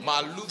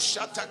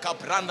 Malushata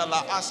kabranda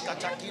la aska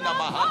takina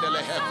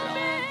mahandele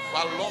hebra.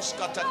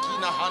 Baloska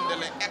takina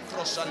handele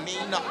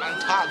ekrosanina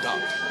antaga.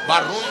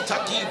 Barunta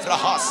kivra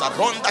hasa.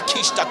 Ronda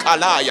kishta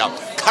kalaya.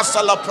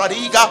 Kasala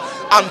pradiga.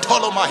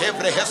 Antolo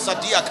mahevre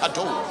hesadia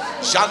kado.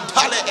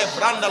 Jantale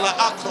ebranda la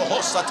akro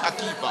hosa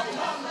takiba.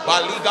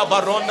 Baliga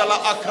baronda la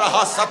akra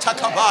hasa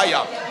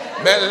takabaya.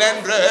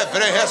 Melendre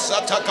evre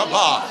hesa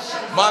takaba.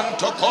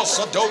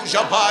 Mantokosa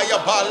doja baya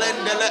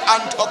balendele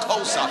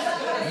antokosa.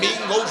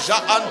 Mingoja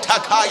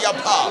antakaya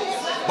pa.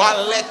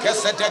 Baleke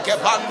seteke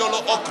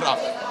bandolo okra.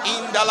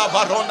 Indala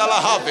barona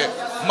la have.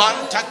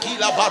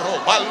 Mantakila baro.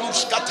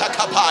 Balushka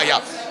takabaya.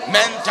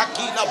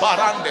 Mentakila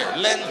barande.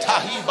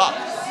 Lentahiba.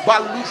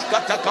 Balushka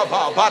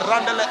takaba.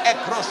 Barandele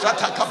ekrosha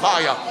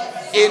takabaya.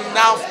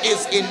 Enough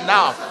is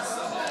enough.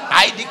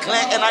 I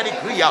declare and I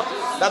decree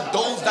that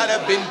those that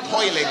have been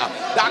toiling,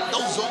 that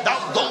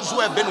those who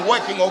have been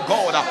working, oh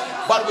God,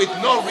 but with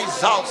no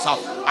results,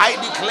 I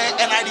declare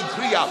and I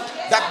decree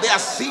that their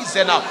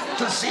season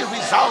to see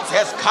results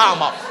has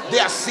come.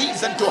 Their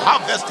season to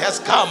harvest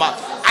has come.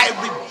 I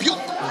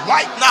rebuke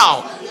right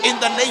now in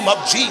the name of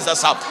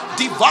Jesus,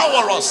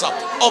 devourers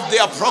of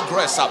their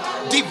progress,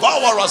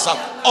 devourers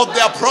of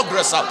their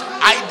progress.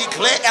 I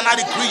declare and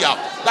I decree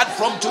that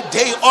from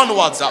today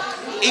onwards,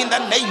 in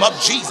the name of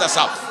Jesus,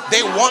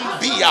 they won't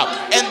be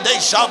and they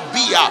shall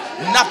be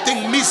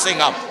nothing missing,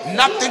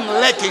 nothing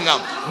lacking,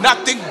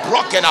 nothing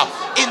broken.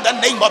 In the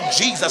name of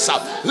Jesus,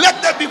 let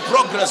there be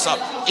progress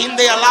in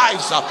their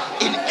lives,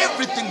 in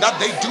everything that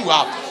they do,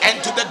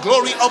 and to the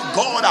glory of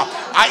God,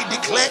 I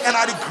declare and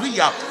I decree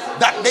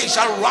that they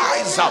shall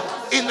rise up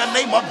in the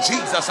name of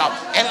Jesus,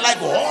 and like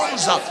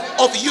horns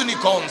of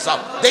unicorns,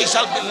 they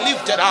shall be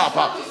lifted up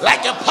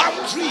like a palm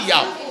tree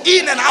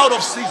in and out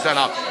of season.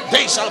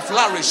 They shall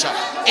flourish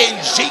in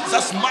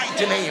Jesus'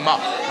 mighty name.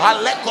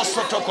 Aleko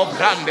sotoko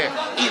brande,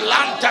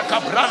 ilanta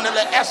kabrande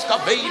le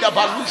escaveda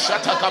balusha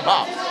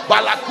takaba,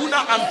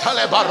 balakuna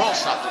antale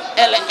barosa,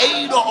 ele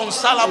eido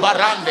onsala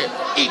barande,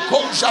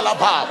 iko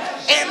jalaba,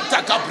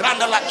 enta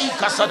kabrande la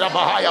ikasada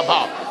bahaya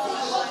ba.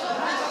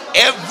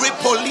 every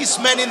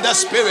policeman in the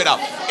spirit,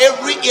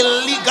 every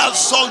illegal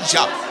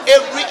soldier,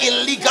 every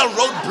illegal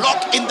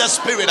roadblock in the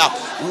spirit,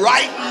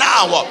 right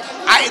now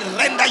I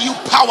render you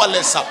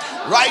powerless.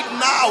 Right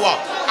now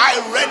I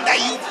render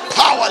you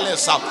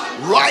powerless.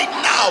 Right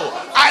now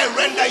I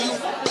render you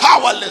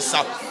powerless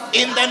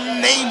in the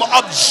name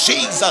of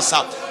Jesus,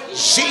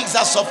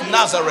 Jesus of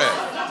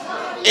Nazareth.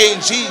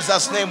 In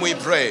Jesus' name we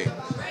pray.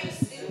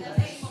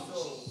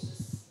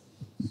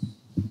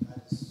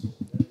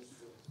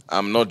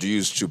 I'm not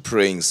used to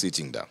praying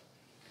sitting down.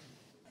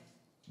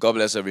 God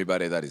bless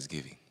everybody that is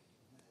giving.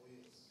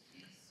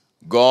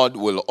 God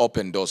will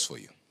open doors for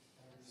you.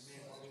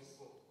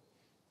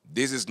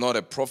 This is not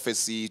a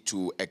prophecy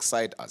to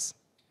excite us,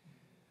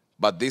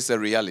 but this is a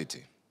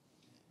reality.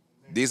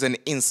 This is an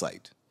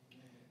insight.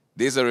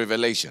 This is a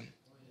revelation.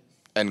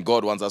 And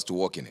God wants us to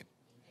walk in it.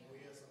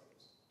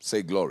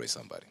 Say glory,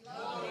 somebody.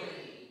 Glory.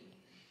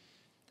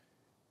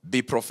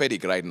 Be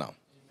prophetic right now.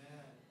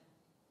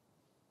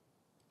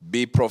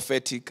 Be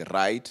prophetic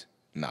right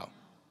now.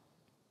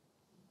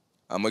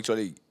 I'm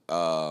actually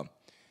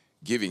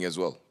giving as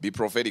well. Be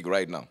prophetic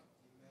right now.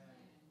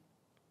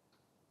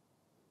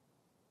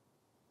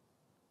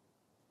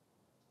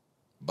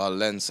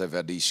 Balen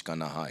sevedish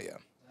kanahaya.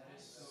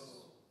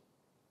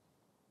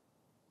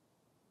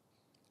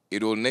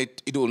 It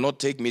will not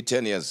take me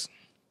 10 years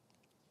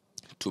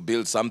to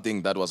build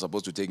something that was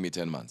supposed to take me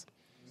 10 months.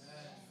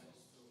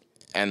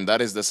 And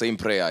that is the same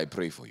prayer I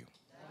pray for you.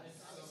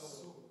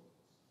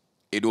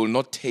 It will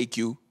not take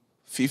you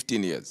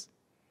 15 years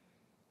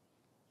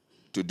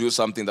to do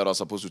something that was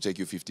supposed to take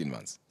you 15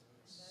 months.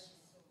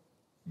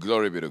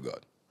 Glory be to God.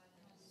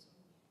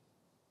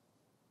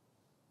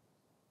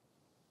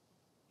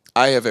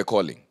 I have a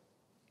calling.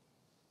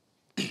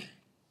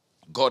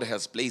 God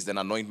has placed an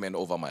anointment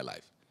over my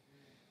life.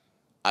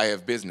 I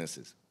have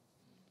businesses.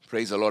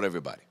 Praise the Lord,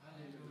 everybody.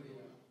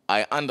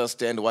 I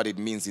understand what it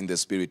means in the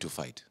spirit to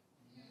fight.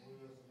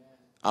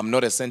 I'm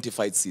not a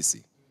sanctified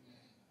CC.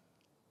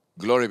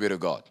 Glory be to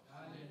God.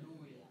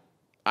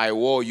 I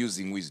war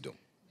using wisdom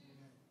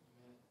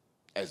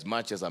as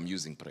much as I'm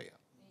using prayer.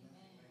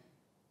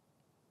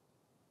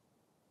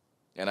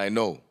 And I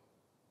know,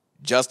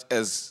 just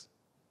as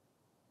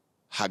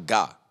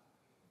Hagar,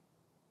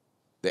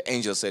 the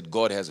angel said,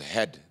 God has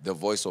heard the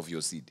voice of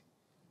your seed.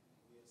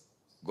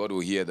 God will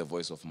hear the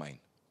voice of mine.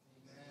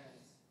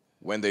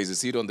 When there is a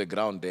seed on the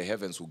ground, the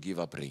heavens will give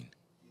up rain.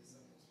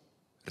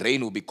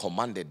 Rain will be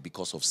commanded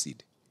because of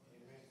seed.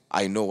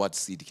 I know what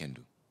seed can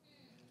do.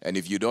 And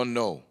if you don't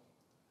know,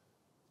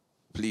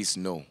 please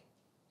know.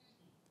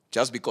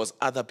 Just because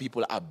other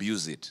people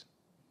abuse it,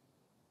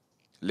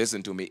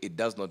 listen to me, it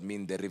does not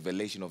mean the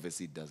revelation of a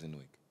seed doesn't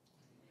work.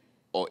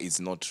 Or it's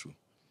not true.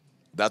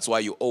 That's why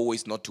you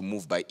always not to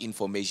move by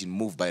information,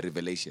 move by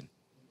revelation.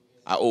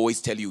 I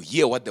always tell you,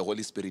 hear what the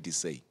Holy Spirit is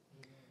saying.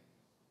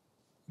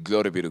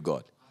 Glory be to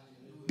God.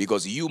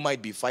 Because you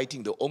might be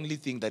fighting the only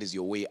thing that is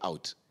your way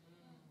out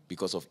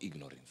because of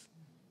ignorance.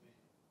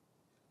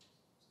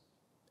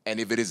 And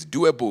if it is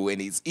doable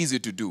and it's easy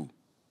to do,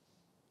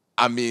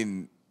 I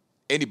mean,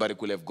 anybody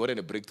could have gotten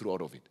a breakthrough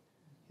out of it.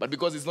 But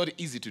because it's not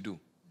easy to do,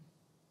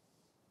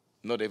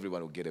 not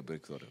everyone will get a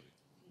breakthrough out of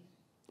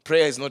it.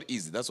 Prayer is not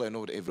easy. That's why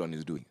not everyone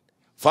is doing it.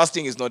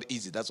 Fasting is not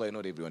easy. That's why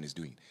not everyone is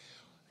doing it.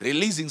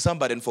 Releasing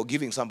somebody and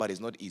forgiving somebody is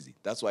not easy.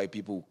 That's why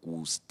people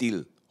will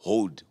still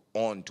hold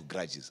on to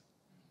grudges.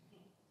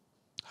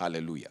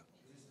 Hallelujah.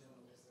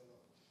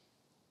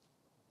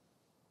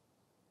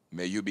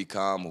 May you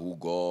become who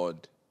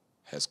God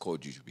has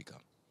called you to become.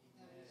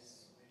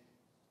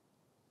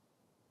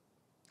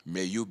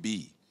 May you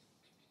be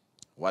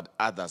what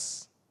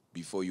others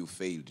before you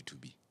failed to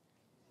be.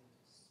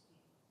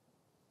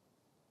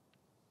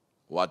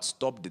 What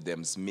stopped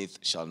them, Smith,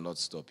 shall not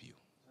stop you.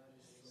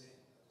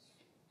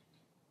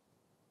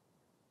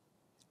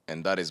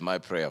 And that is my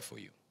prayer for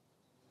you.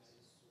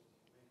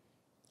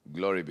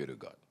 Glory be to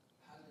God.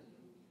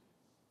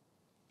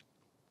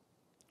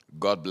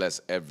 God bless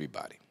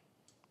everybody.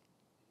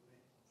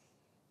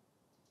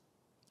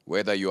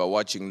 Whether you are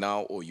watching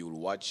now or you'll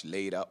watch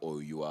later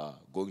or you are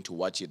going to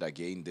watch it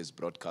again, this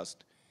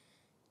broadcast,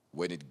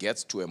 when it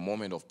gets to a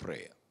moment of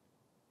prayer,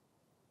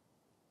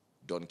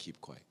 don't keep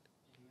quiet.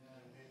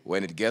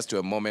 When it gets to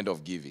a moment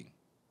of giving,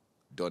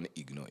 don't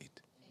ignore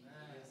it.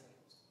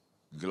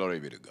 Glory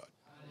be to God.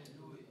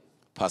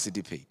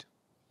 Participate.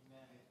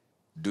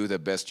 Do the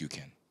best you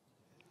can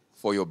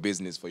for your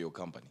business, for your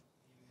company,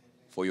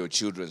 for your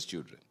children's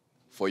children,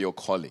 for your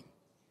calling.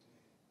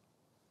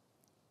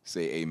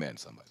 Say amen,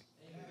 somebody.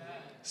 Amen.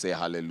 Say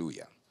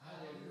hallelujah.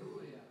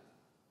 Hallelujah.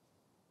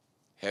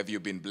 Have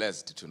you been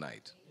blessed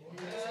tonight?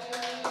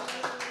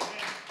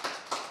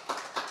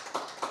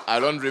 I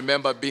don't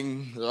remember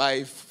being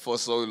live for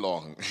so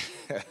long.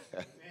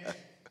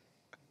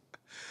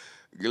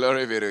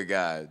 Glory be to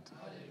God.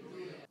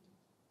 Hallelujah.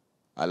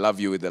 I love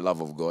you with the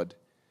love of God.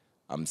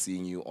 I'm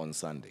seeing you on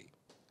Sunday.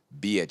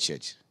 Be at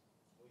church.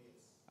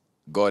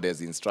 God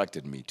has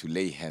instructed me to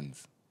lay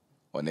hands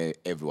on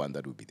everyone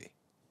that will be there.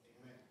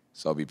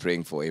 So I'll be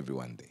praying for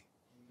everyone there.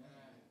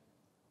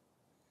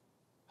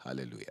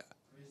 Hallelujah.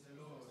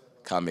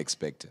 Come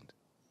expectant.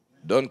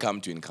 Don't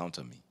come to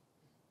encounter me.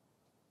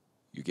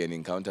 You can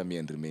encounter me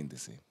and remain the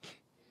same.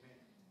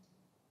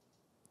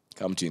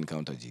 Come to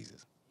encounter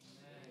Jesus.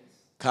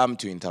 Come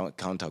to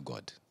encounter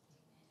God.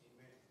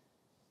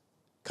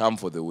 Come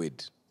for the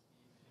word.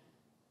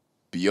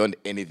 Beyond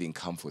anything,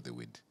 come for the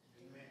word.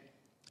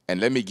 And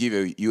let me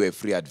give you a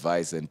free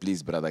advice, and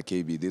please, Brother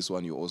KB, this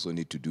one you also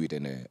need to do it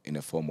in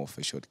a form of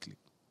a short clip.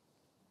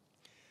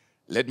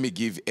 Let me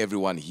give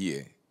everyone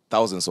here,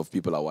 thousands of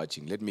people are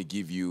watching, let me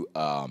give you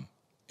a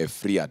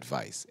free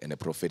advice and a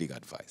prophetic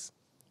advice.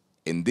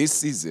 In this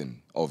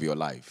season of your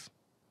life,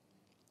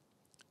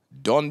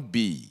 don't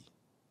be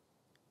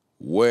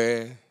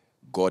where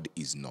God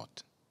is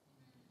not.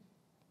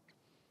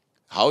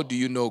 How do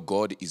you know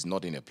God is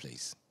not in a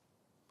place?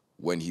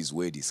 When his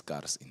word is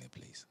scarce in a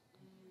place.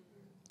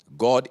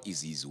 God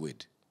is his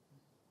word.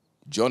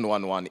 John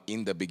 1:1,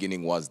 in the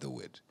beginning was the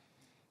word.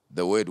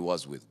 The word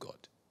was with God.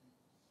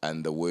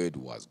 And the word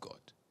was God.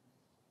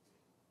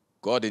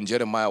 God in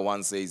Jeremiah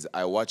 1 says,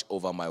 I watch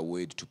over my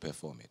word to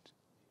perform it.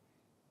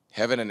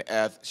 Heaven and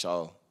earth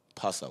shall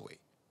pass away,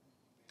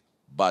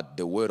 but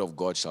the word of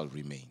God shall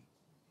remain.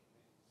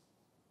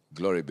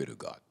 Glory be to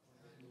God.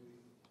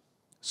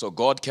 So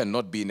God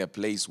cannot be in a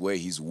place where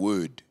his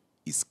word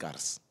is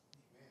scarce.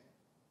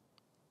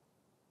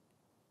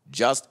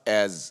 Just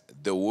as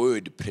the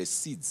word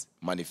precedes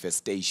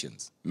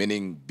manifestations,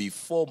 meaning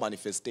before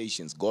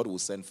manifestations, God will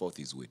send forth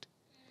his word.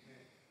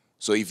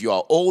 So if you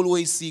are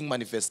always seeing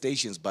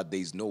manifestations, but there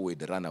is no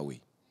word, run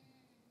away.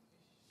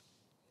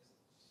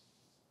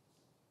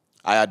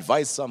 I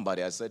advised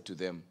somebody, I said to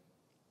them,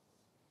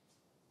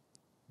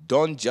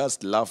 don't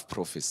just love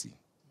prophecy.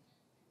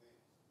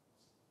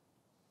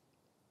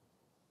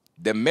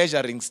 The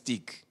measuring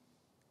stick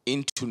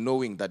into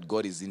knowing that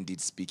God is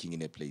indeed speaking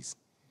in a place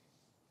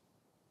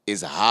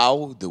is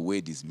how the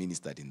word is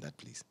ministered in that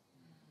place.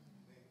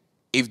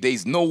 If there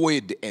is no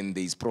word and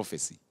there is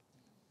prophecy,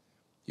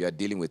 you are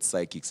dealing with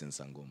psychics and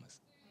sangomas.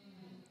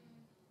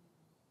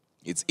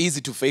 It's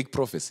easy to fake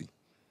prophecy.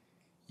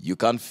 You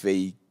can't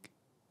fake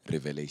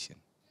revelation.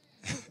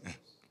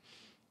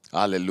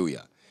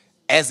 Hallelujah.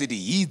 As it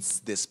heeds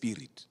the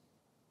spirit.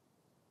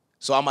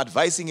 So I'm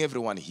advising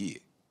everyone here,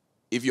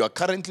 if you are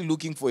currently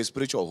looking for a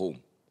spiritual home,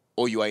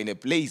 or you are in a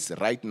place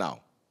right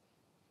now,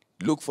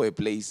 look for a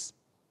place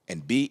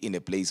and be in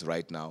a place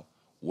right now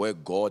where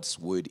God's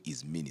word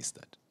is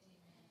ministered.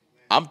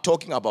 I'm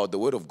talking about the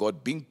word of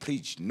God being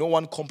preached, no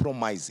one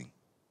compromising.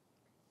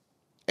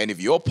 And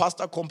if your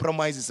pastor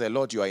compromises a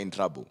lot, you are in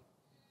trouble.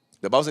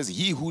 The Bible says,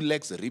 he who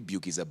lacks a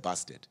rebuke is a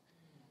bastard.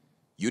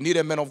 You need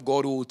a man of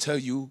God who will tell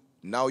you,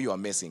 now you are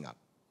messing up.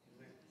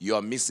 You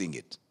are missing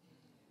it.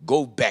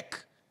 Go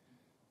back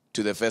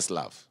to the first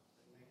love.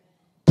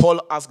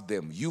 Paul asked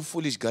them, you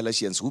foolish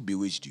Galatians, who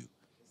bewitched you?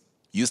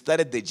 You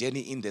started the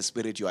journey in the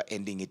spirit, you are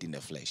ending it in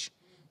the flesh.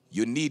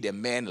 You need a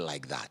man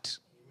like that.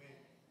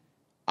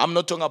 I'm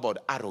not talking about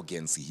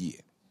arrogance here.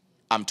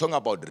 I'm talking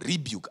about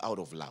rebuke out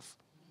of love.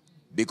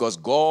 Because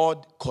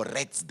God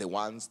corrects the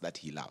ones that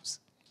he loves.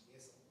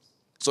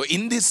 So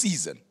in this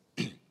season,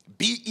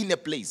 be in a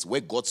place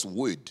where God's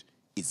word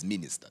is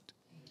ministered.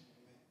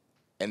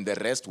 And the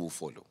rest will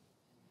follow.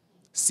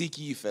 Seek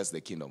ye first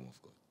the kingdom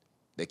of God,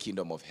 the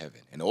kingdom of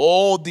heaven. And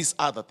all these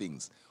other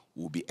things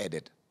will be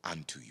added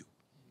unto you.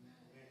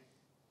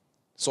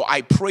 So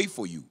I pray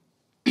for you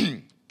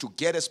to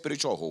get a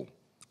spiritual home,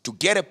 to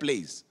get a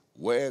place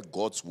where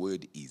God's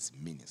word is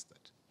ministered.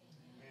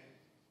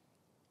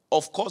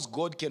 Of course,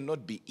 God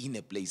cannot be in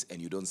a place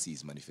and you don't see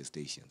his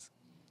manifestations.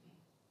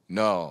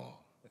 No.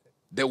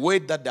 The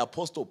word that the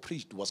apostle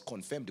preached was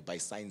confirmed by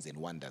signs and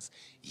wonders.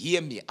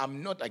 Hear me,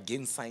 I'm not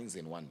against signs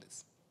and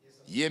wonders.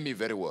 Hear me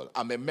very well.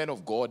 I'm a man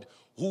of God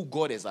who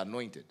God has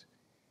anointed.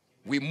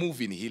 We move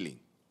in healing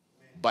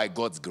by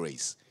God's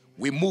grace.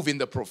 We move in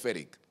the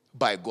prophetic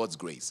by God's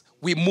grace.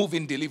 We move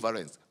in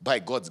deliverance by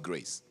God's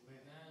grace.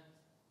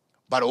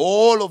 But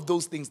all of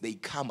those things, they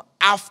come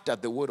after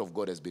the word of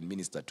God has been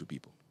ministered to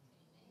people.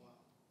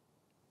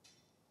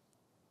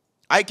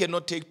 I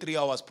cannot take 3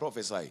 hours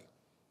prophesying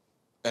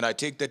and I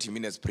take 30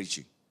 minutes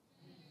preaching.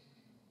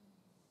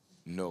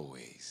 No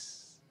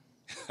ways.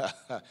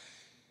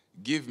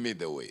 Give me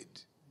the word.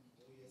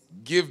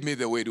 Give me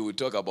the word. We'll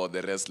talk about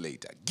the rest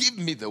later. Give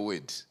me the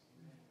word.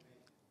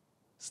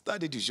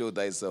 Study to show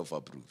thyself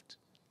approved.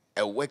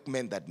 A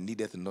workman that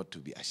needeth not to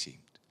be ashamed.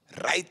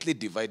 Rightly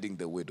dividing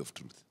the word of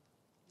truth.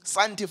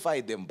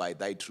 Sanctify them by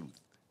thy truth.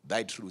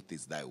 Thy truth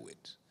is thy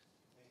word.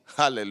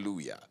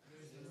 Hallelujah.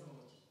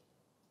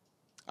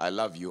 I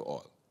love you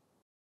all.